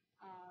for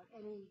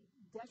any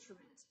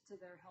detriment to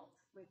their health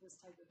with this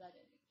type of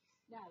editing.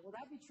 Now, will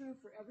that be true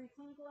for every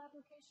clinical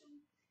application?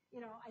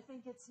 I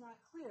think it's not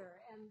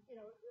clear. And,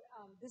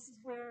 this is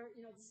where,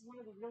 this is one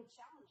of the real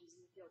challenges in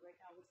the field right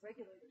now with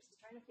regulators, is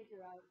trying to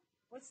figure out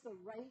what's the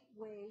right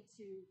way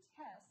to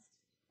test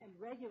and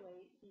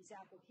regulate these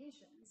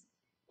applications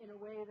in a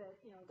way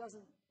that,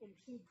 doesn't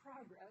impede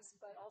progress,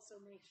 but also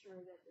make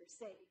sure that they're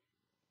safe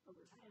over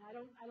time. And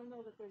I don't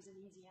know that there's an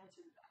easy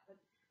answer to that. But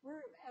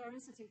we're, at our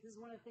institute, this is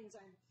one of the things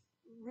I'm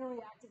really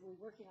actively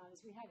working on,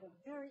 is we have a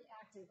very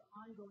active,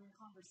 ongoing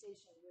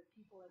conversation with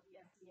people at the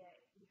FDA,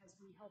 because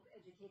we help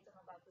educate them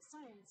about the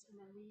science,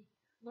 and then we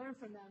learn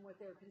from them what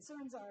their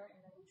concerns are, and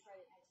then we try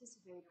to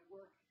anticipate and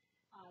work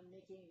on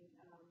making,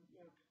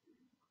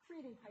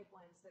 creating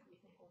pipelines that we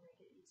think will make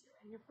it easier.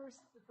 And the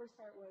first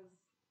part was,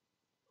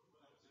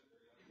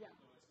 yeah.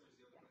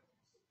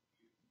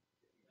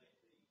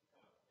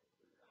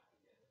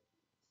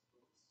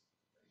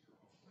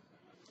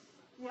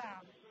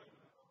 Yeah.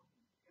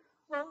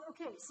 Well,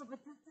 okay, so but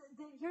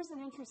here's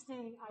an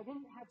interesting, I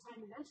didn't have time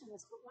to mention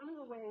this, but one of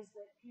the ways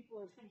that people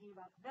are thinking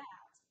about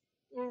that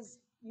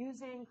is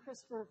using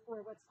CRISPR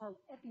for what's called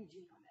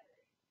epigenome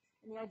editing.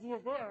 And the idea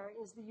there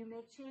is that you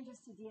make changes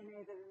to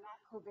DNA that are not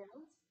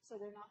covalent, so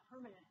they're not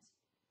permanent,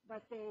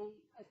 but they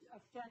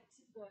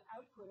affect the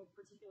output of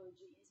particular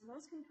genes. And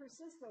those can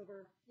persist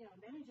over,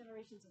 many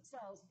generations of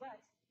cells, but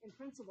in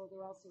principle,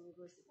 they're also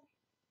reversible.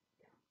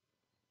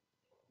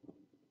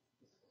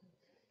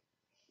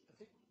 I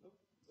think,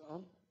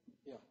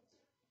 yeah.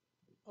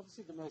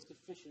 Obviously, the most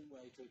efficient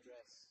way to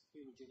address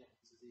human genetic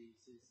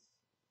disease is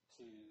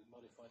to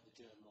modify the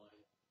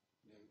germline,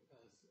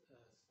 as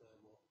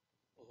sperm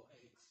or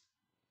eggs.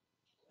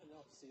 And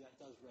obviously, that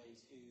does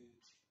raise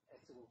huge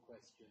ethical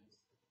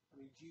questions. I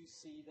mean, do you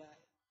see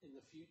that in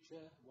the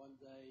future, one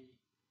day,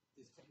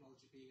 this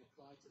technology being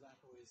applied to that,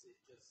 or is it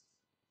just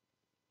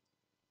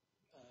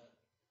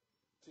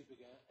too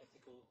big an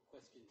ethical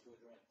question to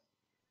address?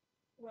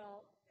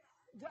 Well,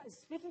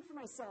 speaking for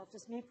myself,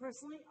 just me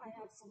personally, I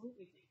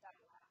absolutely think that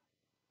will happen.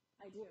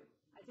 I do.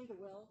 I think it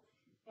will.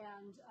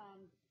 And,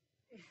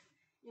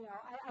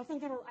 I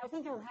think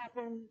it'll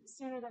happen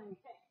sooner than we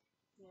think,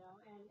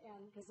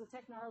 and because the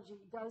technology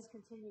does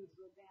continue to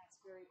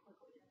advance very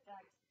quickly. In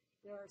fact,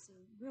 there are some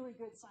really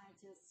good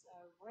scientists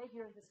right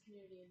here in this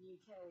community in the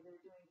UK that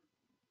are doing,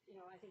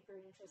 I think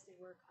very interesting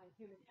work on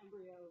human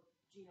embryo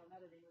genome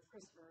editing with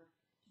CRISPR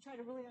to try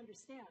to really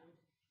understand,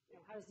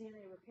 how does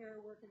DNA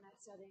repair work in that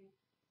setting,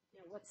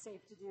 what's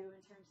safe to do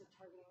in terms of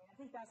targeting. I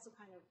think that's the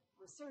kind of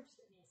research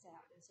that needs to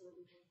happen so that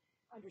we can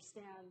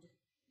understand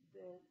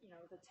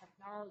the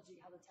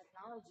technology, how the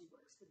technology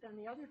works. But then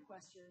the other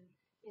question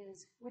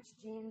is which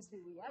genes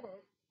do we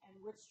edit and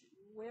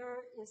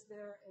where is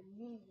there a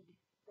need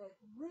that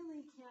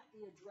really can't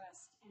be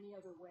addressed any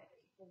other way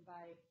than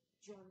by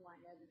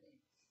germline editing.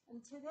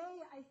 And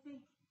today, I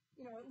think,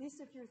 at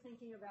least if you're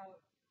thinking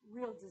about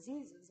real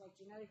diseases, like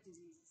genetic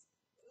diseases,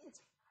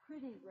 it's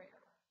pretty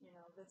rare,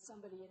 that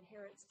somebody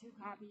inherits two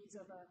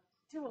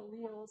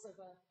alleles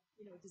of a,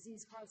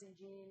 disease-causing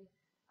gene.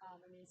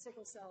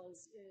 Sickle cell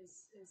is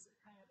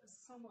kind of a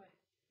somewhat,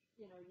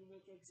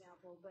 unique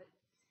example, but,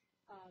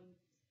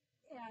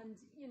 and,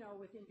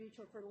 with in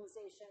vitro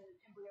fertilization,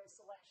 embryo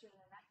selection,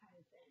 and that kind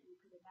of thing, you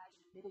could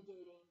imagine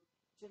mitigating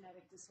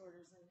genetic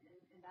disorders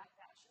in that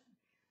fashion.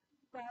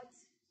 But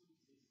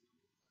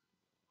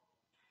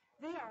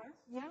they are,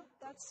 yeah,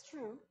 that's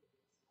true.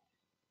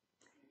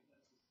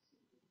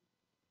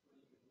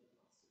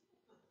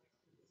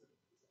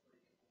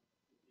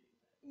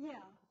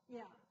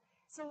 Yeah.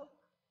 So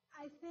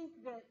I think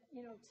that,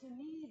 to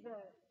me, the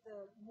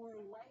more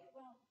likely,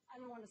 well, I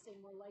don't want to say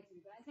more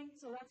likely, but I think,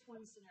 so that's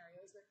one scenario,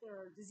 is that there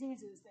are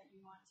diseases that you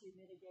want to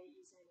mitigate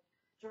using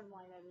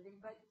germline editing.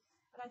 But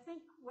I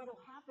think what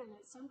will happen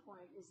at some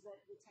point is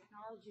that the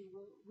technology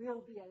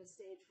will be at a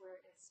stage where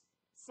it's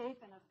safe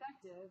and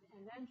effective,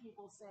 and then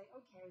people say,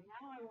 okay,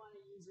 now I want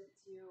to use it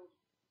to,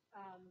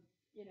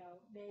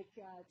 make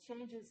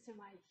changes to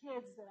my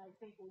kids that I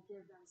think will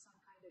give them some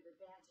kind of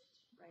advantage,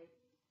 right?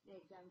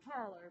 Make them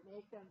taller,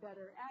 make them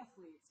better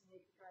athletes,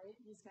 right?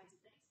 These kinds of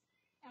things.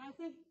 And I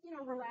think,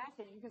 we're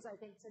laughing because I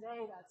think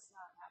today that's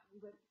not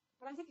happening,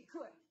 but I think it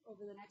could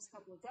over the next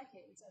couple of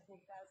decades. I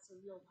think that's a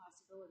real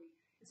possibility.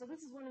 And so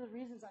this is one of the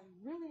reasons I'm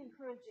really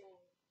encouraging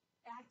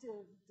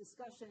active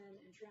discussion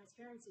and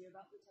transparency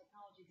about the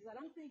technology, because I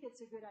don't think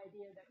it's a good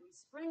idea that we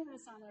spring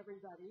this on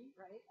everybody,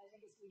 right? I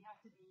think we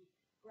have to be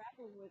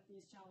grappling with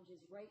these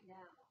challenges right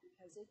now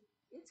because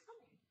it's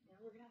coming.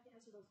 We're going to have to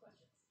answer those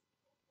questions.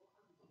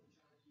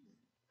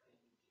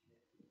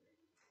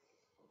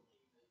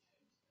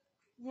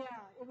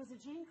 Yeah, it was a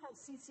gene called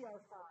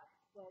CCR5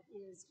 that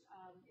is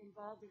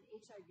involved in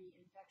HIV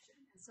infection.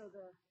 And so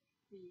the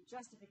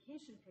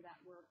justification for that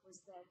work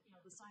was that,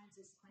 the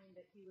scientists claimed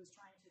that he was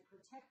trying to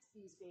protect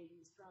these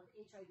babies from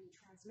HIV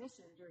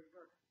transmission during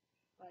birth.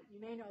 But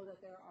you may know that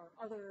there are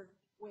other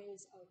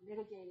ways of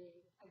mitigating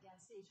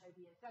against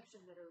HIV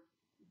infection that are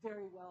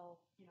very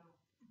well,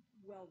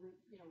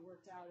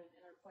 worked out and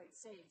are quite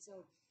safe.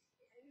 So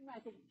I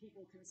think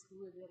people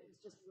concluded that it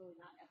was just really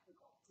not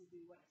ethical to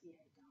do what he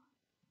had done.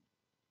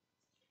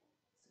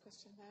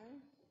 Question there,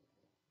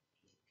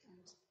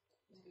 and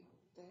maybe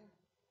there.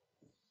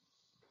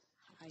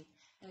 Hi.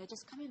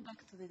 Just coming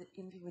back to the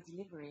in vivo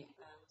delivery.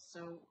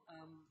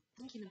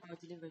 Thinking about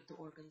delivery to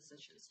organs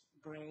such as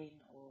brain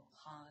or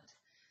heart,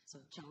 so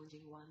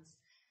challenging ones,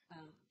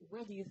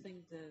 where do you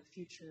think the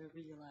future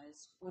really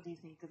lies? What do you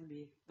think is going to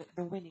be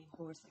the winning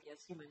horse, I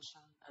guess? You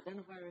mentioned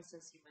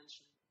adenoviruses, you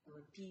mentioned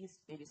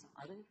LNPs, maybe some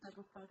other type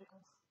of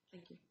particles.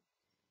 Thank you.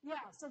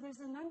 Yeah, so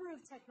there's a number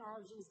of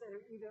technologies that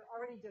are either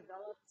already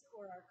developed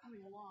or are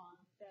coming along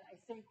that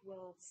I think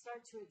will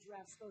start to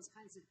address those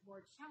kinds of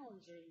more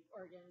challenging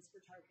organs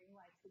for targeting,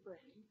 like the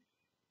brain.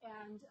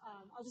 And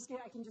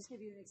I can just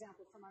give you an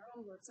example from our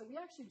own work. So we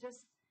actually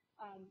just,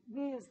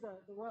 we as the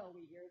royal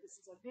we here,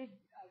 this is a big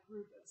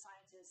group of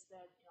scientists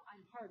that I'm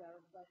part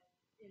of, but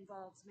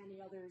involves many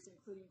others,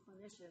 including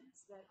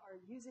clinicians, that are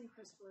using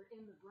CRISPR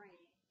in the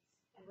brain.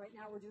 And right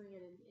now we're doing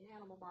it in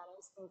animal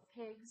models, both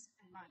pigs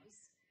and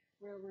mice,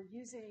 where we're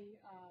using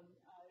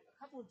a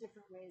couple of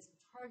different ways of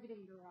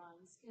targeting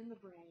neurons in the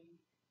brain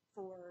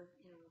for,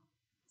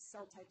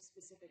 cell type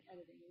specific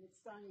editing. And it's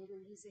done either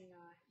using,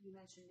 you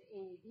mentioned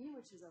AAV,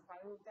 which is a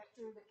viral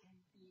vector that can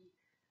be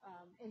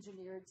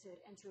engineered to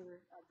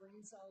enter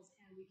brain cells,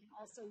 and we can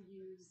also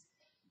use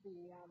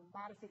the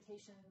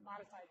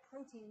modified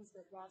proteins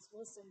that Ross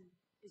Wilson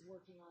is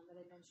working on that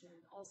I mentioned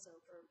also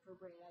for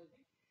brain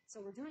editing. So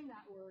we're doing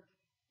that work,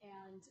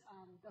 and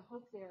the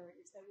hope there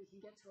is that we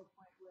can get to a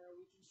point where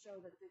we can show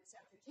that it's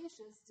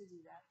efficacious to do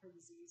that for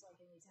disease,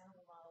 like in these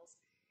animal models.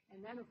 And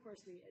then, of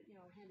course, we,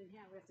 hand in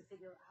hand, we have to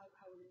figure out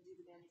how we're going to do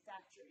the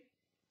manufacturing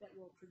that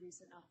will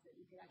produce enough that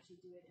you could actually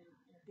do it in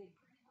a big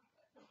brain,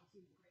 like a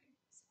human brain.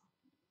 So.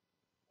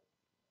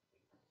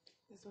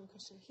 There's one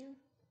question here.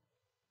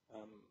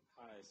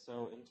 Hi.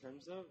 So in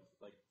terms of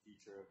like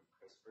future of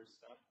CRISPR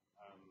stuff,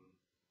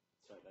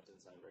 sorry, that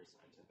didn't sound very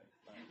scientific.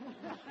 But,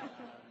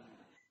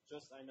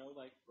 just I know,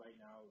 like right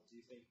now, do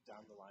you think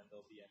down the line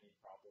there'll be any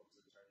problems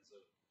in terms of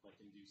like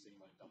inducing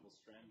like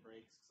double-strand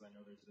breaks? Because I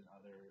know there's been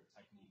other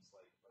techniques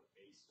like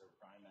base or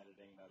prime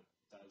editing that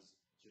does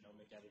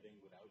genomic editing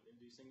without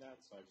inducing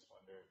that. So I just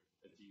wonder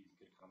if you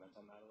could comment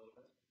on that a little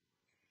bit.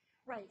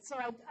 Right. So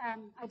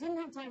I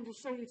didn't have time to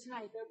show you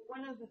tonight, but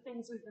one of the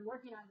things we've been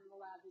working on in the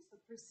lab is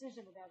the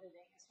precision of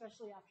editing,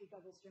 especially after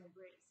double-strand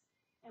breaks.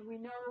 And we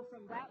know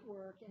from that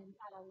work, and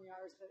not only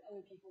ours but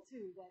other people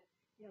too, that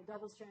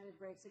double-stranded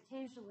breaks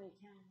occasionally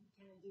can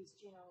induce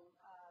genome,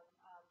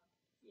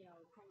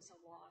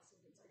 chromosome loss and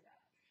things like that.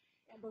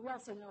 But we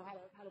also know how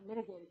to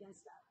mitigate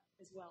against that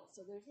as well.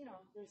 So there's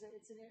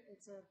it's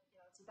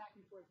a back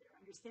and forth there,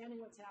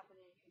 understanding what's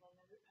happening and then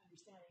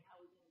understanding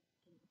how we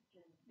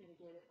can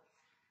mitigate it.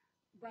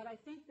 But I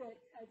think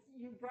that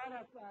you brought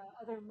up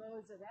other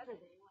modes of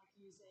editing, like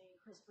using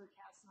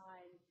CRISPR-Cas9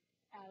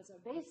 as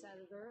a base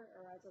editor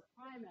or as a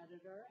prime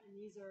editor, and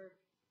these are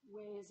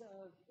ways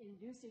of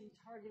inducing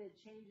targeted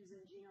changes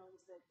in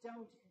genomes that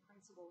don't, in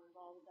principle,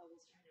 involve a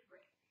double-stranded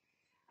break.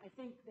 I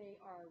think they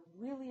are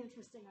really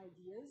interesting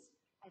ideas.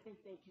 I think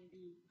they can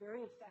be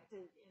very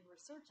effective in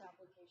research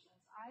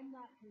applications. I'm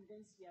not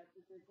convinced yet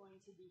that they're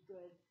going to be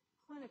good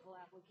clinical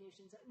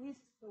applications, at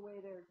least the way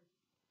they're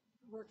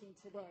working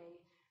today,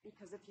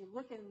 because if you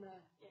look in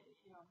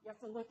you have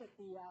to look at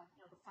the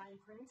fine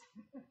print,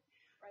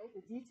 right,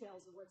 the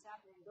details of what's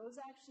happening. Those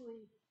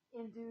actually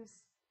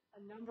induce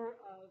a number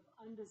of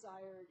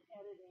undesired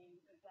editing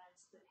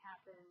events that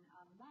happen,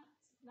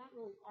 not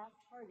really off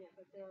target,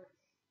 but they're,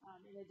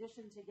 in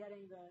addition to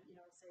getting the,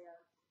 say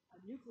a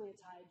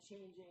nucleotide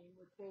changing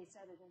with base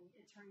editing,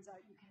 it turns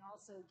out you can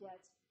also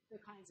get the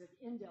kinds of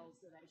indels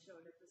that I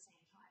showed at the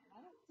same time.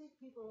 I don't think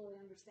people really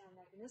understand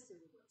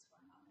mechanistically what's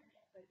going on there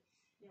yet, but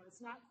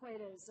it's not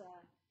quite as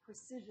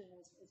precision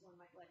as one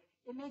might like.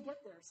 It may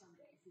get there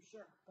someday, for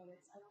sure, but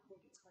I don't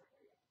think it's quite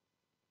there yet.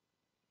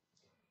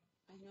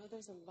 I know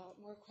there's a lot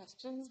more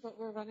questions, but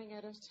we're running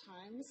out of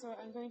time, so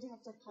I'm going to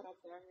have to cut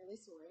up there. I'm really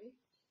sorry.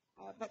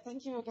 But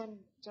thank you again,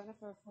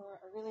 Jennifer,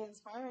 for a really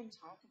inspiring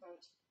talk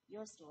about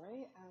your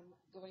story,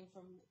 going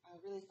from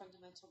really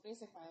fundamental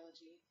basic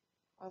biology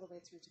all the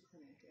way through to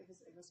clinic. It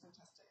was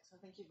fantastic.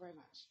 So thank you very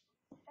much.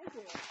 Thank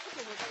you. Thank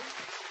you, everybody.